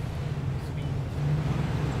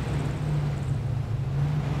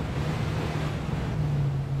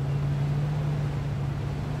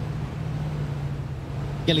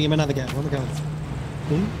 Gilliam and Navigator, where are we going?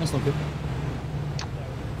 That's not good. I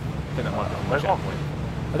think that might be on my checkpoint.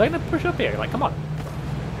 Are they going to push up here? Like, come on.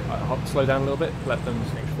 Right, slow down a little bit, let them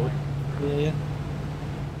push forward. Yeah.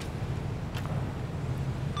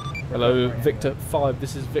 Hello, Victor 5,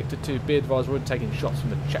 this is Victor 2. Be advised, we're taking shots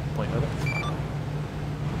from the checkpoint, over.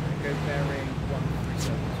 Go bearing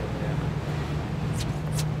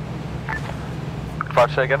 137.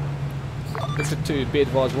 5, say again. Victor 2, be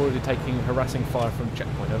advised, we're already taking harassing fire from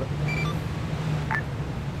checkpoint, over.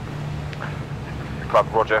 Club,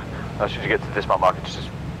 roger. As soon as you get to the dismount market, just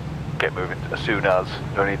get moving as soon as.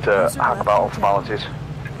 No need to hang about on formalities.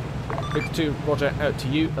 Victor 2, roger, out to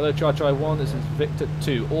you. Hello, Chai 1, this is Victor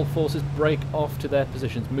 2. All forces break off to their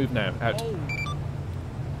positions. Move now, out.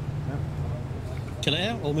 Chill it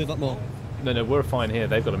out or move up more? No, we're fine here.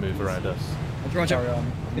 They've got to move around us. Roger.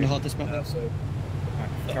 In a hard dismount.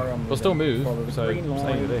 We'll still move, so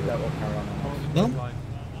stay with it. No?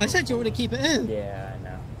 I said you want to keep it in. Yeah, I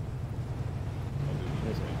know.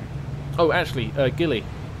 Oh, actually, Gilly,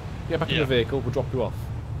 get back in the vehicle, we'll drop you off.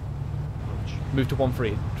 Move to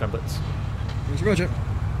 1-3, Tremblets. Roger.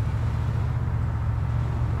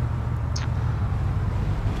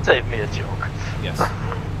 Save me a joke. Yes.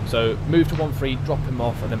 So, move to 1-3, drop him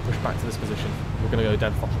off, and then push back to this position. We're going to go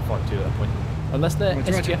down to Foxtrot 5-2 at that point. Unless their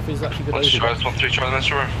SGF is actually good. 1-3, Charlie, that's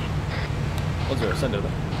over. 1-0, send over.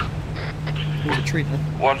 Who's the treat,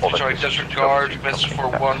 1-3, Charlie, disregard, message for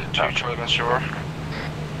 1-2, Charlie, message over.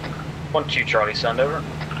 1-2, Charlie, send over.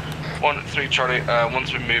 1-3, Charlie,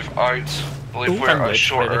 once we move out, I believe we're a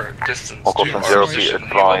shorter distance I'll go to from our 0 position. feet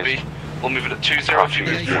advised. We'll move it at 2-0 if you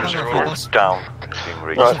move 4-0. Down.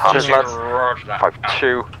 Right, cheers, lads.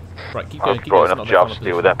 5-2. Right, keep going. I've got enough jobs to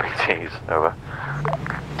deal with MPTs. Over.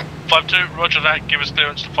 5-2, roger that. Give us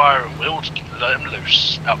clearance to fire and we'll let him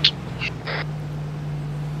loose. Out.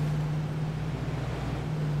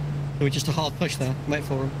 So we're just a hard push there. Wait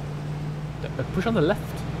for him. Push on the left.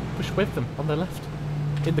 Push with them on the left.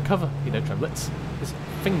 In the cover, you know, Tremblets. This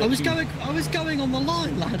thing that I was going on the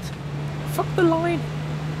line, lad. Fuck the line.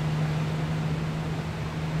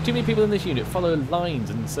 Too many people in this unit follow lines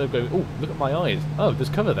and so go, oh, look at my eyes. Oh, there's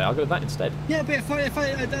cover there. I'll go with that instead. Yeah, but if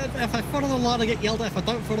I follow the line, I get yelled at. If I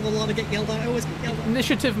don't follow the line, I get yelled at. I always get yelled at.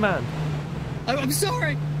 Initiative, man. I'm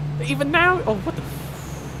sorry. But even now, oh, what the?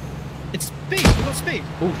 It's speed. We've got speed.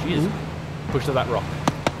 Oh, she is. Push to that rock.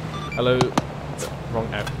 Hello.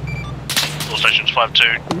 Wrong out. All stations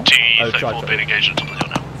 5-2. T-34 being engaged on top of the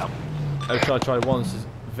hill now. Out. Oh, try 1. This is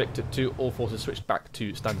Victor 2. All forces switched back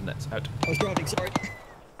to standard nets. Out. I was driving. Sorry.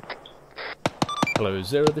 Hello,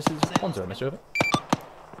 0. This is 1-0. Mess over.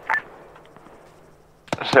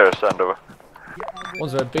 0, stand over.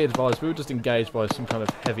 1-0. Be advised, we were just engaged by some kind of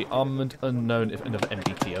heavy armament, unknown if another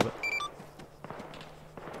MBT over.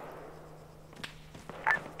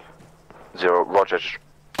 0, roger. Just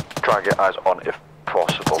try and get eyes on if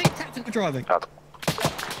possible. See, tactical driving. Out.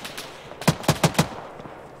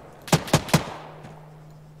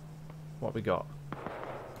 What we got?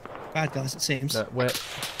 Bad guys, it seems.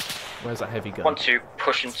 Where's that heavy gun? 1-2,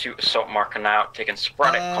 push into assault marker now, taking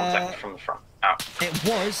sporadic contact from the front. Out. It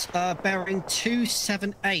was bearing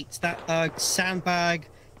 278, that sandbag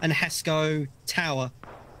and Hesco tower.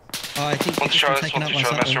 I think it's been taken up by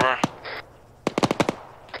something.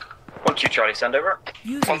 1-2 Charlie, send over.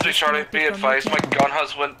 1-3 Charlie, be advised, my gun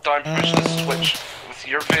has went down. Push the switch with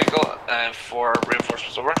your vehicle for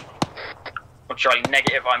reinforcements. Over. 1 Charlie,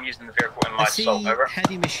 negative. I'm using the vehicle in my assault. Over.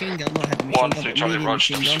 Heavy machine gun, not heavy machine gun, but medium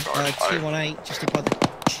machine gun. 218, just above the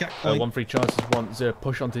checkpoint. 1-3 chances 1-0.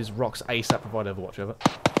 Push onto his rocks ASAP. Provide overwatch. Over.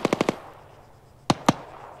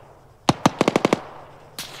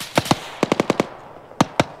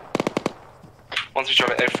 Once we try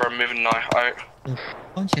to A for moving now, out.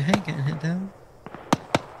 Punch your head getting hit down.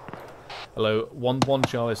 Hello, 1-1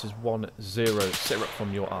 Charlie, this is 1-0. Sit up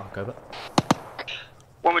from your arc, over.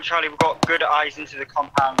 1 Charlie, we've got good eyes into the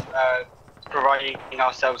compound, providing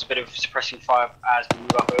ourselves a bit of suppressing fire as we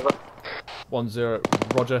move up, over.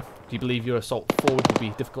 1-0, Roger. Do you believe your assault forward will be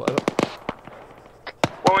difficult, over?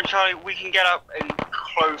 1 Charlie, we can get up and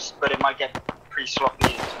close, but it might get pretty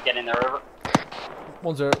sloppy as we get in there, over.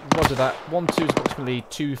 1-0, roger that. 1-2 is approximately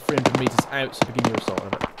 200-300 meters out, so begin your assault,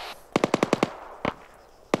 over.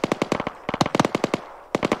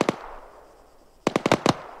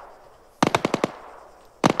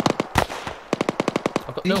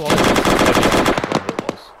 I've got no idea where it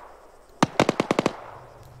was.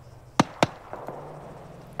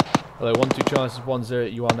 Hello, 1-2 Charles,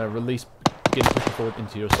 1-0, you are now released. Begin pushing forward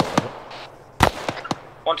into your assault, over.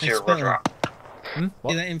 1-2, roger.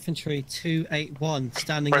 What? That infantry 281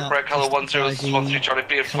 standing up. Break, hello 1-0, this is 1-3 Charlie,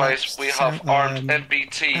 be advised, we have armed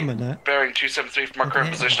MBT bearing 273 from our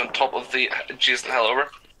current position on top of the adjacent hill, over.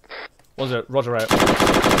 1-0, roger out.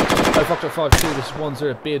 Foxtrot 5-2, this is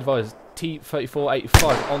 1-0, be advised,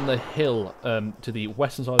 T-3485 on the hill to the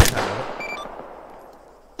western side of the town, over.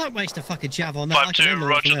 Don't waste a fucking jav on that. 5-2,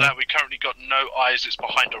 roger that, we currently got no eyes, it's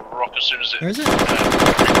behind a rock as soon as it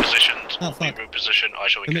repositioned. Oh, fuck. Reposition, I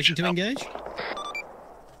shall engage. Permission to engage?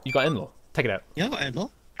 You got in-law. Take it out. Yeah, I got in-law.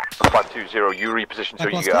 5-2-0, you reposition so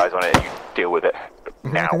you get eyes on it and you deal with it.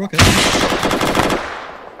 Now.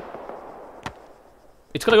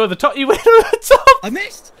 It's gotta go to the top. You went over the top! I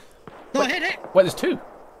missed! No, I hit it! Wait, there's 2.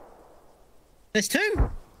 There's 2?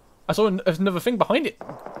 I saw another thing behind it.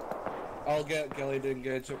 I'll get Gilly to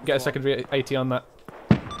engage. Get a secondary 80 on that.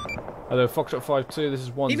 Hello, Foxtrot 5-2, this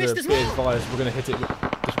is 1-0, be advised, we're gonna hit it with...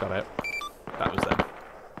 Just got out. That was them.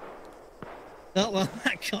 Oh, well,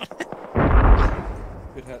 that got it.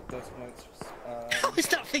 Good hit, those points. How is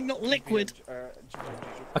that thing not liquid?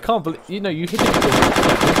 I can't believe... You know, you hit it with...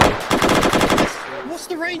 What's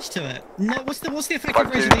the range to it? No, what's the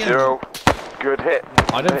effective range of the ammo? Good hit.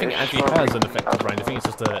 I don't think it actually has an effective range, I think it's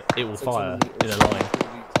just it will fire in a line.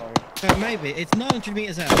 Maybe. It's 900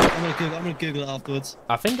 meters out. I'm gonna Google it afterwards.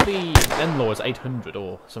 I think the N-Law is 800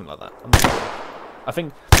 or something like that. I'm not sure. I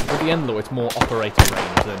think with the N-Law it's more operator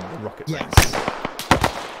range than the rocket range. Yes.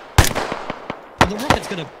 Well, the rocket's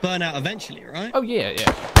gonna burn out eventually, right? Oh yeah.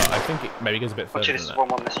 But I think it maybe goes a bit further than that.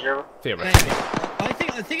 1-1 message over. Theoretically. I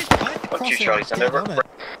think it's... I think Charlie, send over.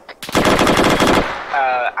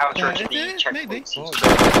 outer edge of the checkpoint seems to be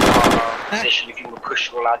our position. If you want to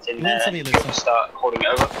push your lads in there, you can start holding it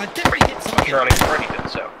over. I definitely hit something. Charlie, already did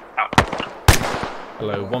so. Out.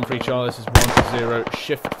 Hello, 1-3 Charlie, this is 1-0.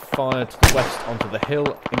 Shift fire to the west onto the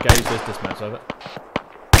hill. Engage those dismounts, over.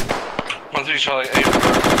 1-3 Charlie, 8 be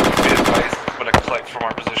advised when I collect from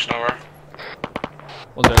our position, over.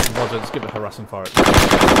 1-0, Roger, let's give it harassing fire.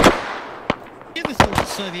 You ever thought the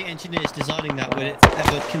Soviet engineers designing that would it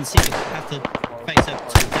ever conceive it have to face a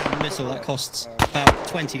top-down missile that costs about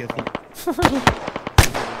 20 of them?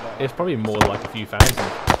 It's probably more like a few thousand.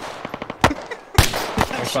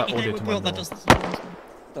 What's that audio to my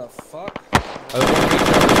The fuck?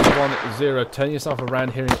 1-0, turn yourself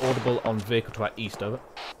around, hearing audible on vehicle to our east, over.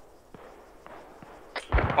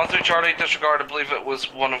 1-3 Charlie, disregard, I believe it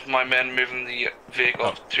was one of my men moving the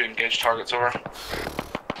vehicle to engage targets, over.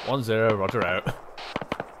 1-0, Roger out.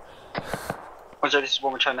 1-0, this is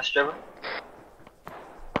 1 trying message over.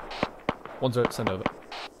 1-0, send over.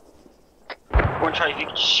 1 try, if you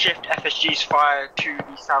could shift FSG's fire to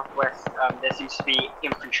the southwest, there seems to be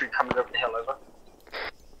infantry coming over the hill, over.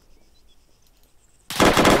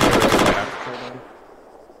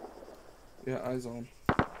 Yeah, eyes on.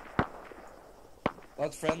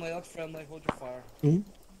 That's friendly, hold your fire.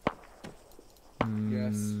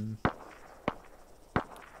 Yes.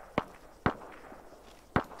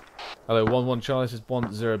 Hello, 1-1 Charlie, this is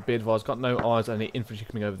 1-0, be advised, got no eyes on any infantry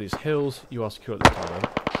coming over these hills. You are secure at this time, over.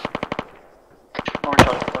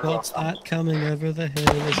 What's that coming over the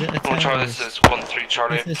hill? Is it a tower? Charlie, this is 1-3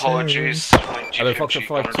 Charlie, apologies. Hello, Fox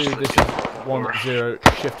 5-2, this is 1-0,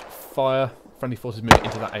 shift fire. Friendly forces moving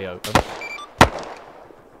into that AO, over.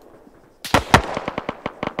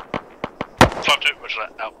 5-2, roger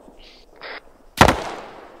that, out.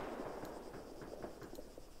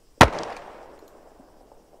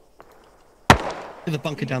 The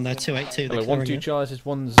bunker down there, 282. Hello, 1-2 Charlie, this is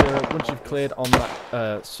 1-0. Once you've cleared on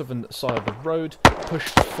that southern side of the road, push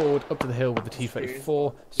forward up to the hill with the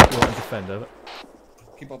T-34, secure and defend, over.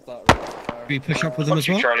 Keep up that fire. Do we push up with them as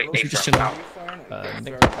well? Charlie, or should we just chill out?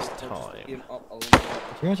 Next time.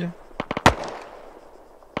 Roger.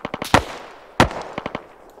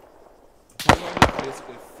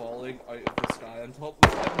 Basically falling out of the sky on top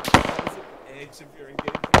of them. That's the edge of your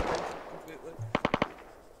engagement completely.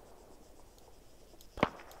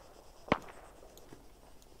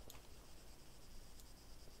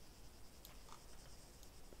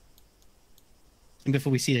 And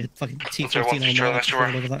before we see a fucking T-15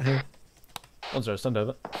 on all over that hill. 1-0, send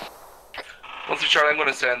over. 1-3 Charlie, I'm going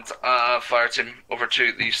to send a fire team over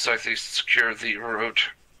to the southeast to secure the road,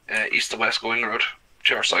 east to west going road,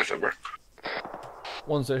 to our south, over.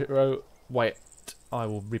 1-0, wait, I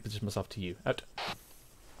will reposition myself to you. Out.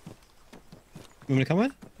 You want me to come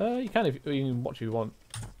with? You can if you can watch if you want.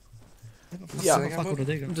 Yeah,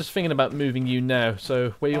 I'm just thinking about moving you now,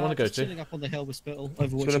 so where you want to go to? Chilling up on the hill with Spittle,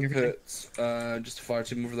 overwatching everything. Put just a fire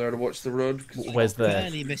team over there to watch the road. Where's there? I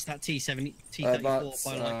barely missed that T34 that's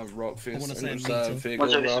by like, Rockface. I want to say There's a a meter. vehicle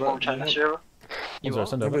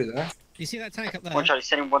Send over. there. You see that tank up there? 1 Charlie,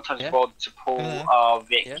 sending 1 times squad to pull our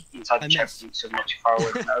Vic inside the checkpoint, so not too far away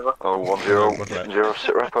from it, over. Oh, 1-0,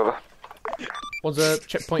 sit rep, over. 1-0,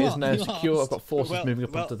 checkpoint is now secure. I've got forces moving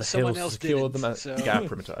up onto the hills to secure them at the gap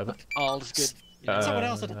perimeter, over. All's good. Someone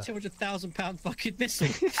else had a £200,000 fucking missile.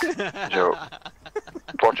 0.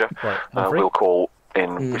 Roger. Right, we'll call in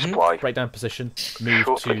resupply. Break down position. Move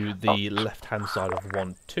to the left-hand side of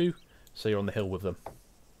 1-2, so you're on the hill with them.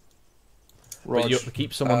 But you have to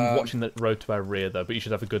keep someone watching the road to our rear, though. But you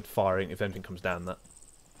should have a good firing if anything comes down that.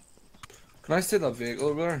 Can I see that vehicle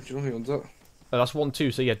over there? Do you know who owns it? That's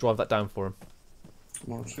 1-2. So yeah, drive that down for him.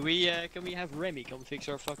 Can we have Remy come fix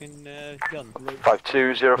our fucking gun?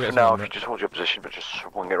 5-2-0 for now. If you just hold your position, but just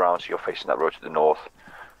swing it around so you're facing that road to the north,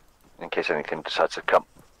 in case anything decides to come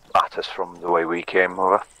at us from the way we came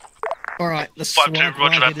over. Alright, let's 5-2,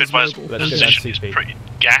 roger that. Advise position is pretty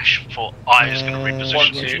gash for I is going to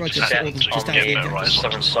reposition to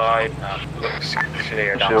southern side. Looks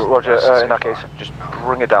clear down. So, Roger, in that case, just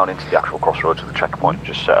bring it down into the actual crossroads of the checkpoint.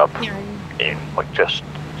 Just set up in, like, just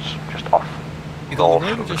off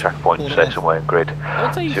north of the checkpoint. Stay somewhere in grid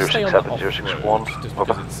 067, 061. Just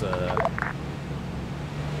because it's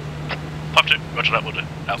 5-2, roger that, will do.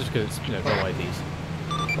 Just because it's, no IDs.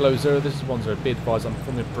 Hello 0, this is 1-0, be advised I'm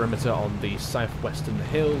forming a perimeter on the southwestern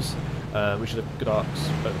hills, we should have good arcs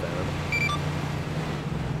over there.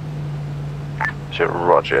 So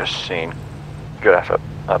Roger, seen. Good effort,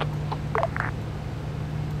 Ad.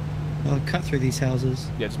 I'll cut through these houses.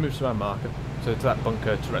 Yeah, just move to our marker, so to that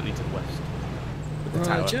bunker directly to the west. With the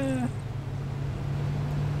Roger! tower.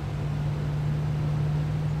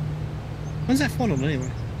 When's F1 on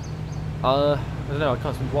anyway? I don't know, I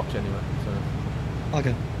can't seem to watch it anyway, so...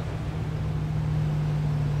 Okay.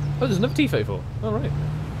 Oh, there's another T-34. Oh, right.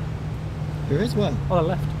 There is one. On the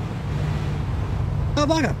left. Oh,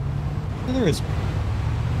 bugger! Yeah, there is.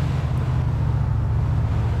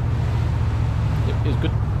 Yep, it was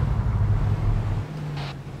good.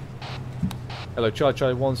 Hello,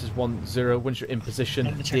 Charlie 1, this is 1-0. Once you're in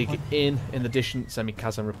position, dig in addition, send me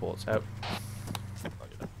Kazan reports. Out.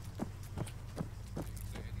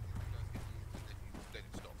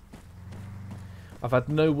 I've had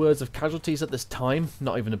no words of casualties at this time,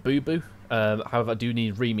 not even a boo-boo. However, I do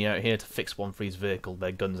need Remy out here to fix 1-3's vehicle.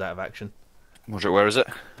 Their gun's out of action. Roger, where is it?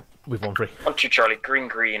 With 1-3. 1-2 Charlie, green,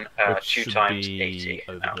 2 times 80.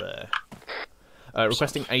 Over there.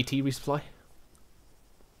 Requesting AT resupply.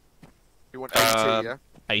 You want AT, yeah?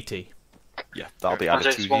 AT. Yeah, that'll be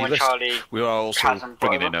added to the list. We are also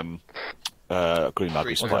bringing in green mag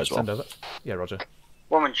resupply as well. Send over. Yeah, Roger.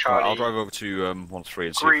 Woman Charlie. I'll drive over to 1-3 and see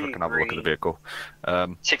if I can have a look at the vehicle.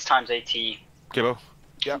 6 times AT. Gibbo?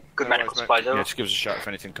 Yeah. Good medical supplies over. Yeah, just give us a shout if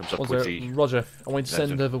anything comes up with the... Roger, I'm going to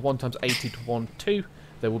send over 1 times 80 to 1-2.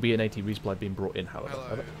 There will be an AT resupply being brought in, however.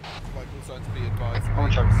 Hello. Michael, to be advised.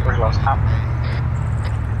 Woman Charlie, pretty last half.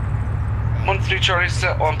 1-3 Charlie,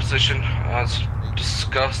 set on position. As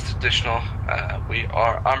discussed, additional. We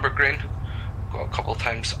are amber green. Got a couple of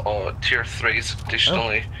times tier 3s.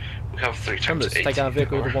 Additionally, we have 3 times 80. Take our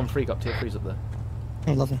vehicle with 1-3, got tier 3s up there.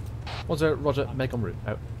 Oh, lovely. What's there, Roger, make en route,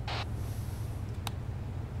 out.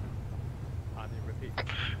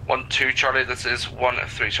 1-2 Charlie, this is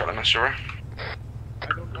 1-3 Charlie, Mr.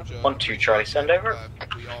 1-2 Charlie, send over.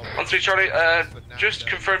 1-3 Charlie, just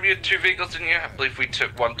confirm you had 2 vehicles, didn't you? I believe we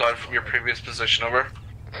took 1 down from your previous position, over.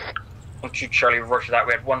 1-2 Charlie, roger that.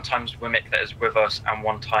 We had 1 times Wimmick that is with us and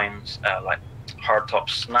 1 times like hardtop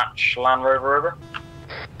snatch Land Rover, over.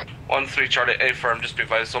 1-3 Charlie, A firm, just be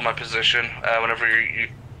advised on my position. Whenever you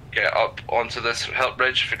get up onto this help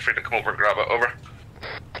bridge, feel free to come over and grab it, over.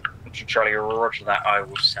 1-2 Charlie, roger that. I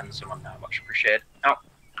will send someone now, much appreciated. Out.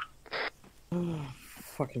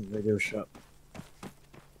 Fucking radio shut.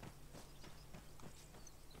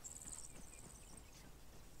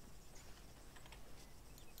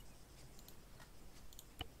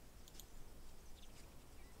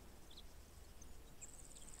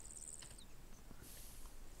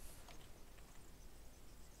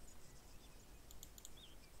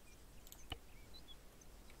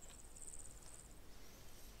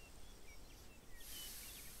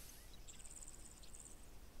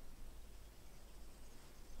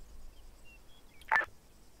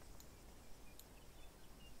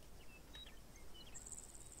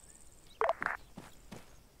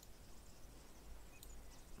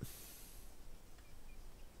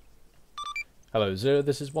 Hello, 0,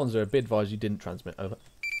 this is 1-0. Be advised you didn't transmit, over.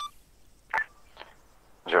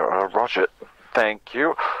 Roger, thank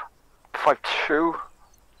you. 5-2,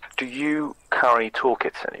 do you carry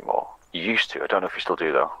toolkits anymore? You used to, I don't know if you still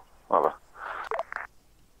do though. Over.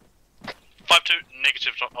 5-2,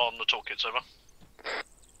 negative on the toolkits, over.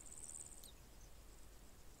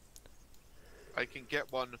 I can get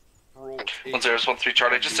one brought in. 1-0-1-3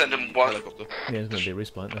 Charlie, just send him 1. Yeah, there's going to be a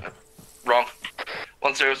resupply there. Wrong.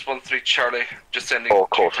 1-0-1-3 Charlie, just sending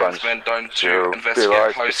 2 times men down to investigate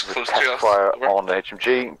a house close to us. Fire on the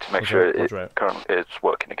HMG to make sure it's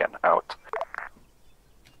working again. Out.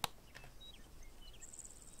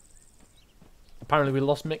 Apparently we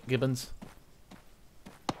lost Mick Gibbons.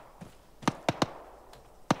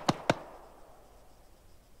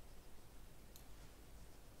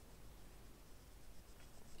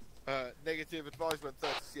 Negative advisement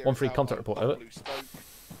 30 Sierra. 1-3 contact report, over.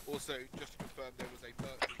 Also, just to confirm, there was a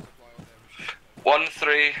mercury supply on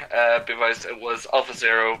there. 1-3, be advised it was Alpha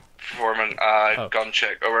 0 performing gun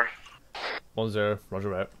check, over. 1-0,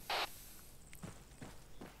 Roger, out.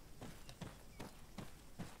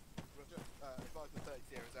 Roger, advisement 30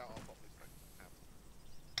 Sierra's out, I'll pop this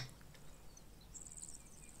back.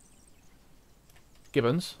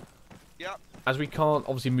 Gibbons? Yep. As we can't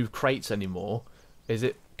obviously move crates anymore, is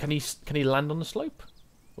it... Can he land on the slope?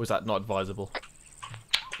 Or is that not advisable?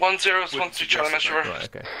 1-0-1-2 Charlie, Mr. Right,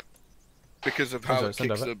 okay. Because of how it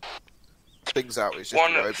kicks the things out, it's just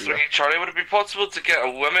 1-3 Charlie, would it be possible to get a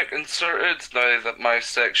Wimmick inserted now that my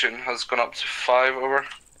section has gone up to 5, over?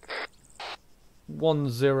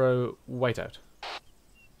 1-0, wait out.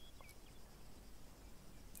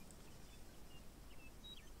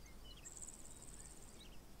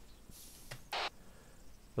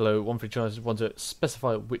 Hello, 1-3 Charlie, want to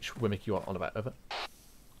specify which Wimmick you are on about, over.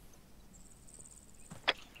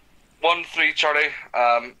 1-3 Charlie,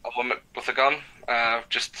 a Wimmick with a gun,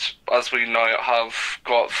 Just as we now have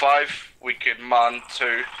got 5, we can man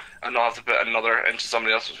 2 and not have to put another into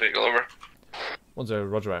somebody else's vehicle over.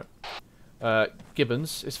 1-0, roger out.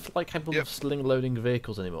 Gibbons, is flight capable of sling loading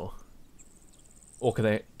vehicles anymore? Or can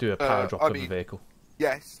they do a power drop of a vehicle?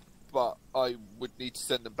 Yes, but I would need to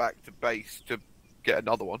send them back to base to get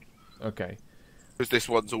another one. Okay. Because this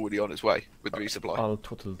one's already on its way with resupply. I'll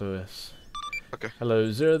talk to Lewis. Okay.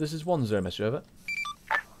 Hello, 0, this is 1-0, message over.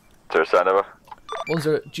 0, stand over.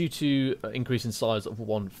 1-0, due to increase in size of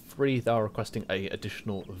 1-3, they are requesting a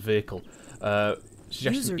additional vehicle.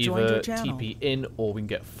 Suggesting either TP in or we can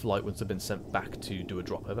get flight once they've been sent back to do a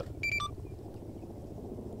drop, over.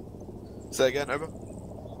 Say again, over.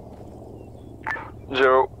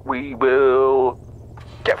 0, we will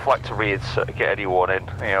get flight to reinsert, get anyone in,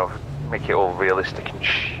 you know, make it all realistic and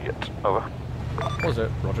shit, over. 1-0,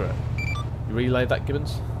 roger it. You relay that,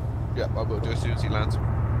 Gibbons? Yeah, I will do as soon as he lands.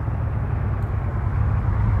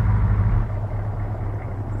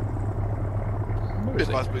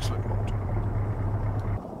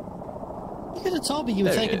 You could have told me you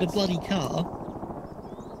were taking the bloody car.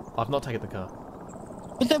 I've not taken the car.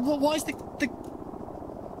 But then why is the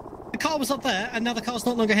car was up there and now the car's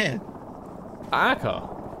no longer here? Our car?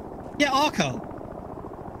 Yeah, our car.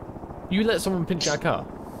 You let someone pinch our car?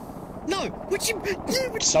 No,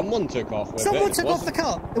 someone took off with Someone it. took off the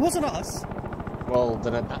car. It wasn't us. Well,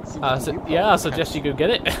 then that's... I suggest you go get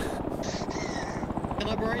it. Can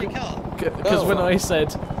I borrow your car? Because when I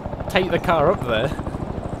said, take the car up there...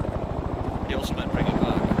 He also meant bring it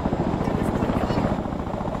back.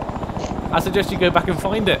 I suggest you go back and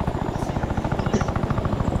find it. It's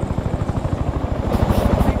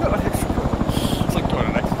like doing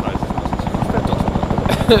an exercise.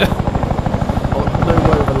 No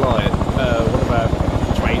way of a lie. One of our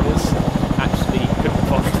trainers actually couldn't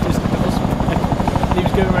find his dustbag. He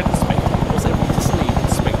was going around inspecting people's everyone to sleep,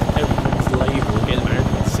 inspecting everyone's label, getting around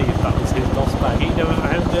to see if that was his dustbag. He never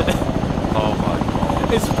found it. Oh my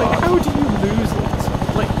god. It's like, how do you lose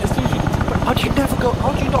it? Like, as soon as you... How do you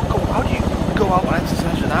not go out and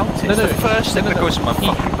exercise without it? It's the first thing that goes in my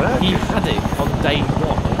fucking bag. He had it on day 1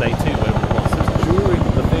 or day 2, whatever it was. It was during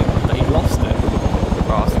the thing that he lost it.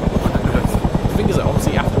 The thing is that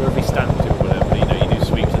obviously after every stand or whatever, you know, you do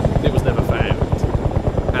sweeps and it was never found.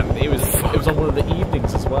 And it was on one of the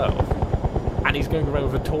evenings as well. And he's going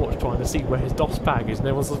around with a torch trying to see where his DOS bag is, and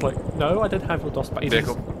everyone's just like, no, I don't have your DOS bag.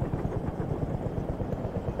 Vehicle.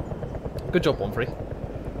 Good job, 1-3.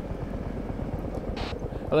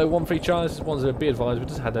 Hello, 1-3 Charlie, this is 1-0, be advised, we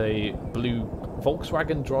just had a blue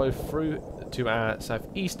Volkswagen drive through to our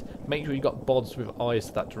southeast. Make sure you got bods with eyes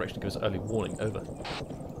to that direction to give us early warning, over.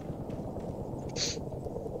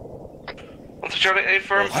 Once Charlie A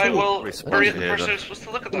firm, I will bury the person who's supposed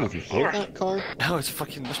to look at that. Have you built that car? No, it's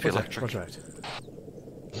fucking must be electric. Roger out.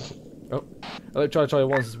 Oh. Hello, Charlie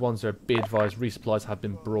 1, this is 1-0, be advised, resupplies have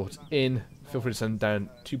been brought in. Feel free to send down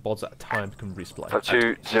 2 bods at a time to come resupply.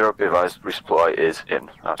 2-0, be advised, resupply is in.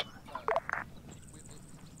 Out.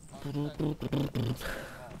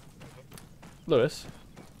 Lewis?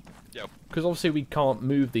 Yep. Because obviously we can't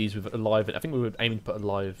move these with a live in. I think we were aiming to put a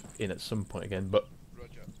live in at some point again, but...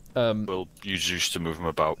 we'll use you to move them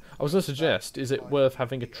about. I was going to suggest, is it worth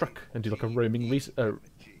having a truck and do like a roaming... not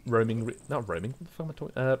roaming, what the fuck am I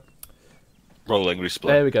talking... rolling resupply.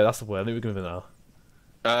 There we go, that's the word, I think we're going to now.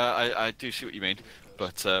 I do see what you mean,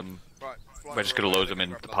 but we're just going to load them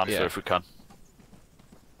in the Panther if we can.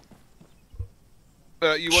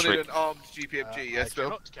 You wanted an armed GPMG, yes,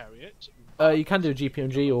 Bill? You can do a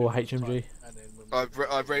GPMG or HMG. I've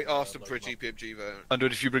asked them for a GPMG though. And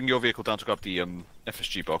if you bring your vehicle down to grab the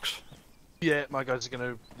FSG box. Yeah, my guys are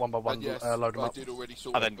going to one by one load them up.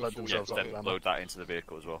 And then load that into the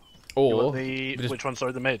vehicle as well. Or which one?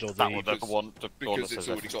 Sorry, the mid or the one that says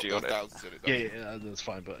FSG on it. Yeah, that's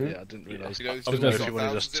fine. But yeah, I didn't realise. I was didn't know if you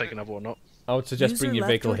wanted us to take another or not. I would suggest bringing your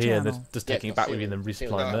vehicle here and just taking it back with you and then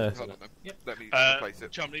resupplying there. Let me replace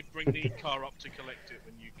it. Chumley, bring the car up to collect it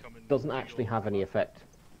when you come in. Doesn't actually have any effect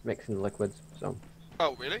mixing the liquids, so.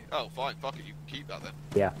 Oh really? Oh fine. Fuck it. You can keep that then.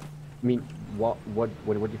 Yeah. I mean, what do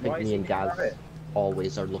you think me and Gaz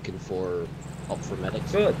always are looking for up for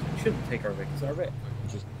medics? Good. You shouldn't take our vehicles, are we?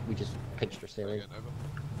 We just pitched our sailing.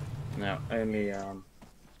 No, only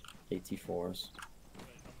 84s.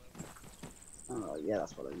 Oh yeah,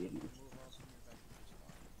 that's what I need.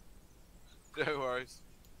 No worries.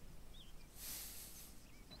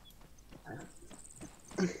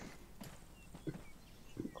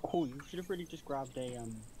 Oh, you should have really just grabbed a your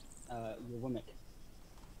Wimmick.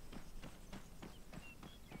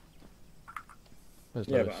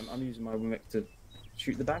 Yeah, but I'm using my Wimmick to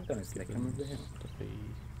shoot the bad guys. They come over here.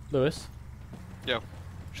 Lewis? Yeah.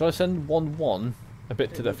 Shall I send 1-1 a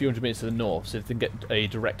bit to the few hundred meters to the north so they can get a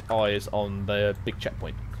direct eyes on the big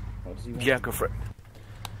checkpoint? Yeah, go for it.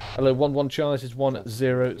 Hello, 1-1 Charlie, this is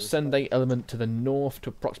 1-0. Send a element to the north to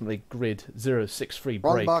approximately grid 063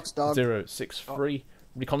 Wrong break box, dog. 063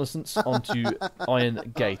 reconnaissance onto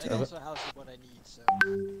Iron Gate. Over.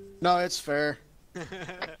 No, it's fair.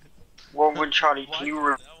 1-1 Charlie, can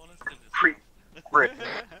you grid?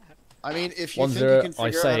 I mean, if you 1-0, think you can I figure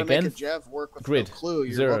out say how to again. make a Jev work with Grid no clue,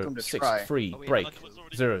 you're welcome to try. 063 break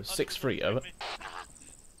 063. Over.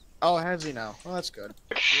 Oh, has he now? Oh, that's good.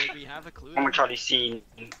 We have a clue. 1-1 Charlie seen,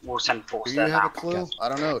 we'll send force Do there you have now. a clue? I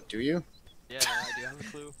don't know. Do you? Yeah, I do have a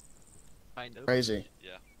clue. Kind of. Crazy.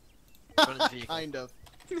 Yeah. Run the vehicle. Kind of.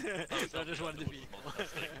 So I just wanted the vehicle.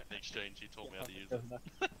 In exchange, he told me how to use it.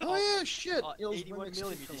 Oh yeah, shit. 81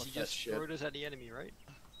 millimeters, he just threw it at the enemy, right?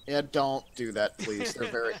 Yeah, don't do that, please. They're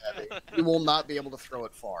very heavy. You will not be able to throw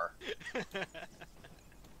it far.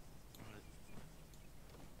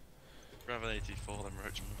 Grab an 84, then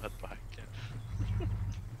roach and head back.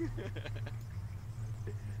 Yeah.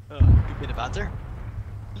 Good bit of banter.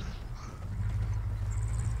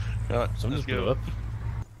 Right, something blew up.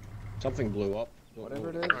 Something blew up. Whatever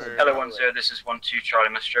it is. Hello, 1-0, this is 1-2 Charlie,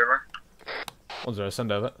 message over. 1-0,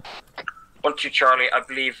 send over. 1-2 Charlie, I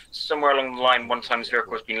believe somewhere along the line one time's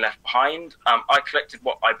vehicle has been left behind. I collected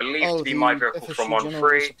what I believe to be my vehicle from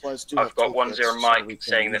 1-3. I've got 1-0 Mike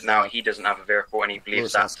saying that now he doesn't have a vehicle and he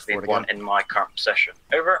believes that to be the one in my current possession.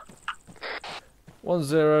 Over.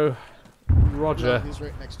 1-0, Roger. No, he's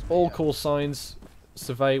right next to me, All yeah. call signs,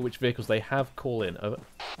 survey which vehicles they have, call in. Over.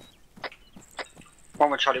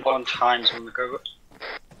 1-1 Charlie, 1 times when we go.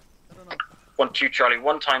 1-2 Charlie,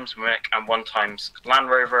 1 times Mick and 1 times Land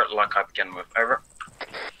Rover, like I began with. Over.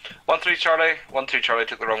 1-3 Charlie, 1-2 Charlie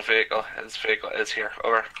took the wrong vehicle. His vehicle is here.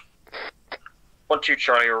 Over. 1-2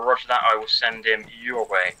 Charlie, roger that. I will send him your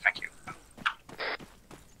way. Thank you.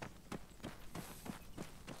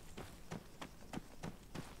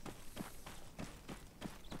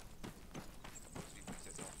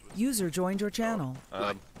 User joined your channel.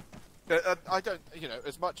 I don't,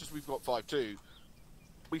 as much as we've got 5-2,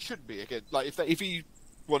 we shouldn't be again. Like if he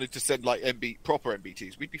wanted to send like proper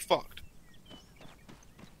MBTs, we'd be fucked.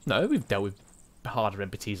 No, we've dealt with harder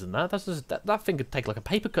MBTs than that. That's just, that thing could take like a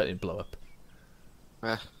paper cut and blow up.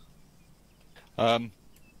 Yeah,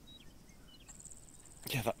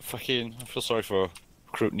 that fucking. I feel sorry for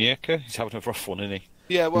Recruit Nieka. He's having a rough one, isn't he?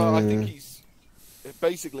 Yeah, well, I think he's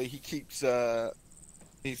basically he keeps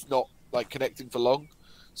he's not like connecting for long,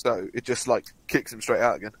 so it just like kicks him straight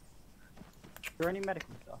out again. Is there any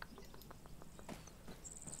medical stuff?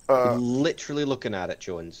 Literally looking at it,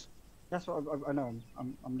 Jones. That's what I know.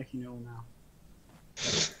 I'm looking it all now.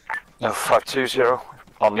 No, 520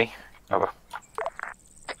 on me. Over.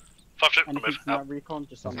 5-2, Anything move. from that recon?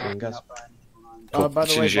 Just on that. By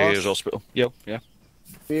the way, boss, hospital. Yeah.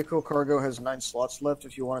 vehicle cargo has 9 slots left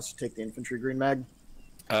if you want us to take the infantry green mag.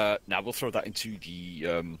 Now we'll throw that into the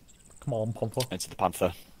come on, Panther. Into the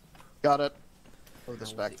Panther. Got it. Throw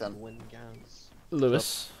this back then.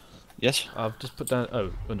 Lewis. Yes. I've just put down.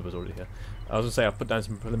 Oh, Under was already here. I was gonna say I've put down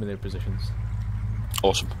some preliminary positions.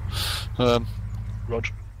 Awesome.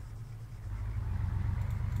 Roger.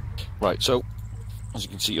 Right. So, as you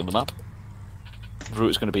can see on the map, the route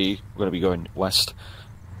is going to be going west,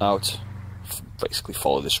 out, basically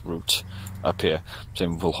follow this route up here.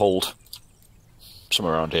 Then we'll hold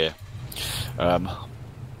somewhere around here.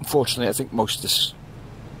 Unfortunately, I think most of this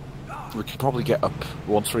we can probably get up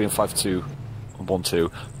 1-3 and 5-2 and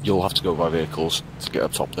 1-2. You'll have to go by vehicles to get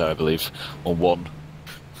up top there, I believe. On 1,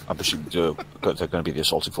 I'm presuming they're going to be the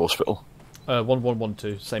assaulting force hospital.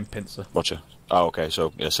 1-1-1-2, same pincer. Roger. Oh, okay.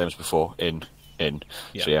 So yeah, same as before. In.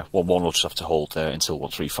 Yeah. So yeah, 1-1 will just have to hold there until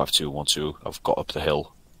 1-3, 5-2, 1-2 have got up the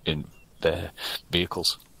hill in their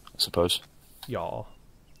vehicles, I suppose. Yeah.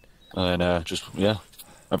 And then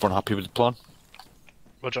everyone happy with the plan?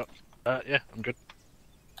 Roger. Yeah, I'm good.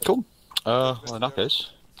 Cool. Well, in that case,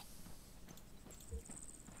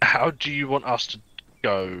 how do you want us to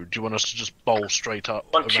go? Do you want us to just bowl straight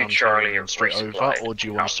up 1-2 around Charlie and straight over, resupply. or do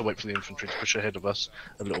you want us to wait for the infantry to push ahead of us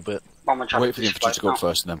a little bit? wait for the infantry to go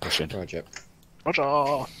first and then push in. Roger. Roger.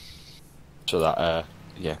 So that,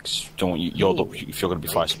 yeah, cause don't want you. If you're going to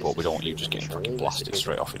be fire support, we don't want you just getting fucking blasted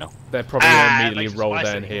straight off. They're probably going to immediately roll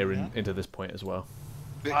down here into this point as well.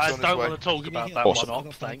 I don't want to talk about that Awesome. one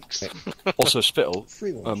off, thanks. Also, Spittle,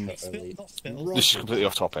 this is completely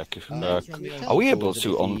off topic. Are we able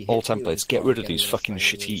to, on all templates, get rid of these fucking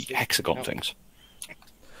shitty hexagon things?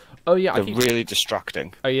 Oh yeah, they're really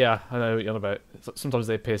distracting. Oh yeah, I know what you're on about. Sometimes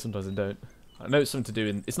they appear, sometimes they don't. I know it's something to do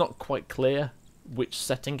in. It's not quite clear which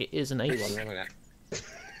setting it is an ace.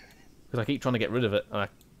 Because I keep trying to get rid of it, and I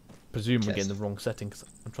presume we're getting the wrong setting. Cause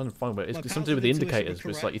I'm trying to find where it's something to do with the indicators, but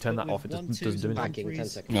it's like you turn that off, it doesn't do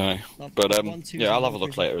anything. No, but yeah, I'll have a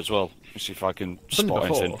look later as well. See if I can spot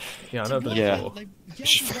anything. Yeah, I know. Yeah,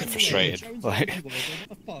 it's just fucking frustrating. Like,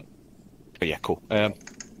 but yeah, cool.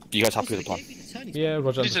 You guys happy with the plan? Yeah,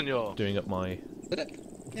 Roger. I'm doing up my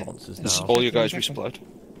responses now. Is all you guys resupplied?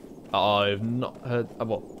 I've not heard.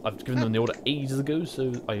 Well, I've given them the order ages ago,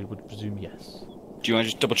 so I would presume yes. Do you want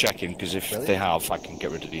to just double checking? Because if they have, I can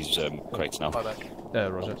get rid of these crates now.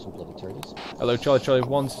 Roger. Hello, Charlie.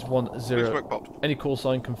 110. Any call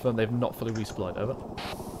sign confirmed they've not fully resupplied. Over.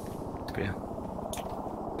 Yeah.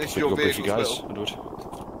 This your vehicle, guys,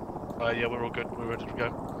 yeah, we're all good. We're ready to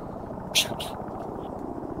go.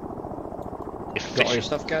 Got all your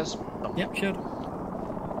stuff, guys? Yep, sure.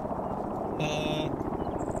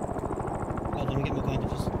 Hold on, let me get my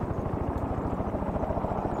bandages.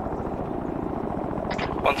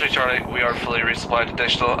 1-3 Charlie, we are fully resupplied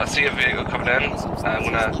additional. I see a vehicle coming in. I'm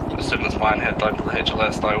gonna, as soon as mine, head down to the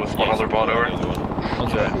HLS now with one other bot over.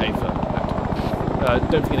 Onto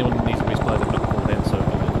don't think anyone needs to resupply, they've not called in, so...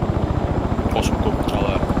 Awesome, cool.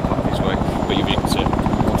 I'll pack these away. But you've been to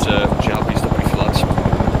jail, please stop briefly, lads. I've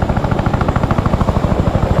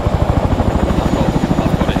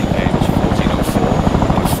got it in games 1404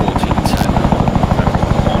 and 1410.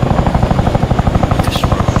 On this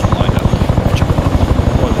road, lined up.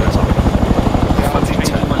 What is that?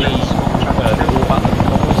 1410. They're all back at the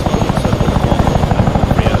normal start, so the one and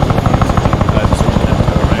Rio, so we can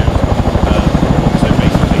go around. So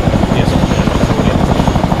basically, yes,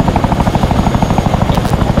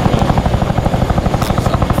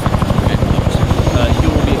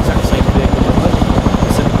 you'll be exact same vehicle number,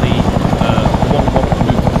 simply one will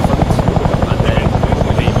move to the front, and then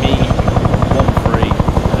it'll be me, 1-3,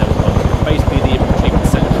 and then 1-2. Basically, the infantry can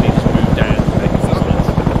essentially just move down and take the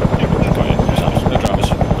no dramas,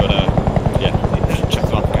 but yeah, check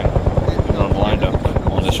them up again. We're on lined up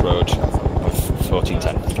on this road with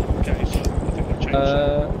 1410. Okay, so I think we've changed.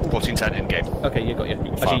 1410 in game. Okay, you got you.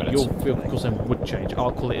 Actually, your vehicle sign would change.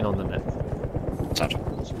 I'll call it in on them then. Sound.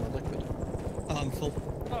 I'm full.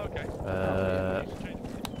 Oh, okay.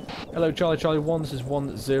 Hello, Charlie 1. This is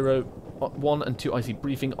 1-0. 1 and 2 IC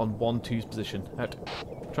briefing on 1-2's position. Out.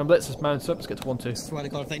 Try and blitz, let's mount up, let's get to 1-2. Swear to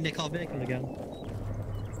God, if they nick our vehicle again.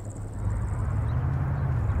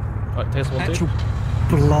 Right, take us 1-2. Actual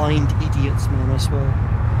blind idiots, man, I swear.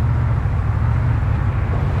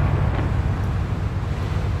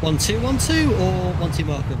 1-2, or 1-2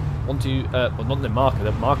 marker? 1-2, well, not in the marker,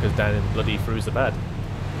 the marker's down in bloody Firuzabad.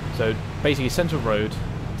 So, basically, centre road,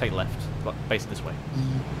 take left, but basically this way.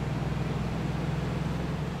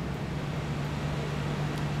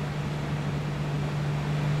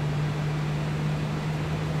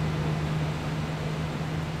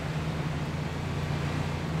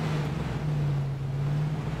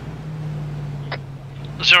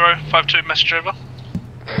 Zero 5-2 message over.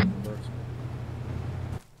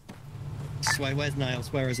 Sway, where's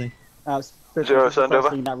Niles? Where is he? Zero, send over.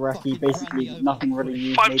 That recce, basically nothing really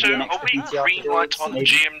new. 5-2, are we green light on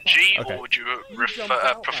GMG, or would you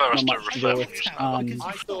prefer us to refer from you?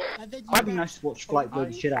 Might be nice to watch Flight blow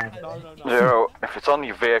the shit out of it. Zero, if it's on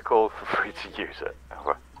your vehicle, feel free to use it.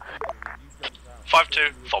 Over.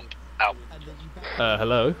 5-2, thump, out.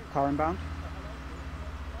 Hello? Car inbound.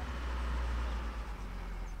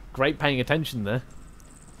 Great paying attention there.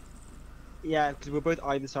 Yeah, because we're both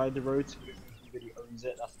either side of the road, so he really owns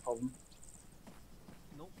it, that's the problem.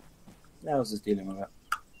 Niles is dealing with it.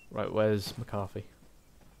 Right, where's McCarthy?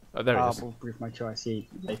 Oh, there he is. I'll brief my choice, see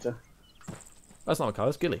later. That's not McCarthy,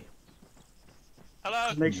 that's Gilly. Hello.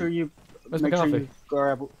 Just make sure you Where's make sure McCarthy? you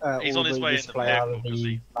grab He's all on his the way in the display out of vehicle because the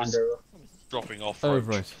he was Land Rover. dropping off. Oh, road.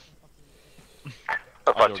 right.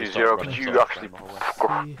 Back to Zero, could you actually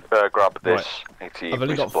grab this AT I've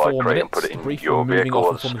only got resupply 4 crate minutes. and put it in Brief, your we're moving vehicle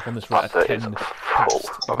off on this route at 10 past.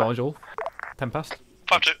 Acknowledge all. 10 past?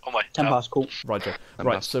 5-2, on way. 10 past, cool. Roger.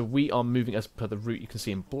 Right, so we are moving as per the route you can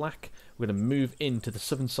see in black. We're going to move into the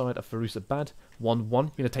southern side of Firuzabad. 1-1. You're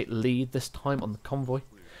going to take lead this time on the convoy.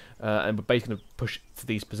 And we're basically going to push to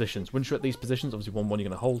these positions. Once you're at these positions, obviously 1-1 you're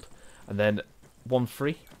going to hold. And then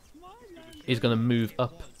 1-3 is going to move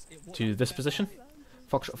up to this position.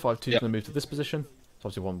 Foxtrot 5-2 is going to move to this position. So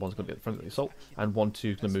obviously 1-1's going to be at the front of the assault. And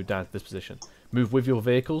 1-2 is going to move down to this position. Move with your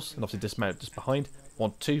vehicles and obviously dismount just behind.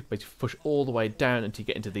 1-2, basically push all the way down until you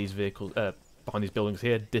get into these vehicles, behind these buildings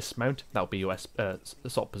here. Dismount, that'll be your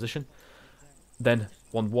assault position. Then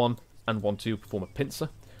 1-1 and 1-2 perform a pincer.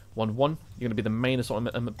 1-1, you're going to be the main assault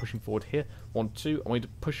element pushing forward here. 1-2, I'm going to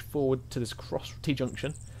push forward to this cross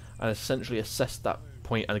T-junction. and essentially assess that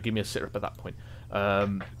point and give me a sit-rep at that point.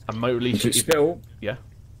 And might release you. Spill. Yeah.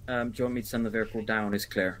 Do you want me to send the vehicle down? Is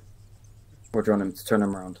clear, or do you want him to turn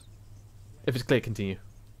him around? If it's clear, continue.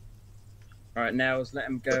 All right, now let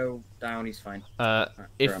him go down. He's fine.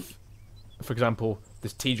 If, for example,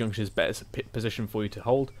 this T junction is better position for you to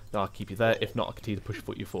hold, then I'll keep you there. If not, I'll continue to push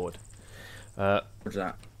you forward. What's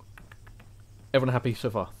that? Everyone happy so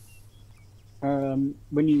far? Do you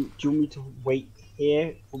want me to wait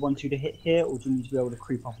here for 1-2 to hit here, or do you need to be able to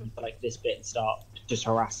creep up into like this bit and start just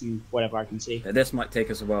harassing whatever I can see? Yeah, this might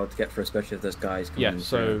take us a while to get through, especially if there's guys coming in.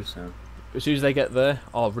 So as soon as they get there,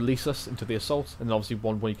 I'll release us into the assault, and then obviously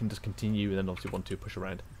 1-1 you can just continue, and then obviously 1-2 push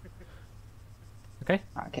around. Okay?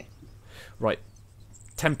 Okay. Right.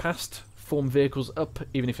 10 past, form vehicles up,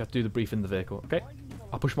 even if you have to do the brief in the vehicle, okay?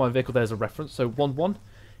 I'll push my vehicle there as a reference. So 1-1,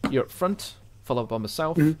 you're up front, followed by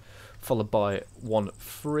myself, followed by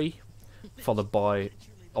 1-3, followed by,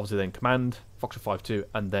 obviously then command, Foxtrot 5-2,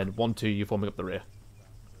 and then 1-2, you're forming up the rear.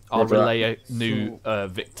 I'll relay new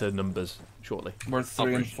Victor numbers shortly. We're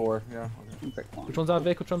 3 and 4, yeah. Which one's our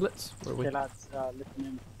vehicle, Trumblets? Where are we? Okay, lads,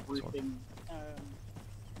 listening, briefing.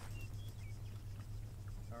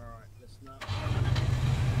 Alright, listen up.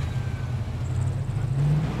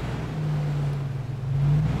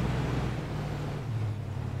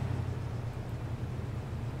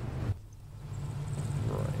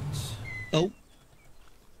 Oh. Are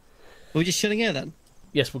we just shutting air then?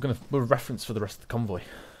 Yes, we're reference for the rest of the convoy.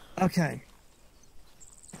 Okay.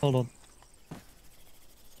 Hold on.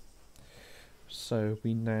 So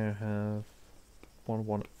we now have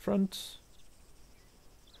 1-1 up front.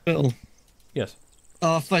 Bill. Yes.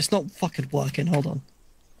 Oh, it's not fucking working. Hold on.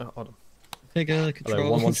 Hold on. Figure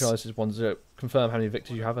controls. 1-1 Charlie is 1-0. Confirm how many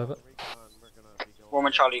victors you have over.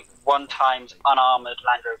 1-1 Charlie, 1 times unarmored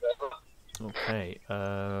Land Rover. Okay.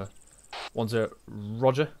 1-0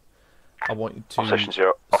 Roger. I want you to Session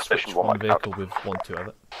 0. switch Session 1 one vehicle with 1-2 of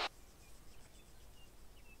it.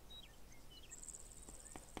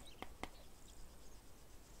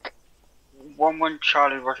 One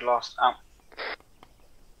Charlie, Roger last.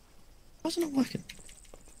 Why's it not working?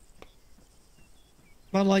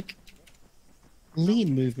 My like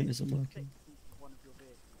lean movement isn't working.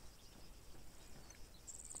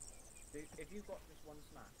 If you've got just one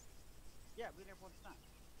snap. Yeah, we have one snap.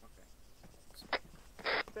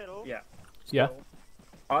 Okay. Yeah. Yeah.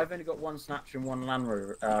 I've only got one Snatch and one Land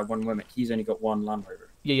Rover, one Wimmick. He's only got one Land Rover.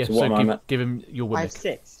 Yeah. So, give him your Wimmick. I have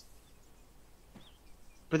 6.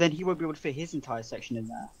 But then he won't be able to fit his entire section in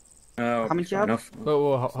there. Oh, how many do you have?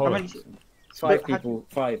 Hold on. 5 people,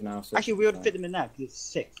 5 now. So actually, we ought to fit them in there because it's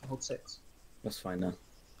 6. Hold 6. That's fine now.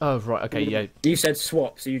 Oh right, okay, yeah. You said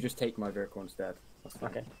swap, so you just take my vehicle instead. That's fine.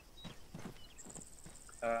 Okay.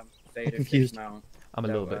 I'm confused. now. I'm a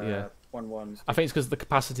little bit, yeah. 1-1. I think it's because the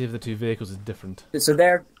capacity of the two vehicles is different. So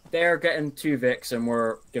they're getting 2 Vics and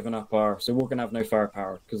we're giving up our. So we're gonna have no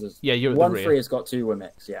firepower because you're at one the rear. 3 has got 2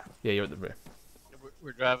 Wimmicks. Yeah. Yeah, you're at the rear.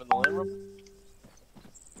 We're driving the Land Rover.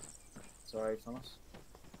 Sorry, Thomas.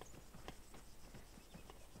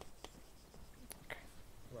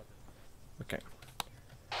 Okay.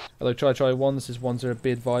 Hello, Charlie 1. This is 1-0.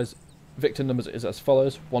 Be advised. Victor numbers is as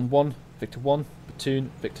follows: 1-1, Victor 1,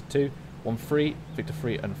 Platoon, Victor 2, 1-3, Victor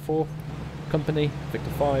 3 and 4, Company, Victor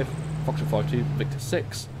 5, Foxtrot 5-2, Victor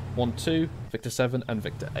 6, 1-2, Victor 7, and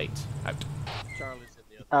Victor 8. Out. Charlie's in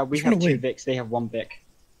the other. We have 2 Vics. They have 1 Vic.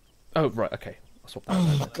 Oh right, okay. I'll swap that.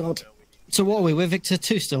 Oh god. So what are we? We're Victor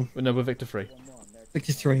 2 still. No, we're Victor 3.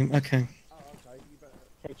 Victor 3. Okay.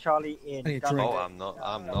 Okay, Charlie in. Oh, I'm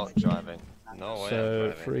not driving. No way. So I'm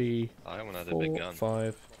driving. 3, I want another big 4, gun.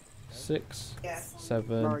 5, 6, Murray,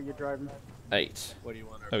 7, you're driving. 8. What do you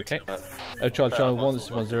want? Okay. Charlie 1. This is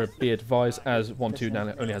 1-0. Be advised, as 1-2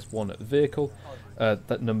 now only has 1 vehicle.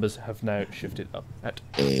 That numbers have now shifted up. Out.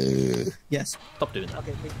 Yes. Stop doing that.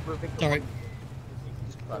 Okay, we're Victor. Sorry.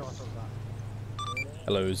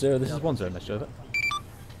 Hello 0. This is 1-0. Message over.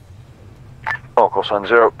 Oh, call sign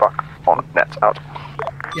 0. Back on net. Out.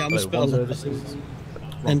 Yeah, I'm Hello a spell. 1-0. This is.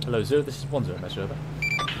 Hello 0. This is 1-0. Message over.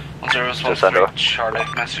 0 is 1-3. Charlie,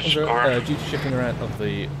 message over. Due to shifting around of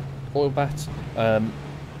the oil bat,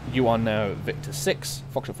 you are now Victor 6,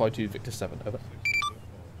 Foxtrot 5-2, Victor 7. Over.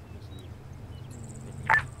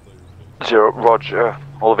 0, Roger.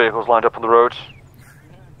 All the vehicles lined up on the road.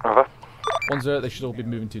 Over. 1-0. They should all be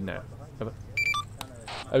moving to now. Over.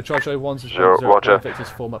 Charlie 1 is 0, 1-0. Roger. Victor's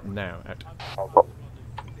form up now. Out.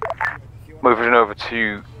 Moving over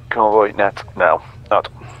to convoy net now. Out.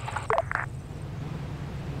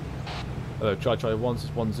 Hello, Charlie 1 is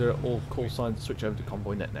 1-0. All call signs switch over to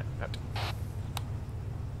convoy net now. Out.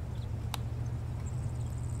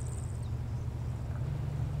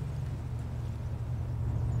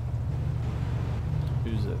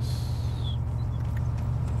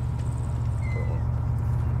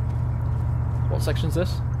 What section's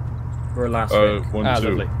this? We're last week. 1, 2.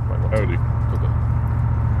 Lovely. Right, Howdy. Cool.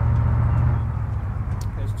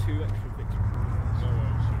 There's 2 extra victories.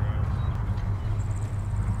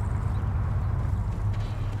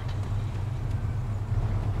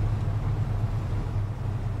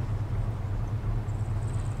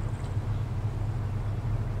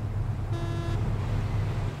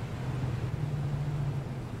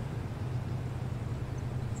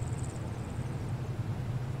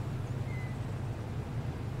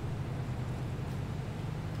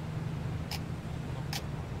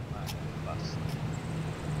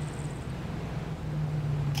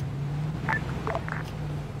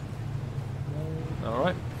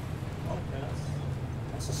 Alright.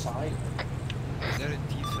 That's a side.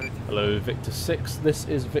 Hello, Victor 6. This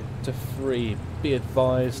is Victor 3. Be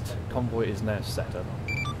advised, convoy is now set up.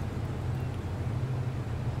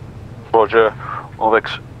 Roger. All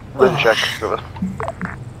Vic's ready to check. Over.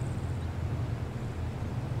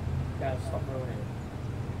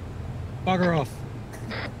 Bugger off.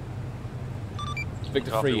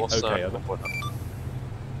 Victor 3, okay, over.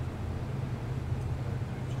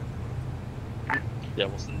 Yeah,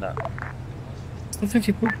 what's in that?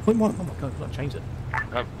 50.1. Oh my god, can I change it?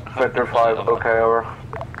 Victor 5, okay, over.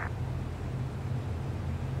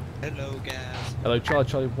 Hello, guys. Hello,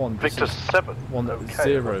 Charlie 1. This Victor is 7.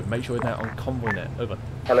 1-0. Make sure you're now on convoy net. Over.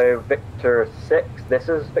 Hello, Victor 6. This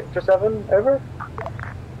is Victor 7. Over.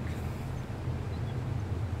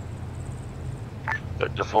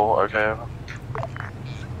 Victor 4, okay, over.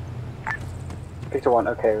 Victor 1,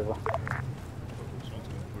 okay, over.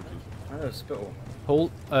 Oh, spittle.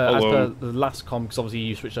 Paul, as per the last com, because obviously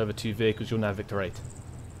you switched over 2 vehicles, you're now Victor 8.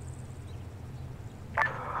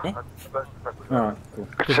 Alright, cool.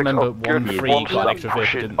 Because remember, 1-3 got an extra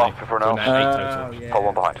vehicle, didn't they? So now 8 total. Pull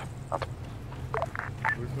one behind.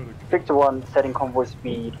 Victor 1, setting convoy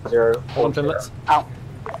speed 0. Hold on, let's. Out.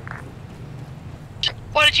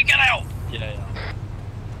 Why did you get out? Yeah.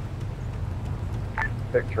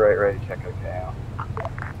 Victor 8, ready to check, okay, out.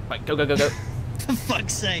 Right, go. For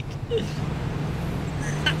fuck's sake.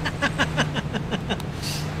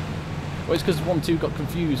 Well, it's because 1-2 got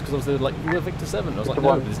confused because I was like, you were Victor 7. I was like,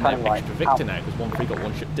 no, there's no extra Victor now because 1-3 got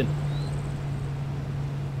 1 shipped in.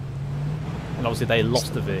 And obviously they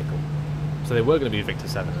lost the vehicle. So they were going to be Victor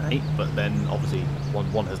 7 and 8, but then obviously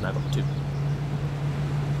 1-1 has now got 2.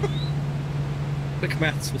 Quick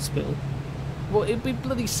maths for Spittle. Well, it'd be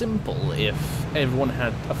bloody simple if everyone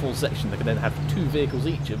had a full section. They could then have 2 vehicles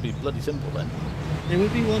each. It'd be bloody simple then. It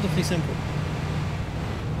would be wonderfully simple.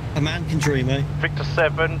 A man can dream, eh? Victor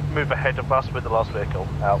 7, move ahead of us with the last vehicle.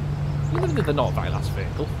 Out. Even if they're not that last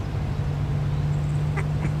vehicle.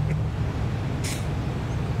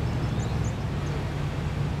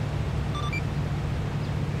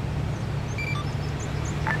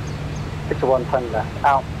 Victor 1, turn left.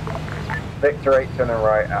 Out. Victor 8, turning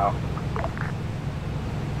right. Out.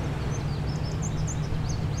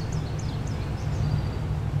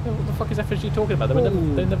 What the fuck is FSG talking about?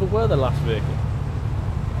 They never were the last vehicle.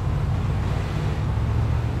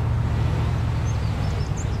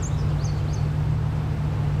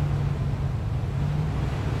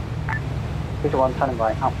 Victor 1, turning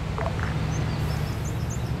right. Out.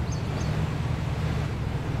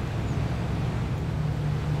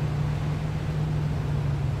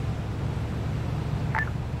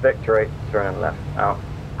 Victor 8, turning left. Out.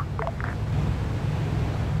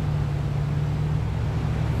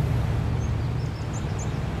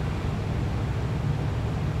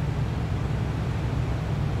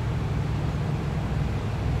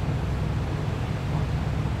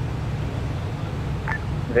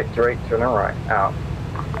 Victor 8, turning right. Out.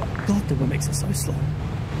 God, the one makes it so slow.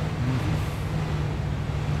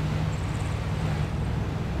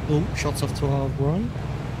 Oh, shots off to our right.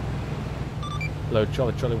 Hello,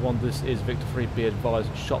 Charlie 1. This is Victor 3. Be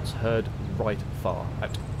advised, shots heard right far.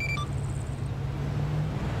 Out.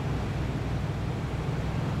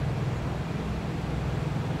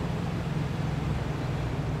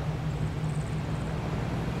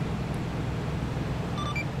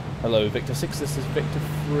 Hello, Victor 6. This is Victor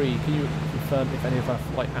 3. Can you confirm if any of our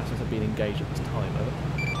flight assets have been engaged at this time? Over.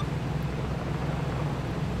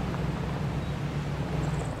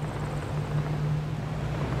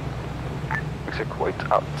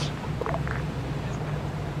 Execute out.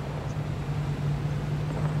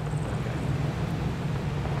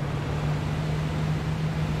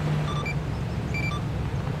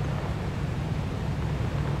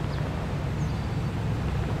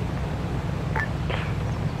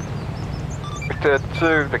 Victor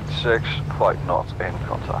 2, Victor 6, flight not in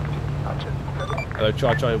contact. That's it. Hello,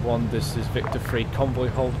 Charlie 1. This is Victor 3. Convoy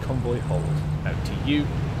hold. Out to you.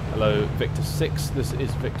 Hello, Victor 6. This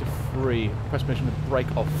is Victor 3. Press permission to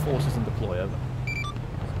break off forces and deploy. Over.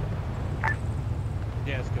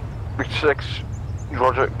 Yeah, it's good. Victor 6,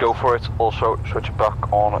 Roger, go for it. Also, switch it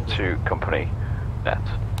back on to company net.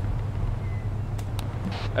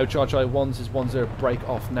 Out charge I1s is 10, break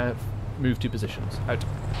off now. Move to positions. Out.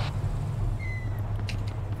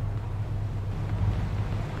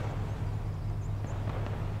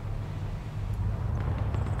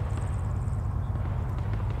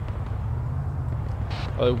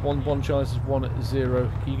 Oh, 1-1 Charlie, this is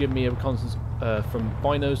 10. Can you give me a reconnaissance from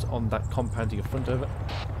binos on that compound to your front? Over.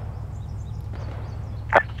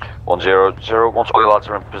 1-0-0. Once all your lads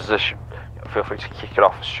are in position, feel free to kick it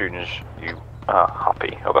off as soon as you are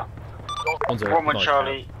happy. Over. 1-1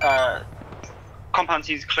 Charlie. Compound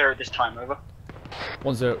seems clear at this time. Over.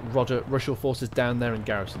 1-0 Roger. Rush your forces down there in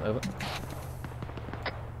garrison. Over.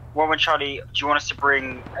 1-1 Charlie. Do you want us to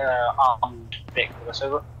bring armed Vic with us?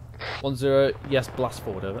 Over. 1-0. Yes, blast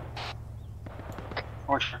forward. Over.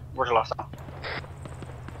 Roger last time.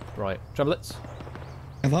 Right, Travelets.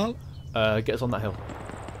 Hello. Get us on that hill.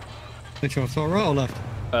 Which one? So right or left?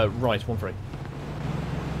 Right. 1-3.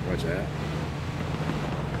 Roger.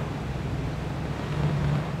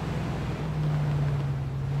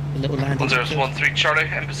 A little landing. 1-0-1-3 Charlie,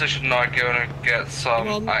 in position now. Going to get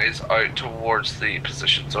some eyes out towards the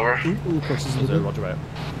positions. Over. Ooh, crosses the Roger out.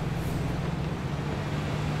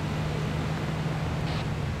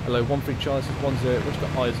 Hello, 1-3 Charlie, this is 10. Which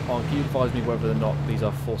got eyes on? Can you advise me whether or not these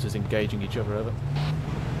are forces engaging each other? Over.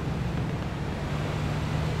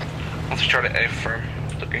 1-3 Charlie, A firm.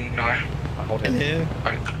 Looking now. Hold him. Yeah.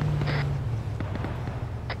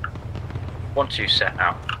 Out. 1-2 set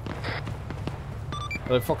out.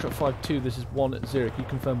 Hello, Foxtrot 5-2, this is 10. Can you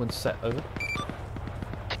confirm when set? Over.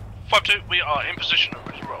 5-2, we are in position and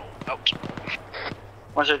ready to roll. Out.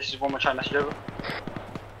 1-0, this is 1-1 Charlie, message over.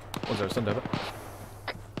 10, send over.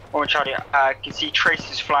 1-1 Charlie, can see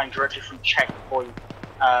traces flying directly from checkpoint.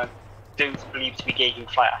 Don't believe to be gauging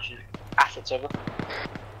flight assets. Over.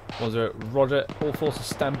 10, Roger. All forces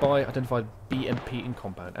stand by. Identified BMP in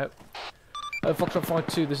compound. Out. Foxtrot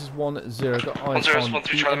 5-2, this is 10. Got eyes 1-0, on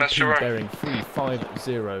 1-3 Charlie, message over. bearing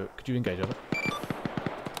 350. Could you engage? Over.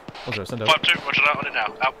 10, send over. 5-2, roger that on it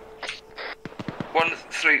now. Out.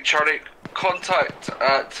 1-3 Charlie, contact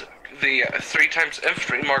at the 3x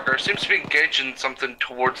infantry marker. Seems to be engaging something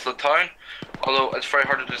towards the town, although it's very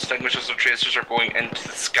hard to distinguish as the tracers are going into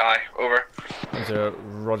the sky. Over.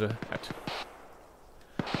 10, Roger. Out.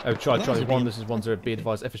 Charlie 1, this is 10. Be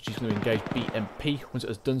advised, FSG is going to engage BMP. Once it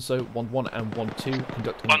has done so, 1-1 and 1-2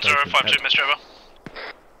 conduct 1-0, 5-2, Mr.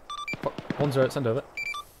 Over. 10, send over.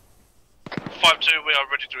 5-2, we are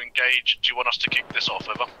ready to engage. Do you want us to kick this off?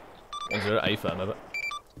 Over. 10, A firm. Over.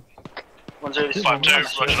 1-0, this is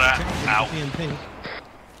 5-2, roger that. Out. I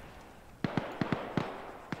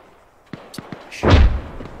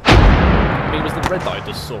mean, was the red that I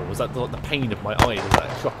just saw, was that the pain of my eyes as that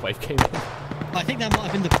shockwave came in? I think that might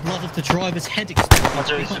have been the blood of the driver's head exploding.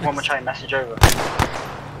 1-0, this is 1-1 Charlie, message over. 10,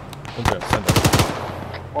 send over.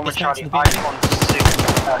 1-1 Charlie, eyes on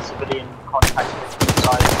civilian contact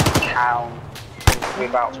inside the town. Probably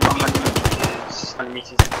about 100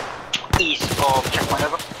 meters east of checkpoint.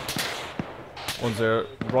 Over. 10,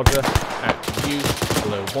 Roger. At you.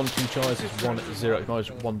 Hello, 1-2 Charlie, this is 10. Acknowledge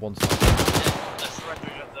 1-1 side.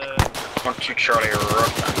 1-2 Charlie, roger.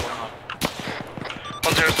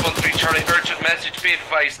 1-0-1-3 Charlie, urgent message, be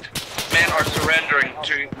advised. Men are surrendering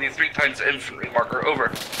to the 3x infantry marker.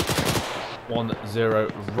 Over. 10,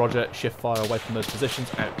 Roger. Shift fire away from those positions.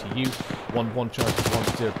 Out to you. 1-1 Charlie,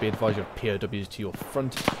 10. Be advised you have POWs to your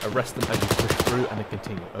front. Arrest them as you push through and then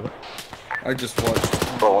continue. Over. I just watched.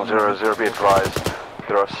 1-0-0, be advised.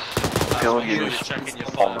 There are still use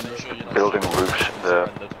on building roofs in the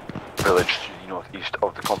village to the northeast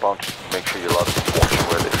of the compound. Make sure your lads watch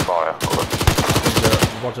where they fire. Over.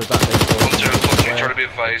 Roger that. 1-0-1-3 Charlie, be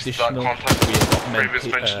advised that contact previous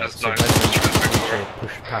mention is now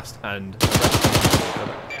push past and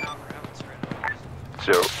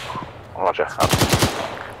 0. Roger.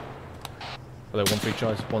 Hello, 1-3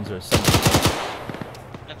 Charlie, 10.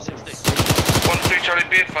 1-3 Charlie,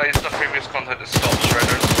 be advised that previous contact is stop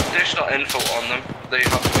shredders. Additional info on them. They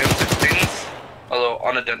have M16s, although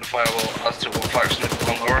unidentifiable as to what faction they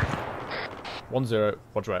belong over. 1-0,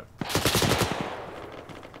 Roger out.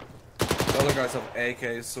 The other guys have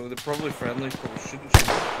AKs, so they're probably friendly, probably shouldn't.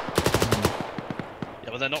 Yeah,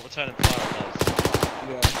 but they're not returning fire on us.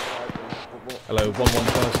 Hello,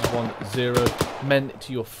 1-1 10. Men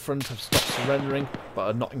to your front have stopped surrendering, but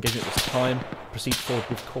are not engaging at this time. Proceed forward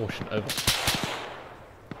with caution. Over.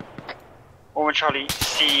 1-1 Charlie,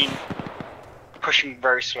 seen pushing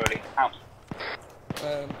very slowly. Out.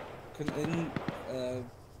 Can you guys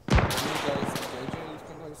engage these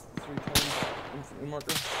contacts 3 times infantry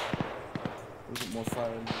marker? Or is it more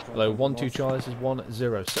fire? Hello, 1-2 Charlie, this is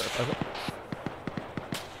 1-0. Set up, over.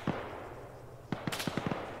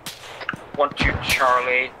 1-2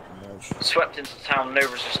 Charlie. Swept into town, no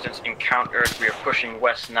resistance encountered. We are pushing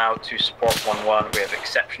west now to support 1-1. We have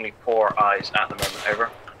exceptionally poor eyes at the moment, over.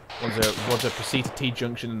 1-0, Roger, proceed to T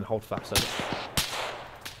junction and hold fast, over.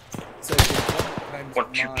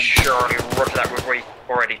 1-2 Charlie, roger that, we've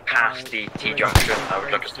already passed the T junction. I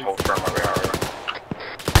would like us to hold firm where we are, over.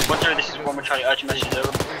 1-0, this is 1-1 Charlie, urgent message,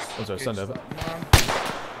 over. 1-0, send over.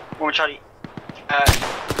 1-1 Charlie,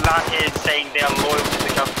 land here is saying they are loyal to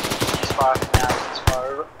the government. Ceasefire now, ceasefire,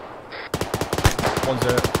 over. 1-0,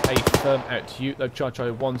 a firm out to you. Hello,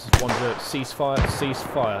 Charlie 1, this is 1-0, ceasefire,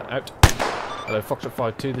 ceasefire, out. Hello, Foxtrot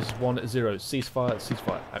 5-2, this is 1-0, ceasefire,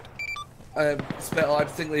 ceasefire, out. Spittle, I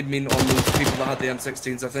think they mean on those people that had the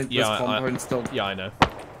M16s. I think this compound still. Yeah, I know.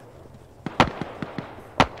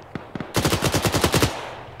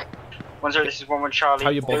 1-0, this is 1-1 Charlie.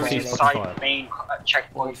 Tell your boss there is inside main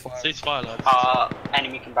checkpoint. Ceasefire, lads.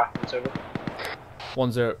 Enemy combatants, over.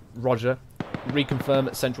 1-0, Roger.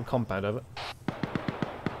 Reconfirm central compound, over.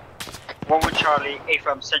 1-1 Charlie, A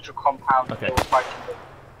from central compound. Okay. They were fighting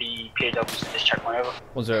the PAWs at this checkpoint, over.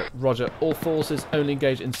 1-0, Roger. All forces only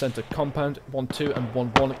engaged in centre compound. 1-2 and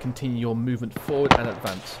 1-1. Continue your movement forward and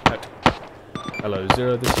advance. Out. Hello,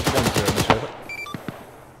 0. This is 1-0. Mr. Over.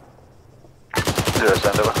 0,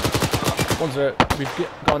 send over. 1-0. We've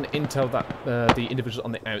gotten intel that the individuals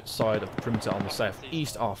on the outside of the perimeter on the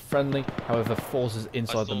southeast are friendly. However, forces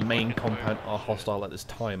inside the main compound are hostile at this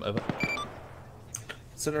time. Over.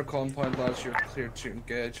 Center compound, lads, you're clear to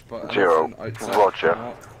engage, but 0, Roger.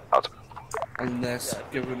 Out. Unless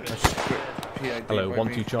given a strict PID. Hello,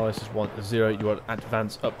 1-2 Charlie, this is 1-0. You are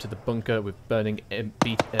advance up to the bunker with burning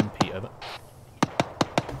MP. Over.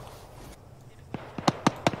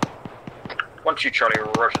 1-2 Charlie,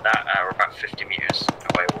 roger that. We're about 50 meters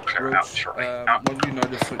away. We'll clear it out shortly. Want you now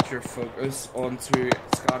to switch your focus onto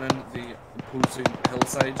scanning the opposing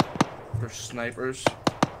hillside for snipers.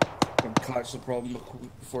 Catch the problem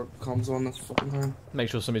before it comes on this fucking time. Make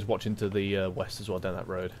sure somebody's watching to the west as well down that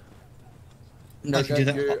road. No, I can do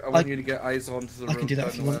that. I want you to get eyes onto the road. I can do that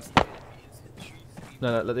if you want.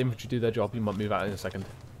 No, let the infantry do their job. You might move out in a second.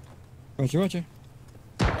 Roger, roger.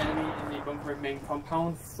 Enemy in the bunker main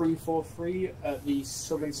compound, 343 at the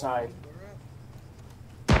southern side.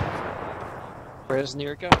 Where's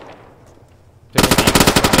near go?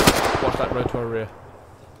 Watch that road to our rear.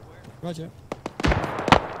 Roger.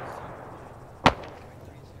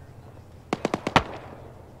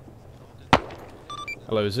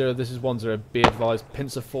 Hello, 0. This is 1-0. Be advised,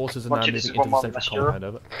 pincer forces are now moving into the central compound.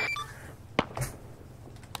 Over.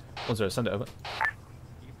 1-0. Send it over.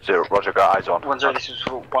 0, Roger. Got eyes on. 1-0. This is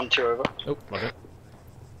 1-2 over. Oh, Roger.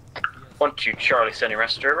 1-2 Charlie, sending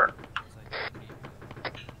rest over.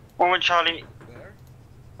 1-1 Charlie.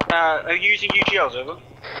 Are you using UGLs, over?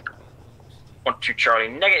 1-2 Charlie,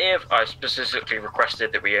 negative. I specifically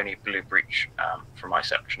requested that we only blue breach for my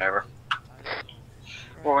section, over.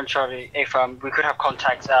 1-1 Charlie, if we could have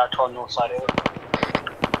contacts to our north side, over.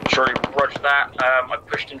 Charlie, roger that. I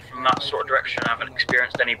pushed in from that sort of direction. I haven't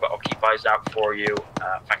experienced any, but I'll keep eyes out for you.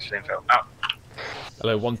 Thanks for the info. Out.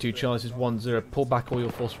 Hello, 1-2 Charlie, this is 1-0. Pull back all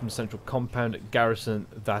your forces from the central compound. Garrison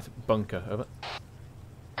that bunker. Over.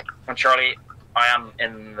 1 Charlie, I am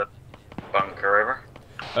in the bunker.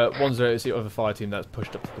 Over. 1-0 is the other fire team that's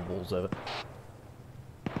pushed up to the walls. Over.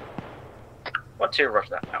 1-2, roger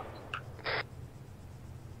that. Out.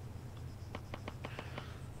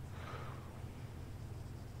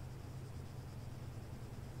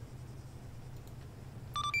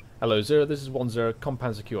 Hello, 0. This is 1-0.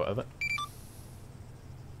 Compound secure. Over.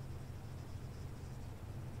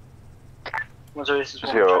 1-0. This is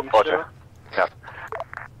 0, Roger. Yeah.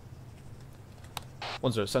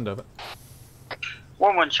 1-0. Send over.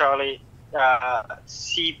 1-1 Charlie.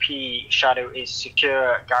 CP Shadow is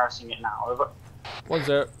secure. Garrisoning it now. Over.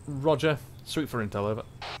 1-0. Roger. Sweep for intel. Over.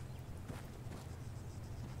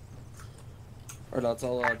 Alright, lads,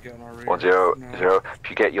 I'll get on our rear. 1-0, 0. If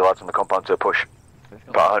you get your lads on the compound to push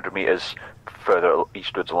about 100 meters further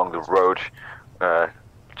eastwards along the road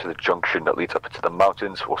to the junction that leads up into the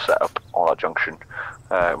mountains, we'll set up on that junction,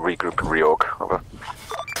 regroup and reorg. Over.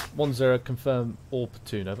 1-0. Confirm all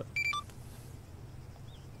platoon. Over.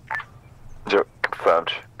 0.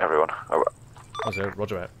 Confirmed. Everyone. Over. 1-0.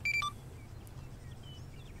 Roger out.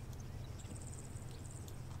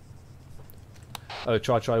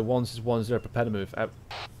 Try 1. This is 1-0. Prepare to move. Out.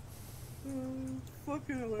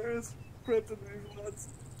 Fucking hilarious.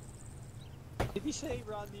 Did you say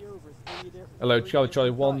round the over? Hello, Charlie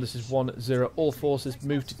 1, this is 1-0. All forces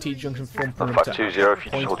move to T-junction from perimeter. 520, if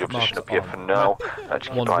you just hold your position up here for now,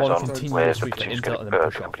 just keep eyes on where the platoon's going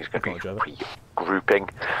to be grouping.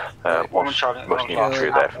 Once most infantry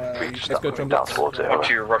are there, we just start moving down towards it. Once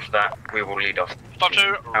you roger that, we will lead off.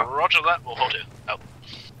 5-2, roger that, we'll hold it. Out.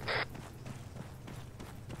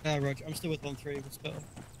 Roger, I'm still with 1-3, we'll split up.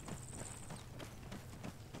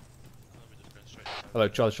 Hello,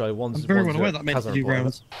 Charlie 1. I'm very well aware that meant to do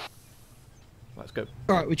rounds. Let's go.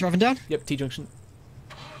 Alright, we're driving down? Yep, T-junction.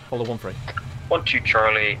 Follow 1-3. 1-2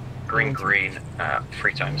 Charlie, green, 3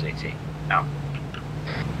 times 80. Out.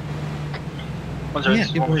 Yeah,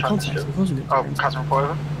 you're in contact. Oh, Castle 4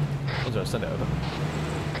 over. 1-0, send it over.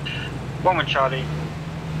 1 Charlie,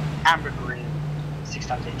 amber green, 6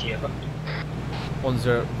 times 80 over.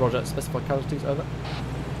 1-0, roger, specify casualties, over.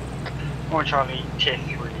 1 Charlie, tier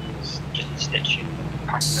 3s, just stitching and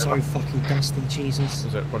packing So over. fucking dusty, Jesus.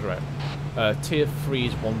 1-0, roger out. Tier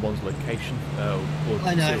 3's 1-1's location. We'll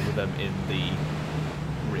deal with them in the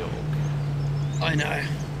reorg. I know.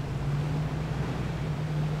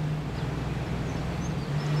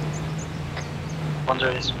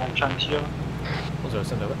 Is 1 Charlie to you. 1-0,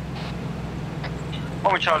 send over.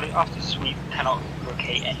 1 Charlie, after sweep, cannot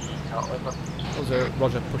locate any intel over. 1-0,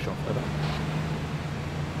 roger, push off, over.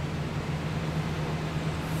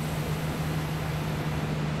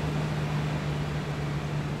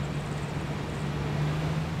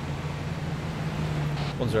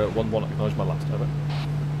 Zero, 1-1, acknowledge my last, over.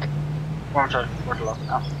 1 Charlie, we're the last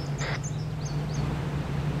now.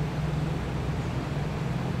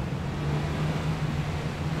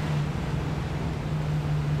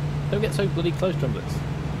 Don't get so bloody close, Drumblets.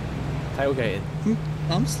 Tailgating.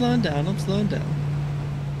 I'm slowing down,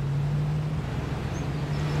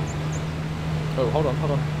 Oh, hold on.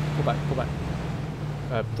 Pull back.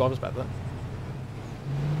 Driver's back there.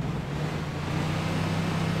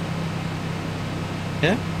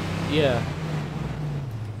 Yeah? Yeah.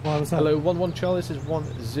 Why was that? Hello, 1-1 Charlie, this is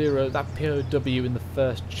 1-0. That POW in the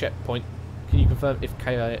first checkpoint. Can you confirm if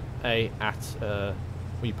KIA at, when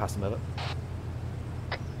you pass them over?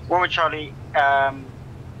 1 Charlie,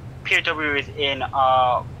 POW is in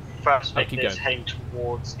our first vectors heading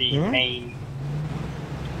towards the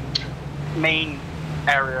main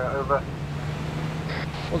area, over.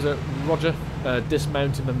 1-0, roger.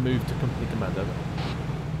 Dismount him and move to company command, over.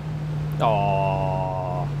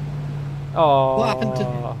 Aww. What happened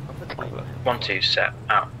to... 1-2 set,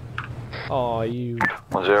 out. Oh, you...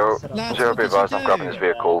 1-0, be advised, I'm grabbing this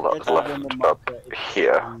vehicle that's left up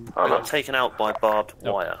here. I got taken out by barbed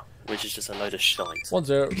wire, which is just a load of shite.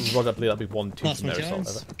 1-0, roger, I believe that'll be 1-2 from there,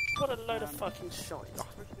 over. What a load of fucking shite.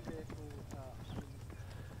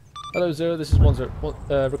 Hello, 0, this is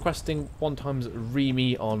 1-0. Requesting 1 times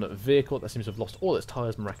Remy on vehicle that seems to have lost all its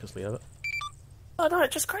tyres miraculously, over. Oh no,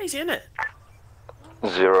 it's just crazy, isn't it?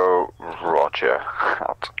 0, roger.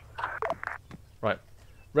 Out. Right.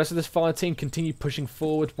 Rest of this fire team continue pushing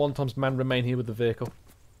forward. 1 times man remain here with the vehicle.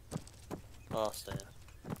 I'll stay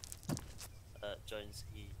here. Jones,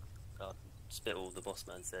 he Spittle, the boss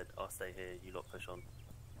man, said, I'll stay here, you lot push on.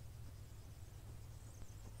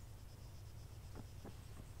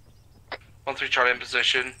 One 3 Charlie in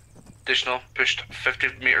position. Additional, pushed 50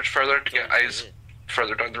 meters further to get eyes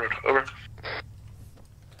further down the road. Over.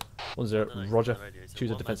 1-0, roger.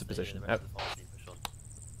 Choose a defensive position. Out.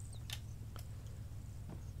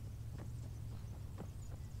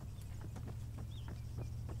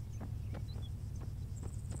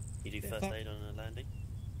 You do first aid on a landing?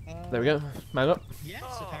 There we go. Man up. Yes,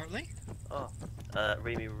 apparently. Oh,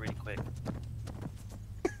 Remy, really quick.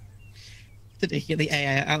 Did he get the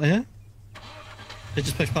AA out of here? They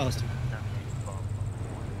just pushed past.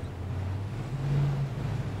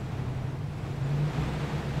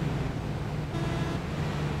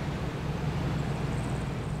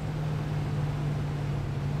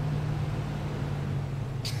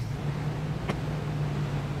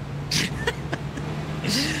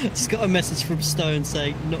 Just got a message from Stone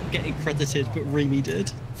saying not getting credited, but Remy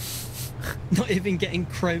did. Not even getting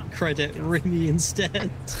credit, Remy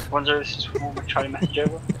instead. 1-0, this is 1 Charlie message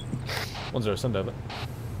over. 1-0, send over.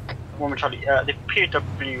 1 Charlie, the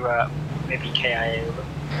POW maybe KIA over.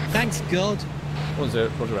 Thanks God.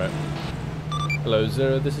 1-0, roger out. Hello,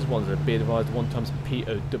 0, this is 1-0. Be advised, 1 times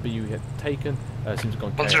POW hit taken. Seems to have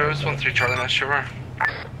gone 1-0 is 1 3 Charlie message over.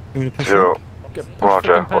 0,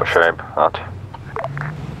 roger, what a shame. That.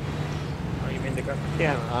 Are you in the gun?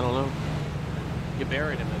 Yeah, I don't know. You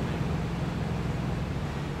buried him, I think.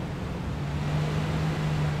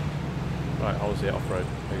 Right, I was here off-road.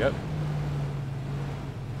 There we go.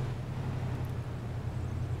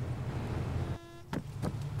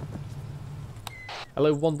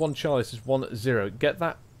 Hello, 1-1 Charlie, this is 1-0. Get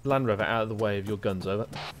that Land Rover out of the way of your guns, over.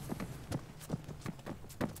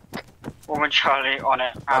 1-1 Charlie on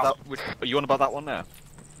it. Out. Are you on about that one now?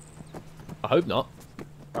 I hope not.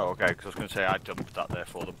 Oh, okay, because I was going to say I dumped that there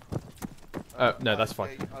for them. No, that's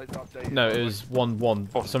fine. No, it was 1-1.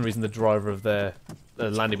 For some reason, the driver of their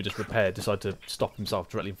landing we just repaired decided to stop himself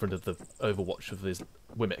directly in front of the Overwatch of his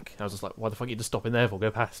Wimmick. I was just like, why the fuck are you just stopping there for? Go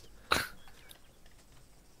past.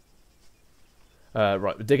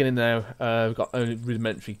 Right, we're digging in now. We've got only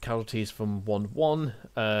rudimentary casualties from 1-1.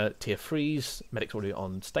 Tier 3s. Medics already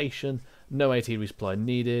on station. No AT resupply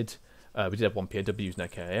needed. We did have 1 POWs, no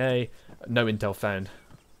KIA. No intel found.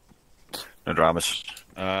 No dramas.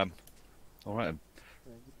 Alright.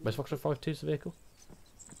 Where's Foxtrot 5-2's vehicle?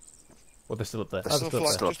 Well, they're still up there. Just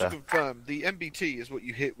to confirm, the MBT is what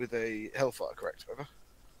you hit with a Hellfire, correct, Trevor?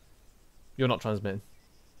 You're not transmitting.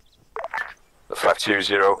 520,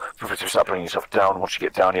 feel to start bringing yourself down. Once you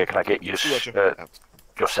get down here, can I get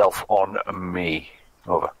yourself on me?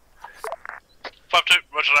 Over. 5-2,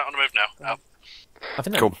 roger that, on the move now. Out. I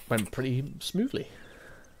think that went pretty smoothly.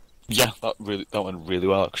 Yeah, that went really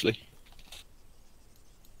well, actually.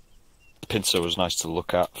 The pincer was nice to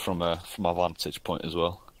look at from my vantage point as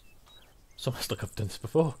well. It's almost like I've done this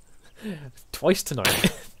before. Twice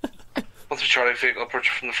tonight. What's the Charlie vehicle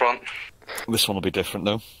approaching from the front? This one will be different,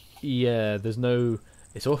 though. Yeah, there's no...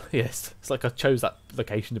 It's all... Yes, it's like I chose that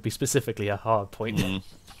location to be specifically a hard point.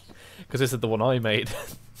 Because this is the one I made.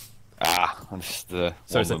 That's the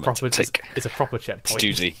so one it's a proper... It's a proper checkpoint.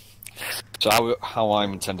 It's doozy. So how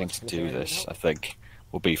I'm intending to do this, I think,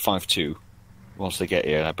 will be 5-2. Once they get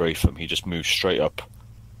here and I brief him, he just moves straight up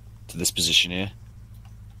to this position here.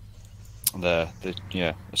 And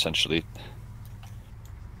yeah, essentially...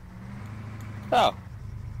 Oh!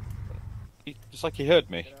 It's like he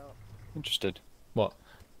heard me. Interested. What?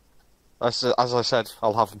 As I said,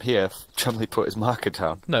 I'll have him here. Generally put his marker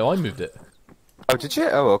down. No, I moved it. Oh, did you?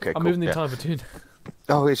 Oh, okay. I'm moving the entire platoon.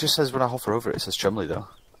 Oh, it just says when I hover over it, it says Chumley though.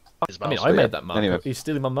 I mean, I made that marker. Anyway. He's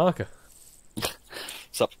stealing my marker.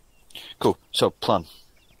 What's up? Cool. So, plan.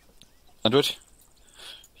 Android,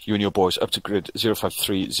 you and your boys up to grid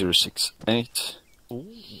 053068. The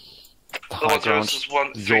high ground,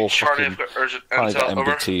 your fucking high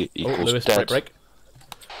MBT equals Lewis, dead. break.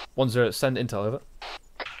 1-0, send intel over.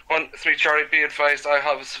 1-3 Charlie, be advised, I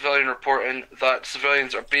have a civilian reporting that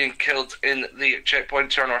civilians are being killed in the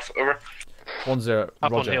checkpoint to our north, over. 1-0, Up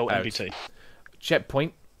on roger, hill, out. MBT.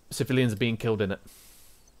 Checkpoint, civilians are being killed in it.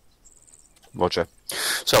 Roger.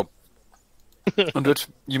 So, 100,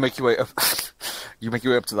 you make your way up. You make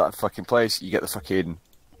your way up to that fucking place. You get the fucking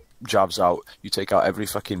jabs out. You take out every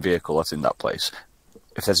fucking vehicle that's in that place.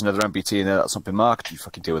 If there's another MBT in there that's not been marked, you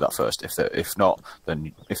fucking deal with that first. If not,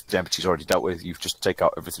 then if the MBT's already dealt with, you just take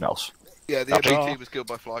out everything else. Yeah, the MBT was killed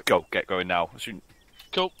by flight. Get going now.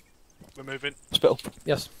 Cool. We're moving. Spittle.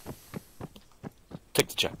 Yes. Take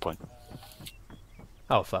the checkpoint.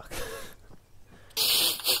 Oh fuck.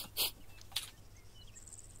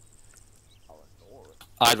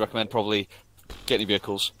 I'd recommend probably getting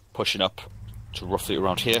vehicles, pushing up to roughly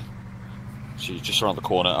around here. So you're just around the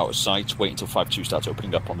corner, out of sight, wait until 5-2 starts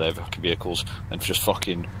opening up on their fucking vehicles, and just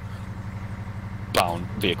fucking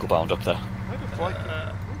vehicle bound up there.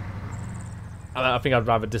 I think I'd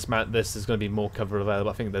rather dismount this. There's going to be more cover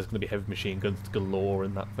available. I think there's going to be heavy machine guns galore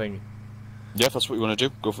in that thing. Yeah, if that's what you want to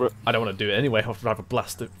do, go for it. I don't want to do it anyway. I'd rather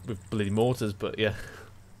blast it with bloody mortars, but yeah.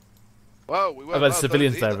 Well, we were. I've had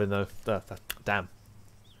civilians there, though. Damn.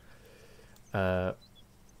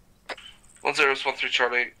 1-0-1-3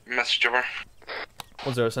 Charlie, message over.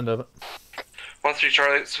 1-0, send over. 1-3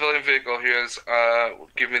 Charlie, civilian vehicle who has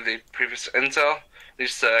given me the previous intel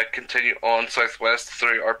needs to continue on southwest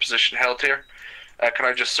through our position held here. Can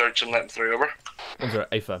I just search and let them through, over? 1-0,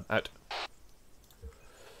 A-firm, out.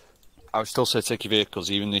 I would still say take your vehicles,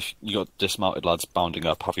 even if you got dismounted lads bounding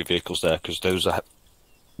up, have your vehicles there, because those are...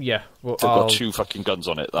 Yeah, well, they've got 2 fucking guns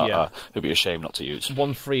on it that yeah. It'd be a shame not to use.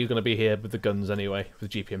 1-3 is going to be here with the guns anyway, with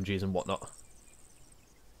GPMGs and whatnot.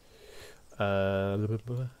 Go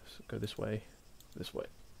this way, this way,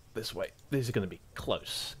 this way. These are going to be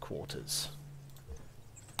close quarters.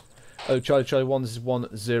 Oh, Charlie 1, this is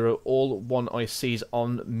 1-0. All 1 ICs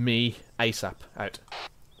on me ASAP. Out.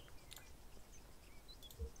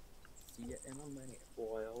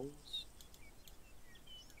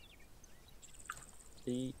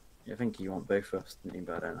 I think you want both of us, didn't you?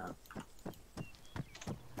 But I don't know.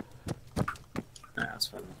 Nah, that's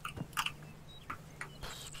fine.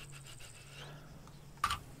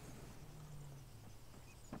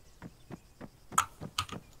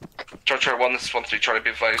 Charlie 1, this is 1-3 Charlie, be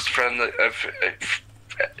advised, friend,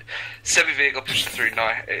 Civi vehicle pushing through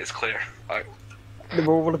now. It is clear. Out.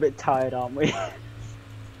 We're all a bit tired, aren't we?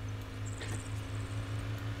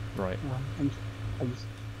 Right.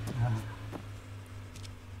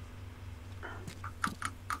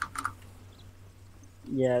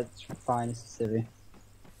 Yeah, it's fine. It's a civvy.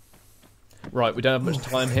 Right, we don't have much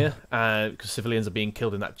time here because civilians are being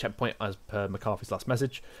killed in that checkpoint as per McCarthy's last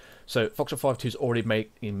message. So Foxtrot 5-2's already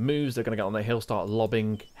making moves. They're going to get on the hill, start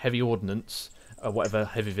lobbing heavy ordnance, whatever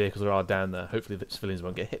heavy vehicles there are down there. Hopefully the civilians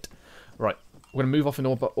won't get hit. Right, we're going to move off in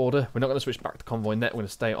order. We're not going to switch back to convoy net. We're going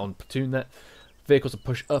to stay on platoon net. Vehicles will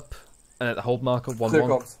push up and at the hold marker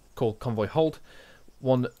 1-1 called convoy hold.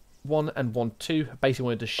 1-1 and 1-2 basically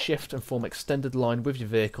wanted to shift and form extended line with your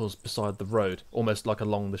vehicles beside the road, almost like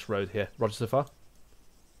along this road here. Roger so far?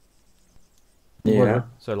 Yeah.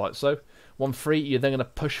 So like so. 1-3, you're then going to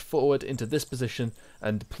push forward into this position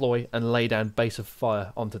and deploy and lay down base of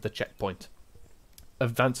fire onto the checkpoint.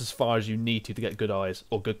 Advance as far as you need to get good eyes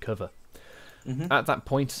or good cover. At that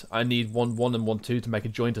point, I need 1-1 and 1-2 to make a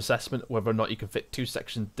joint assessment whether or not you can fit 2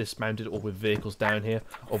 sections dismounted or with vehicles down here,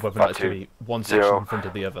 or whether or not it's going to be one section in front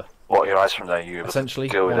of the other. What are your eyes from there? You essentially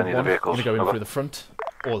deal with any of the 1-1, vehicles? you're going to go in through the front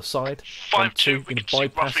or the side. 1-2, you're going to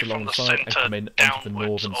bypass along the side and come in onto the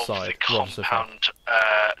northern side. Roger so far.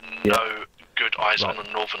 No good eyes on the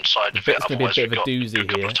northern side. The bit that's going to be a bit of a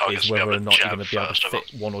doozy here is whether or not you're going to be able to fit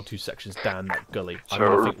 1 or 2 sections down that gully. So,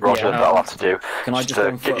 Roger, that'll have to do. Can I just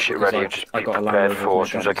get your shit ready and just be prepared for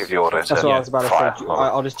as soon as I give you orders. That's what I was about to say.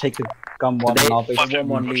 I'll just take the gun one and I'll be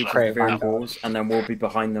 1-1 lead the vehicles, and then we'll be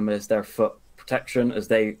behind them as their foot protection as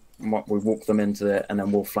they we walk them into it, and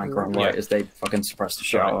then we'll flank around right as they fucking suppress the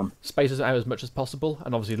shot on. Space us out as much as possible,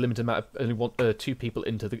 and obviously limited amount of only 2 people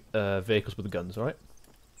into the vehicles with the guns. All right.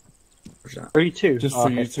 Only 2. Just for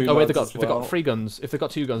you two. Oh wait, they've got 3 guns. If they've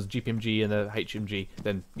got 2 guns, GPMG and a HMG,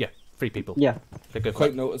 then yeah, 3 people. Yeah.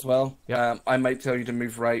 Quick note as well. Yeah. I might tell you to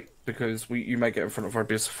move right because you might get in front of our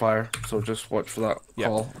base of fire. So just watch for that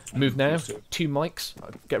call. Move now. 2 mics.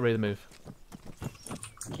 Get ready to move.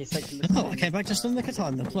 Oh, okay, back just on the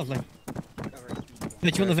time then. Lovely.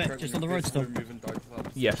 But you want the vet just on the road still?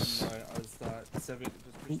 Yes.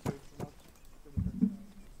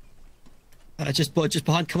 Just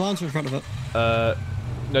behind commands or in front of it?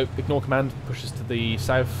 No, ignore command. Pushes to the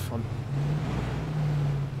south.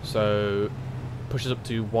 So pushes up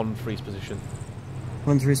to 1-3's position.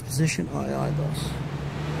 1-3's position. Aye, boss.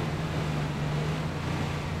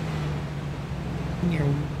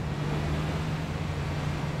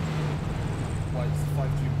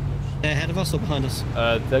 They're ahead of us or behind us?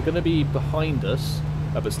 They're going to be behind us,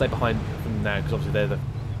 but stay behind from now because obviously they're the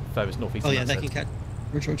furthest northeast. Oh yeah, they can catch.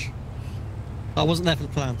 Rich. I wasn't there for the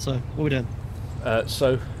plan, so what are we doing?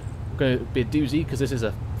 So we're going to be a doozy because this is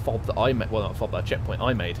a fob that I made. Well, not a fob, but a checkpoint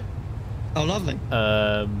I made. Oh, lovely.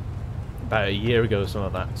 About a year ago or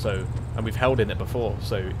something like that. So, and we've held in it before.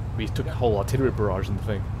 So we took a whole artillery barrage in the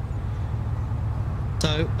thing.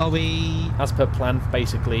 So are we? As per plan,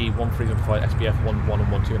 basically 1-3 going to fight SPF, 1-1 and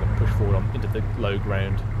 1-2 going to push forward into the low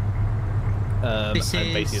ground. This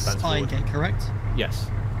and basically is advance Iron forward. Gate, correct? Yes.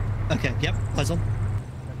 Okay. Yep. Eyes on.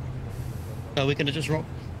 So we're going to just rock.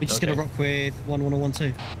 We're just going to rock with 1-1 or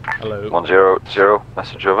 1-2. Hello. 1-0,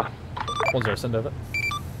 message over. 1-0, send over.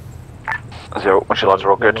 0, once your lads are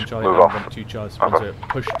all good, Charlie, move off. 1-2 charges. 1-0,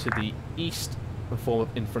 push to the east and form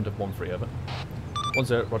in front of 1-3, over.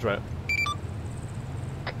 1-0, roger out.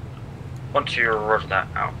 1-2, roger that,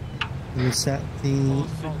 out. Reset the...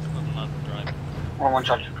 1-1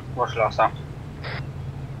 charge, roger last out.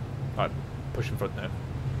 Alright, push in front now.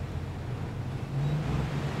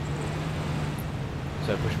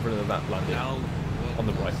 So push in front of that landing on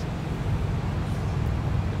the right.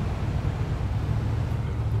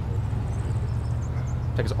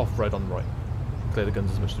 Take us off-road on the right. Clear the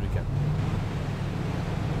guns as much as we can.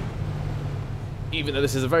 Even though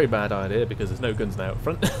this is a very bad idea because there's no guns now up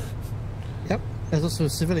front. Yep, there's also a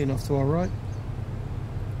civilian off to our right.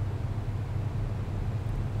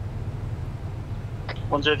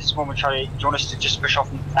 1-0, this is 1-1 Charlie. Do you want us to just push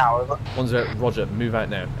off now, over? 1-0, roger, move out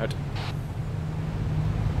now. Out.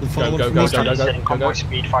 Go. Setting convoy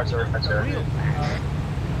speed 5050.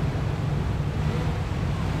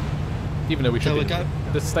 Even though we should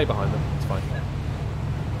just stay behind them, it's fine.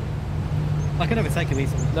 I can overtake him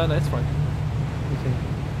easily. No, it's fine. Okay.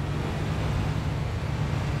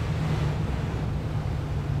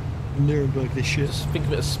 Nuremberg this shit. Just think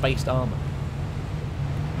of it as spaced armor.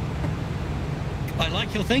 I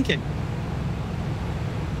like your thinking.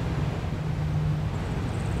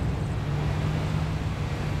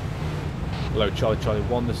 Hello, Charlie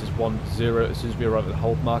 1, this is 1-0. As soon as we arrive at the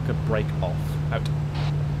hold marker, break off. Out.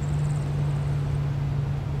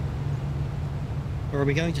 Where are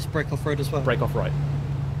we going? Just break off road as well? Break off right.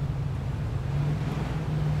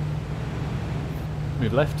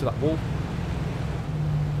 Move left to that wall.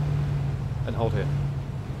 And hold here.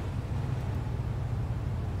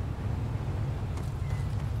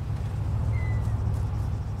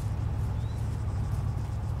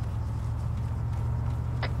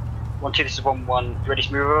 One, two, this is 1-1. Ready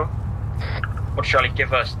to move over? Well, Charlie,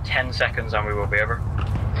 give us 10 seconds and we will be over.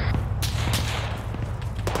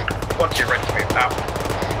 Once you're ready to move out.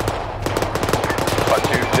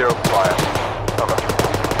 120, fire. Over.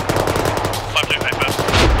 52, paper.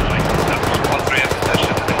 13 in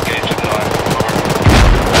possession, engage in line.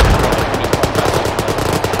 Over.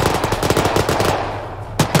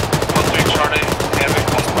 13 Charlie, heavy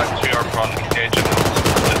contact to your front, engage in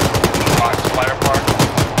max firepower.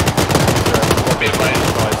 Be advised.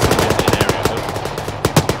 13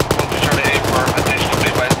 Charlie, A for additional be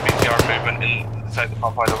advised BTR movement inside the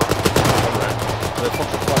compound. Over. The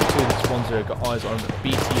Foxtrot 52, this is 10, got eyes on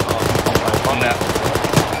BTR compound. On that.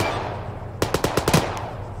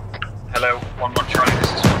 Hello, 1-1 Charlie,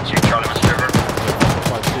 this is 1-2 Charlie, Mr. River.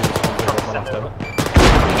 Foxtrot 52, this is 10, run left over.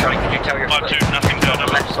 Charlie, can you tell your 5-2, nothing to on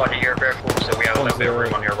the left side of your vehicle so we have a little bit of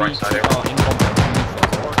room on your right side? BTR in compound.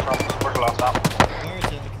 Where's the last stop?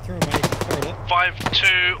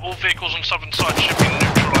 5-2, all vehicles on southern side should be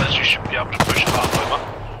neutralised, you should be able to push up, over.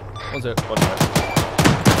 10, 1 right.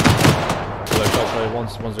 Hello, Delta 1,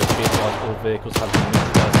 10, be advised, all vehicles have been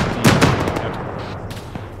neutralised.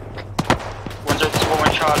 1-0, this is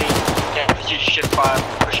 1-1 Charlie. Get procedure shift fire,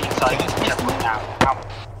 pushing inside checkpoint now. Out.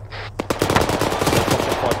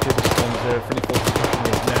 Foxtrot 52, this is 10, friendly forces pushing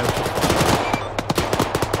is now.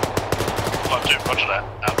 5-2, roger that,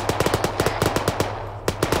 out.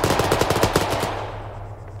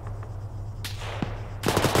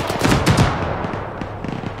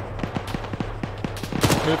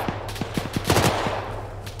 Move.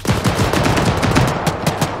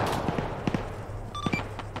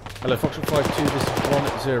 Hello, Foxtrot 52, this is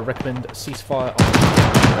 10, recommend ceasefire on...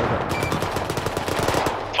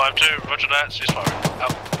 5-2, roger that, ceasefire,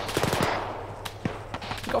 out.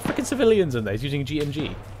 You've got freaking civilians in there, he's using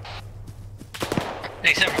GMG.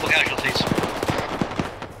 Acceptable casualties.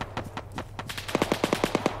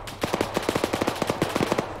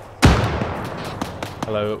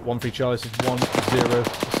 Hello, 1-3 Charlie, this is 10.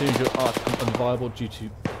 As soon as your arc becomes unviable due to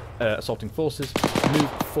assaulting forces, move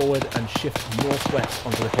forward and shift northwest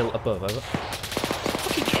onto the hill above, over.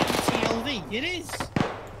 Fucking TLV, it is!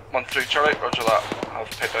 1-3 Charlie, roger that. I've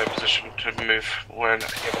picked out position to move when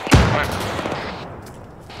able.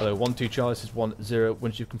 Hello, 1-2 Charlie, this is 10.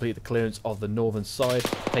 Once you've completed the clearance of the northern side,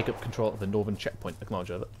 take up control of the northern checkpoint.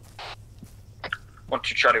 Acknowledge, over. 1-2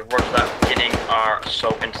 Charlie, roger that. Beginning our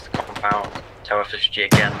assault into the compound. Tell FSG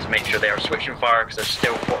again to make sure they are switching fire because there's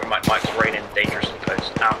still 40 mics raining dangerously close.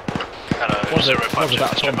 Out. Hello, 0-5-2,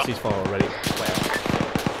 that Tom ceasefire already. Way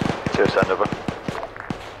out. 2 send over.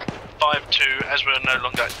 5-2, as we're no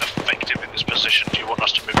longer effective in this position, do you want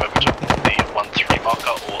us to move over to the 1-3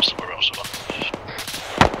 marker or somewhere else? Over?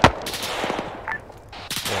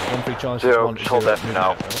 1-3 Charlie, 0, just hold there for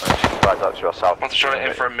now. Right out to your south. 1-3 Charlie,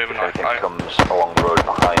 in for a moving on. Everything comes along the road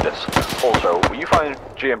behind us. Also, will you find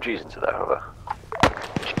GMGs into there, over?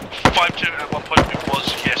 5-2, at one point it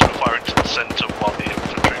was, yes, we're firing to the centre while the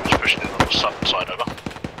infantry was pushing in on the southern side, over.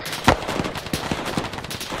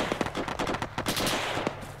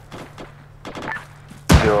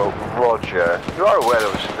 Zero, roger. You are aware there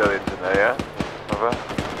were civilians in there, yeah? Over.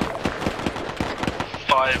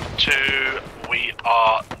 5-2, we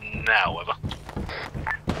are now, over.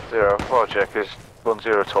 0, roger, because 10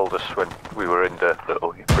 told us when we were in the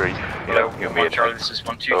little brief, you know, you made Charlie, this is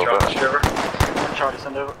 1-2 Charlie, Mr. River. 1 Charlie,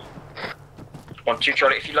 send over. 1-2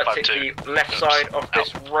 Charlie, if you'd like to take the left side of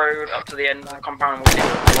this road up to the end of the compound, we'll take the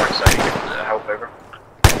right side and give help over.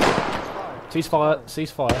 Ceasefire,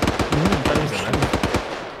 ceasefire. Enemies in there.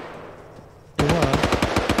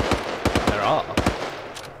 There are.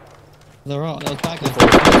 There are. That was back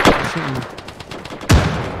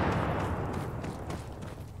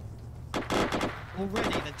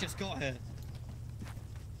already, they've just got here.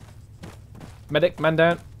 Medic, man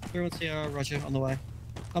down. Everyone see Roger, on the way.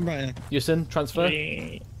 I'm right here. Houston, transfer.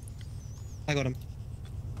 I got him.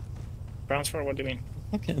 Transfer, what do you mean?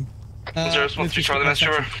 Okay. 1-2 Charlie, that's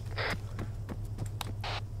sure.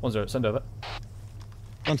 10, send over.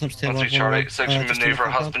 1-2 Charlie, section maneuver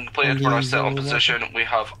has been completed. We're now set on position. We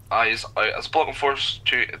have eyes out as blocking force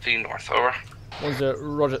to the north, over. 10,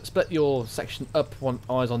 roger. Split your section up, one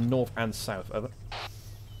eyes on north and south, over.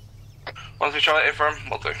 1-2 Charlie, affirm,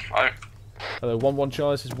 will do. Out. Hello, 1-1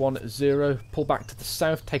 Charlie, this is 10. Pull back to the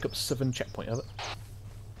south, take up southern checkpoint, over.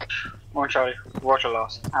 1 Charlie, Roger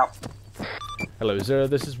last. Out. Hello, 0.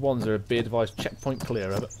 This is 1-0. Be advised, checkpoint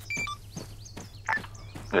clear. Over.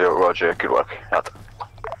 Yeah, Roger. Good work. Out.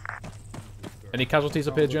 Any casualties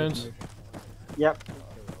up here, Jones? Yep.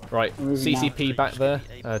 Right. CCP back there.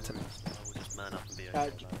 Do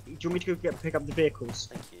you want me to go pick up the vehicles?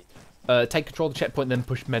 Take control of the checkpoint, then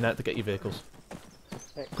push men out to get your vehicles.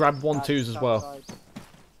 Grab 1-2s as well.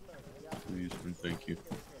 Please, thank you.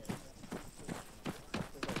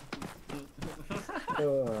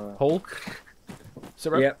 Hall?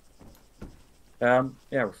 Sit rep? Yep.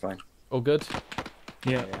 Yeah, we're fine. All good?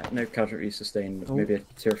 Yeah. No casualties sustained. Maybe a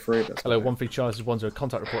tier 3. But hello, 1-3 Charlie, this is 1-0.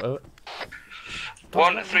 Contact report, over.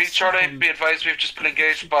 1-3 Charlie, be advised we've just been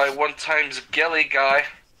engaged by 1x Gilly guy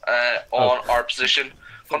on our position.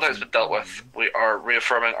 Contact has been dealt with. We are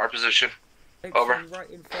reaffirming our position. Over.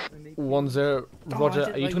 1-0. Roger,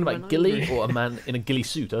 are you talking about Gilly or a man in a Gilly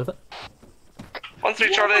suit? Over.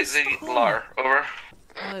 1-3 Charlie, the liar. Over.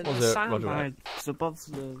 The sandbag is above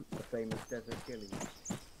the famous desert Gilly.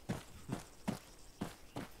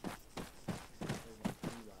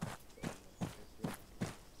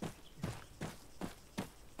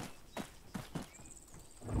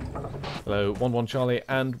 Hello, 1-1 Charlie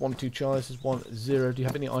and 1-2 Charlie. This is 1-0. Do you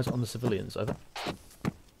have any eyes on the civilians? Over.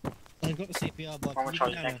 I've got the CPR, but 1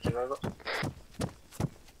 Charlie, negative. Over.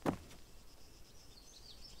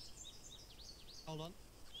 Hold on.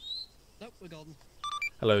 Nope, we're golden.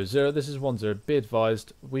 Hello, 0. This is 1-0. Be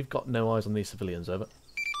advised, we've got no eyes on these civilians. Over.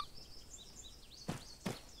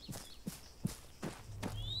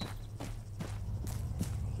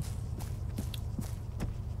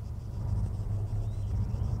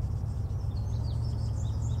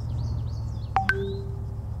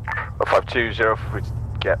 Well, 520, if we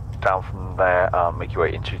get down from there, make your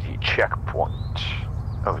way into the checkpoint.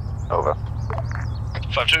 Over.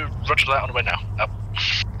 5-2, roger that, on the way now. Up.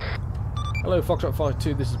 Hello, Foxtrot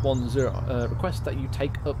 5-2, this is 1-0. Request that you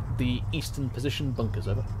take up the eastern position bunkers.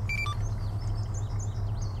 Over.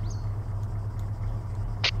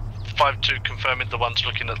 5-2, confirming the ones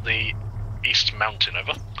looking at the east mountain.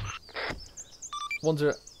 Over.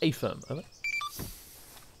 1-0, affirm. Over.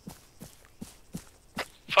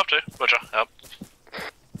 5-2, roger, out.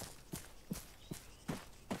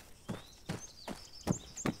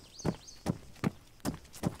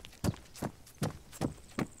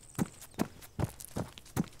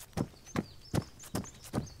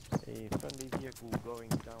 A friendly vehicle going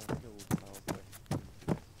downhill southwest.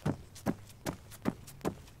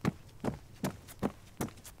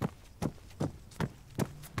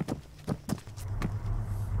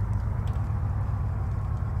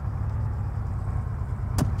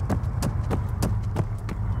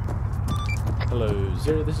 Hello,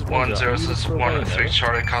 0. This is 1-0, this is 1-3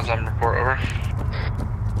 Charlie, Kazam report. Over.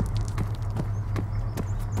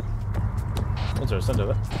 1-0, send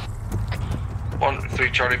over.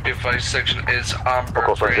 1-3 Charlie, be advised, section is Amber.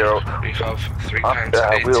 Of course, 0. We have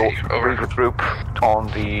 3x80. We'll Over. regroup on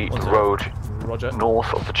the road Roger.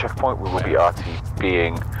 north of the checkpoint. We will be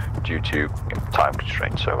RTBing due to time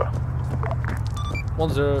constraints. Over.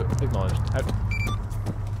 1-0, acknowledged. Out.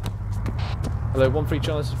 Hello, 1-3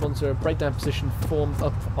 Charlie, this is 1-0. Breakdown position, form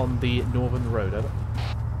up on the northern road. Over.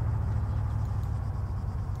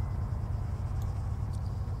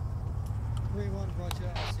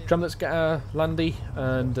 Tram, let's get Landy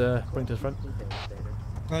and bring to the front.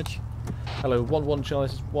 Rog. Hello, 1-1 Charlie,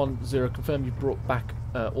 this is 1-0. Confirm you brought back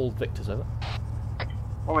all victors. Over.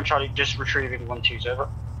 1 Charlie, just retrieving 1-2's. Over.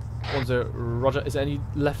 1-0, Roger. Is there any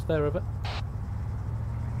left there? Over.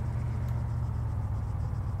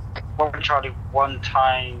 1 Charlie,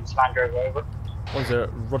 1x Land Rover. Over. 1-0,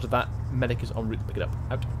 Roger that. Medic is en route to pick it up.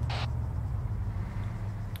 Out.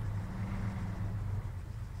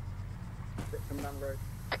 Coming down the road.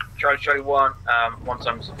 Charlie 1, one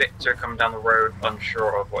times Victor coming down the road,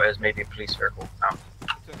 unsure of what is, maybe a police vehicle. Out.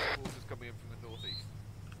 Coming in from the northeast.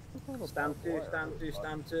 Stand 2, stand 2,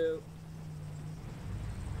 stand 2.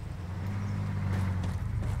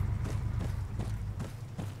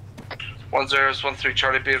 One 1-3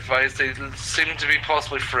 Charlie, be advised, they seem to be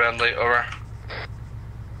possibly friendly. Over.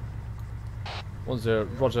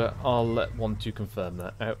 1-0, Roger. I'll let 1-2 confirm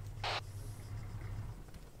that. Out.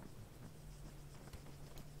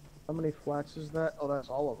 How many flats is that? Oh, that's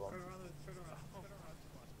all of them.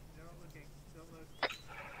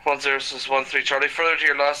 1-0, this is 1-3 Charlie. Further to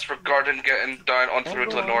your last regarding getting down onto the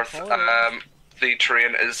road to the north. The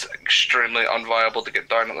terrain is extremely unviable to get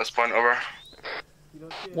down at this point. Over.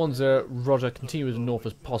 1-0, Roger. Continue as north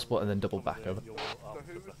as possible and then double back. Over.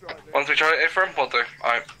 1-3 Charlie, affirm. 1-3.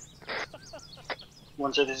 Alright.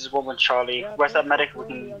 1-0, this is 1-1 Charlie. Where's that medic? We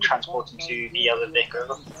can transport him to the other Vic,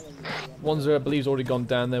 over. 1-0, I believe, he's already gone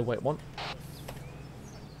down there. Wait, 1.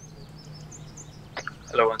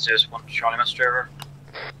 Hello, 1-0, 1 Charlie, Master Driver.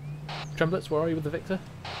 Tremblets, where are you with the Victor?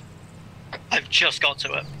 I've just got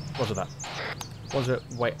to it. Roger that.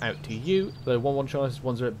 1-0, wait out to you. Although 1-1 Charlie,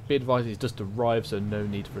 1-0, be advised he's just arrived, so no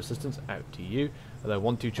need for assistance. Out to you. Although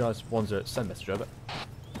 1-2 Charlie, 1-0, send message over.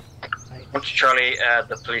 1-2 Charlie,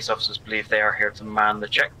 the police officers believe they are here to man the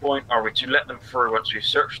checkpoint. Are we to let them through once we've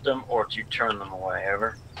searched them, or to turn them away?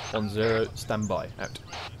 Over. 1-0, stand by. Out.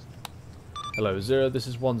 Hello, 0, this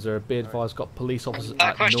is 1-0, be advised, got police officers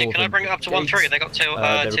at question, Northern can I bring it up to 1-3? They got two,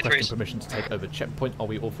 they're two requesting threes. permission to take over checkpoint. Are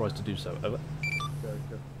we authorised to do so? Over.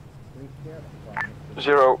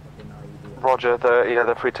 0, Roger,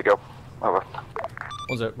 they're free to go. Over.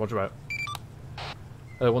 1-0, Roger out.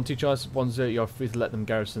 1-2 Charles, 1-0, you're free to let them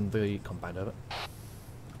garrison the compound. Over.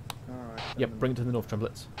 Alright. Yep, bring it to the north,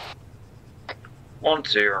 Tremblets.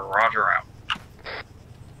 1-2, Roger out.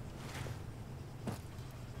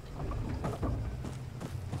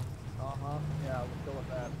 Yeah, we'll go with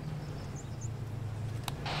that.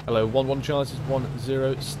 Hello, 1-1 Charles, is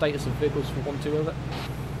 1-0, status of vehicles for 1-2, over.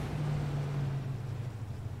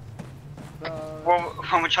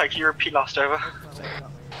 1-1 Charlie, can you repeat last over?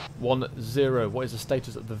 1-0, what is the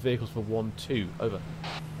status of the vehicles for 1-2, over.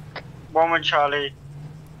 1-1 Charlie,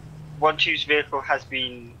 1-2's vehicle has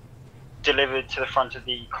been delivered to the front of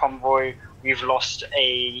the convoy. We've lost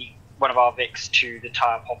one of our Vics to the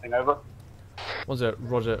tyre popping, over. 1-0,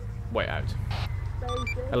 Roger, wait out.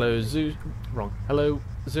 Hello, wrong. Hello,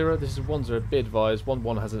 0, this is 1-0, be advised,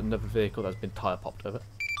 1-1 has another vehicle that's been tyre popped, over.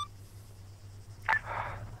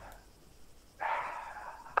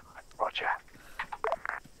 Roger.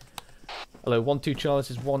 Hello, 1-2 Charles,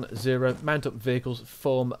 this is 1-0, mount up vehicles,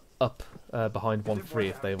 form up behind 1-3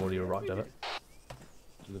 if they've already arrived, over.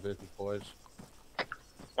 To the vehicle, boys.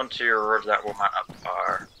 1-2, Roger that, will mount up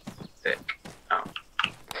our Vic. Oh.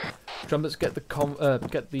 Tremblets, get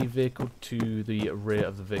the vehicle to the rear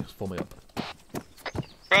of the vehicles forming up.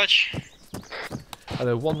 Raj.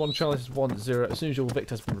 Hello, 1-1 Charlie, this is 1-0. As soon as your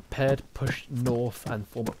Victor has been repaired, push north and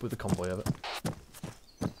form up with the convoy, over.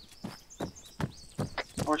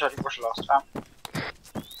 1-1 Charlie, push last time.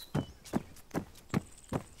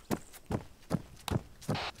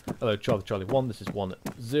 Hello, Charlie 1, this is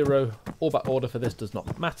 1-0. All back order for this does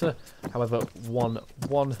not matter. However,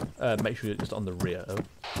 1-1, make sure you're just on the rear, over.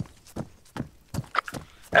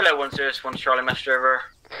 Hello, 1-0, 1 Charlie, Master Driver.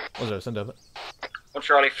 1-0, send over. 1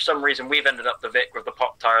 Charlie, for some reason we've ended up the Vic with the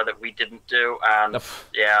pop tyre that we didn't do, and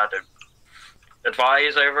yeah,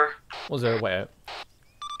 advise, over. 1-0, way out.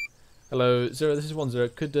 Hello, 0, this is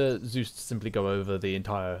 1-0. Could Zeus simply go over the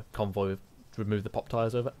entire convoy to remove the pop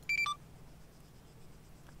tyres, over?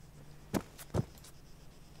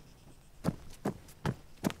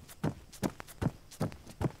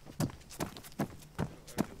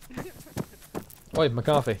 Oi,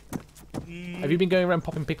 McCarthy. Have you been going around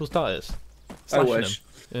popping people's tyres? I wish.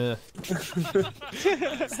 Them?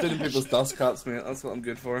 Yeah. Stealing people's dust caps, mate. That's what I'm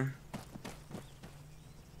good for.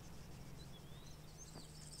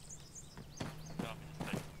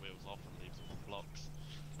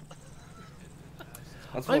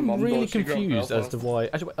 I'm really confused as to why.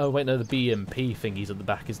 Actually, oh wait, no, the BMP thingy's at the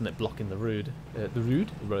back, isn't it? Blocking the road. The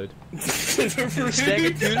road.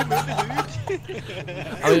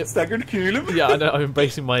 Staggered cool. Yeah, I know. I'm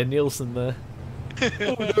embracing my Nielsen there.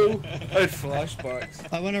 Oh no! I had flashbacks.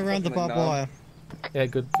 I went around the barbed wire. Yeah,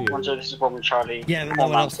 good for you. 1-0, this is 1-1 Charlie. Yeah, but no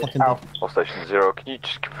one else fucking did. All station 0, can you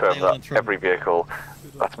just confirm that every vehicle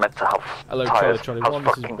that's meant to have Hello, tyres Charlie has 1,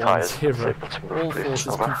 this is fucking tyres? 1-0. All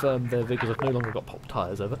forces confirm their vehicles have no longer got pop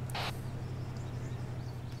tyres, over.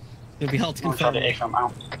 It'll be hard to confirm.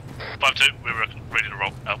 5-2, we're ready to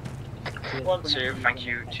roll. Out. 1-2, thank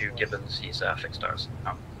you to Gibbons, he's fixed ours.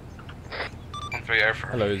 Out. 1-3 air for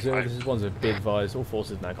Hello, 0, this is 1-0, be advised, all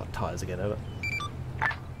forces now got tyres again, over.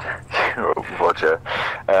 Roger.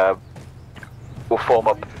 We'll form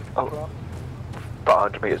up about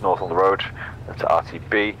 100 metres north on the road to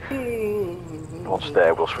RTB. Once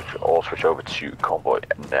there, we'll switch over to convoy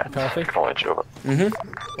net. McCarthy? Acknowledge, over.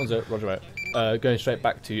 1-0, Roger out. Going straight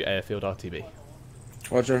back to airfield RTB.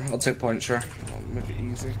 Roger, I'll take point, sure. I'll make it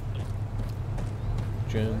easy.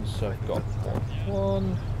 Jones, I've got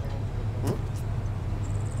 1-1.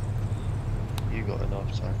 You got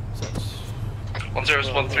enough, sorry. 1-0 is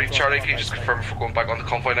 1-3 Charlie, can you just confirm if we're going back on the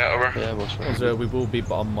convoy now, over? Yeah, 1-0, we will be,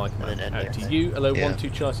 but on my command. Out to you. Hello,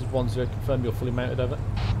 1-2 Charlie, is 1-0, confirm you're fully mounted, over.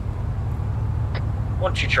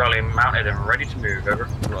 1-2 Charlie, mounted and ready to move, over.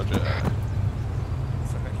 Roger.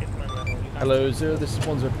 Hello, 0, this is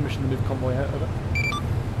 1-0, permission to move convoy out, over.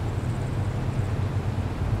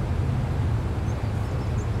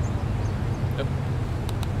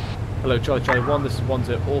 Hello, Charlie, Charlie 1, this is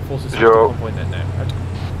 1-0. All forces Zero. to convoy net now. Out.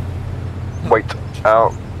 Wait,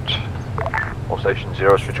 out. All station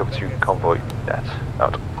 0, switch over to convoy net.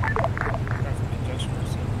 Out.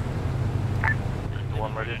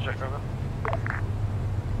 One radio check over.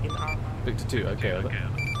 Victor 2, okay, over.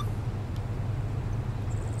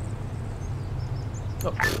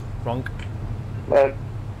 Oh, wrong.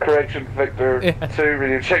 Correction, Victor 2,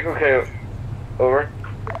 radio check, okay, over.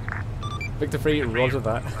 Victor 3, roger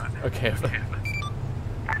that. Okay, over.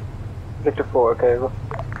 Victor 4, okay, over.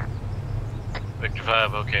 Victor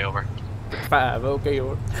 5, okay, over. Victor 5, okay,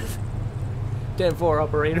 over. 10-4,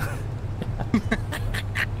 operator. They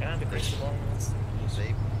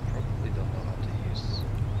probably don't know how to use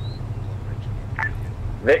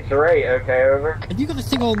Victor 8, okay, over. Have you got this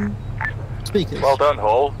thing on speakers? Well done,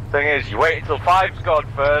 Hall. Thing is, you wait until 5's gone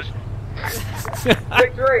first.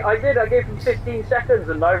 Victor 8, I did. I gave them 15 seconds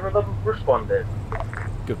and neither of them responded.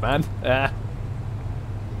 Good man.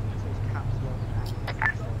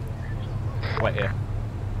 Wait here.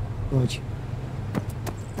 Roger.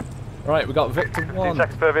 Right, we got Victor 1. 2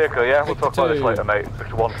 seconds per vehicle, yeah? We'll Victor talk about this 2. later, mate.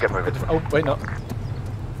 Victor 1, get moving. Oh, wait, not.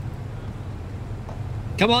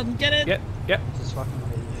 Come on, get in! Yep, yep. This is why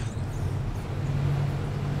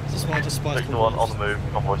I just spied. Victor 1 on the move,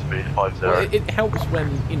 convoy speed 50. Well, it helps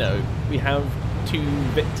when, you know, we have 2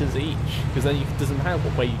 Victors each, because then it doesn't matter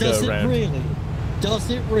what way you Does go it around. really?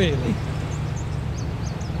 Does it really?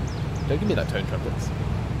 Don't give me that tone trumpets.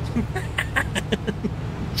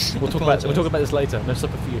 We'll talk about this later. No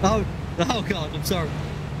supper for you. Oh God, I'm sorry.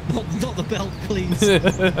 Not the belt, please. No,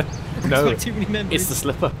 I've got too many memories. it's the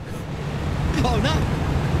slipper. Oh no!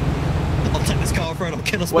 I'll take this car off road. I'll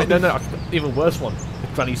kill us. Wait, both. no, even worse one.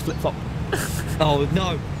 Granny's flip flop. Oh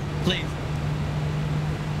no! Please.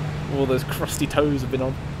 All those crusty toes have been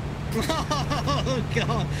on. Oh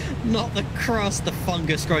God! Not the crust, the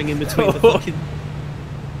fungus growing in between the fucking.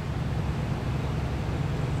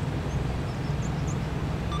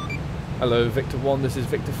 Hello, Victor 1, this is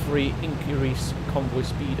Victor 3, increase convoy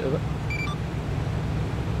speed, over.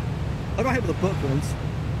 I got hit with a book once.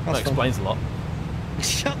 That explains a lot.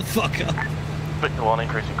 Shut the fuck up. Victor 1,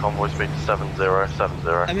 increasing convoy speed to 7070.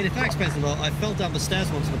 I mean, if that explains a lot, I fell down the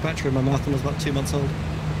stairs once with a battery in my mouth and I was about 2 months old.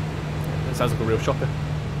 That sounds like a real shocker.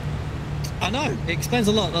 I know, it explains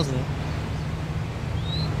a lot, doesn't it?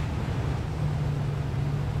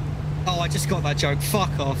 Oh, I just got that joke.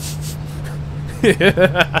 Fuck off.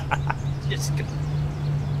 Just go.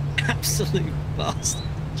 Absolute bastard.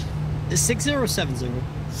 Is 60 or 70?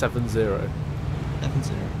 70. 70, right.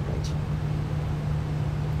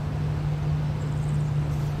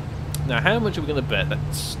 Now, how much are we going to bet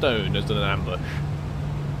that Stone has done an ambush?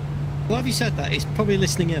 Why have you said that? He's probably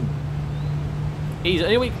listening in. The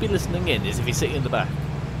only way he could be listening in is if he's sitting in the back.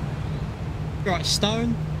 Right,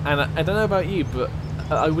 Stone? And I don't know about you, but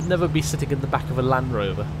I would never be sitting in the back of a Land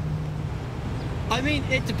Rover. I mean,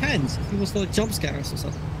 it depends. If he wants to like jump scare us or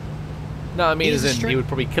something. No, I mean, as in, he would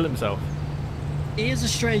probably kill himself. He is a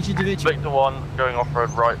strange individual. Victor 1, going off-road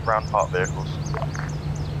right, round parked vehicles.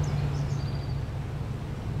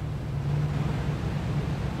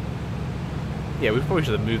 Yeah, we probably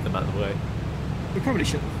should have moved them out of the way. We probably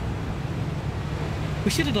should have.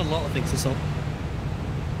 We should have done a lot of things this time.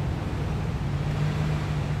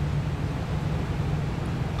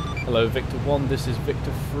 Hello, Victor 1, this is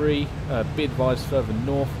Victor 3. Be advised further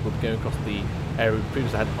north, we'll be going across the area we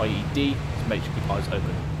previously had IED, so make sure you keep eyes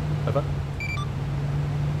open. Over.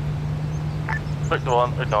 Victor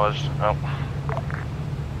 1, acknowledged. Oh.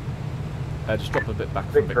 Just drop a bit back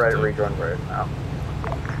from Victor 8, 2. rejoin road now.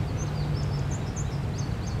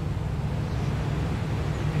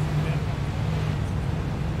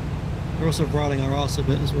 We're also riding our arse a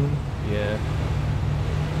bit as well. Yeah.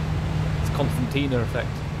 It's Constantina effect.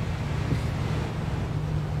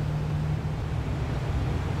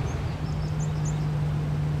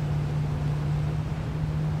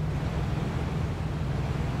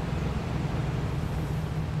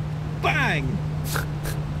 Bang!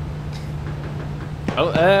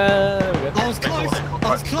 Oh, there we go. I was close! I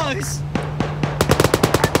was close!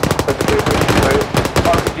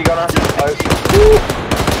 You got us? Push through.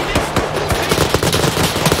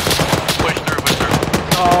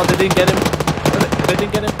 Oh, they didn't get him. They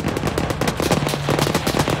didn't get him.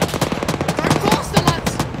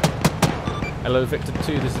 Hello, Victor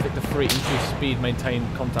 2, this is Victor 3. Increase speed, maintain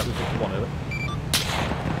contact with Victor 1, over.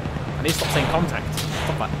 I need to stop saying contact.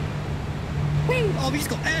 Stop that. Woo! Oh, we just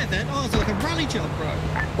got air then. Oh, it's like a rally jump, bro.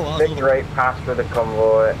 Oh, Victor 8, pass through the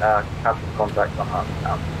convoy, cancel contact on that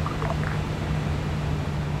now.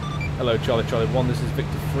 Hello, Charlie 1, this is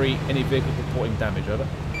Victor 3. Any vehicle reporting damage, over.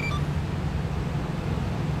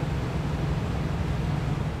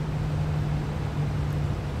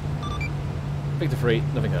 Victor 3,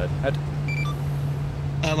 nothing heard. Head.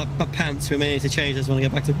 My pants were made to change. I just want to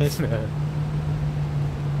get back to bed.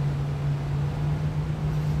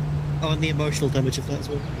 Oh, and the emotional damage of that as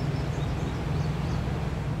well.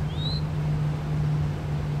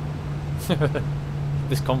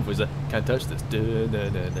 This convoy's a can't touch this. Can't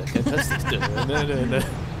touch this.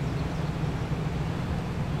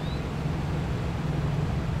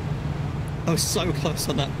 I was so close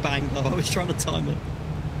on that bang though. I was trying to time it.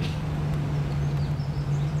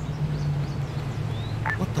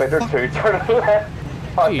 What the fuck? 2, turn left.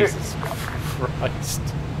 Jesus Christ.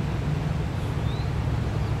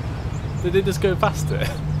 Did they just go past it?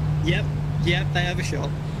 Yep, they overshot.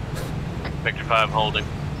 Victor 5 holding.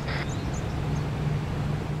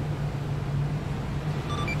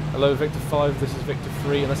 Hello, Victor 5, this is Victor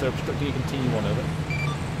 3, unless they're obstructing, you continue on over.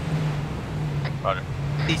 Roger.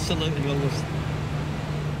 He's saluting all this.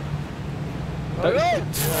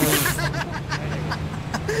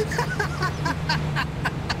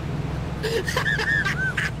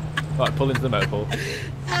 Right, pull into the motor pool.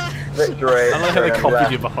 Victory. I like how they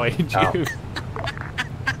copied you behind you.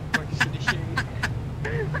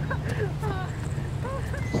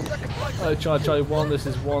 Charlie 1, this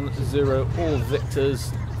is 1-0, all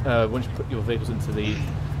victors. Once you put your vehicles into the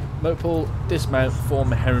motor pool, dismount,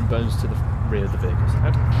 form herringbones to the rear of the vehicles.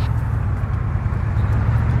 Out.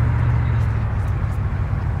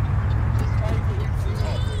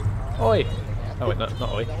 Oi! Oh wait, no,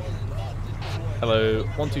 not oi. Hello,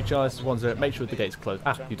 1-2 Charlie, this is 1-0, make sure the gate's closed.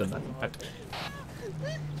 Ah, you've done that. Out.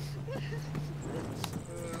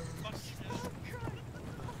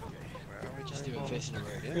 Just do it facing the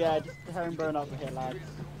road, yeah? Yeah, just herringbone over here, lads.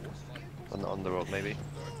 On the road, maybe.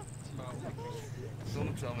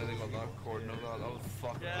 Someone tell me they got that recording of that. That was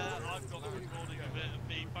fucking. Yeah, I've got the recording of it of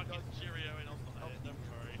me fucking cheerioing on the head, don't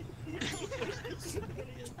worry.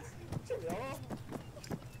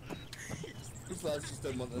 This lads just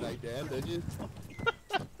don't want the night down, did you?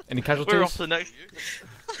 Any casualties? We're off the next.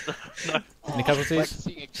 No. Any casualties? Like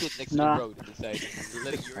seeing a kid next to the road and deciding to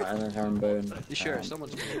let you. Herringbone. You sure?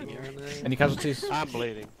 Someone's bleeding here. Any casualties? I'm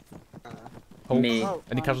bleeding. Hold. Me.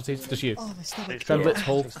 Any casualties? Just you. Oh, that's not a Tremblitz,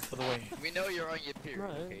 hold. We know you're on your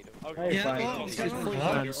period, okay? Hey, yeah, fine.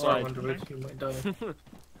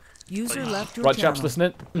 User left your Right, channel. chaps,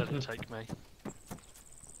 listening. Let it take me.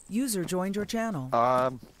 User joined your channel.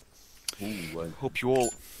 Hope you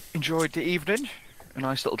all enjoyed the evening. A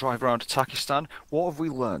nice little drive around Takistan. What have we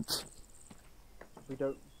learnt? We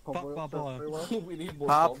don't. Barbed wire. We need more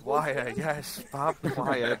Barbed wire, yes. Barbed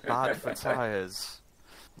wire, bad for tyres.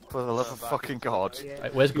 For the love of fucking God.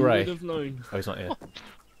 Right, where's Gray? Oh, he's not here.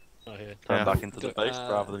 Not here. Turn back into the base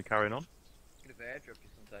rather than carrying on.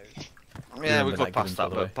 Yeah, we've got that past given, that,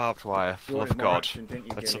 by the but barbed wire, for You the love wanted of more God. action, didn't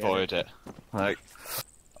you, Let's Gilly? avoid it. Like,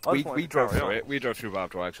 we drove through it. We drove through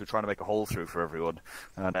barbed wire because we were trying to make a hole through for everyone,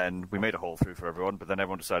 and then we made a hole through for everyone. But then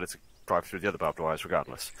everyone decided to drive through the other barbed wires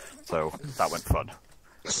regardless. So that went fun.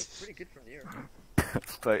 Pretty good from the air.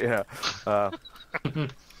 But yeah,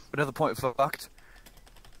 another point of fact.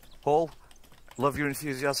 Hall, love your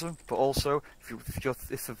enthusiasm, but also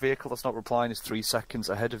if the vehicle that's not replying is 3 seconds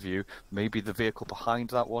ahead of you, maybe the vehicle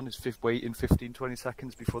behind that one is waiting 15-20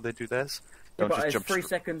 seconds before they do theirs. Yeah, Don't but just it's jump. 3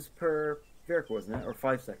 seconds per vehicle, isn't it? Or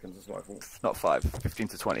 5 seconds is what I thought. Not 5, 15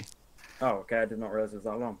 to 20. Oh, okay, I did not realise it was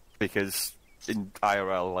that long. Because in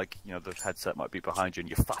IRL, like, you know, the headset might be behind you and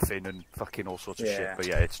you're faffing and fucking all sorts of shit. But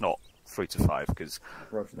yeah, it's not 3 to 5 because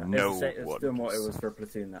no one. It's doing what it was for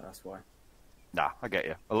Platoon, that's why. Nah, I get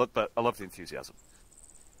you. I love the enthusiasm.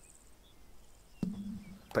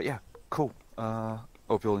 But yeah, cool.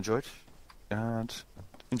 Hope you all enjoyed, and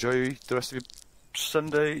enjoy the rest of your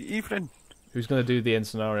Sunday evening. Who's going to do the end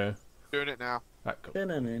scenario? Doing it now. Right, cool. Yeah,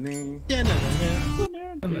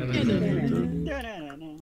 no.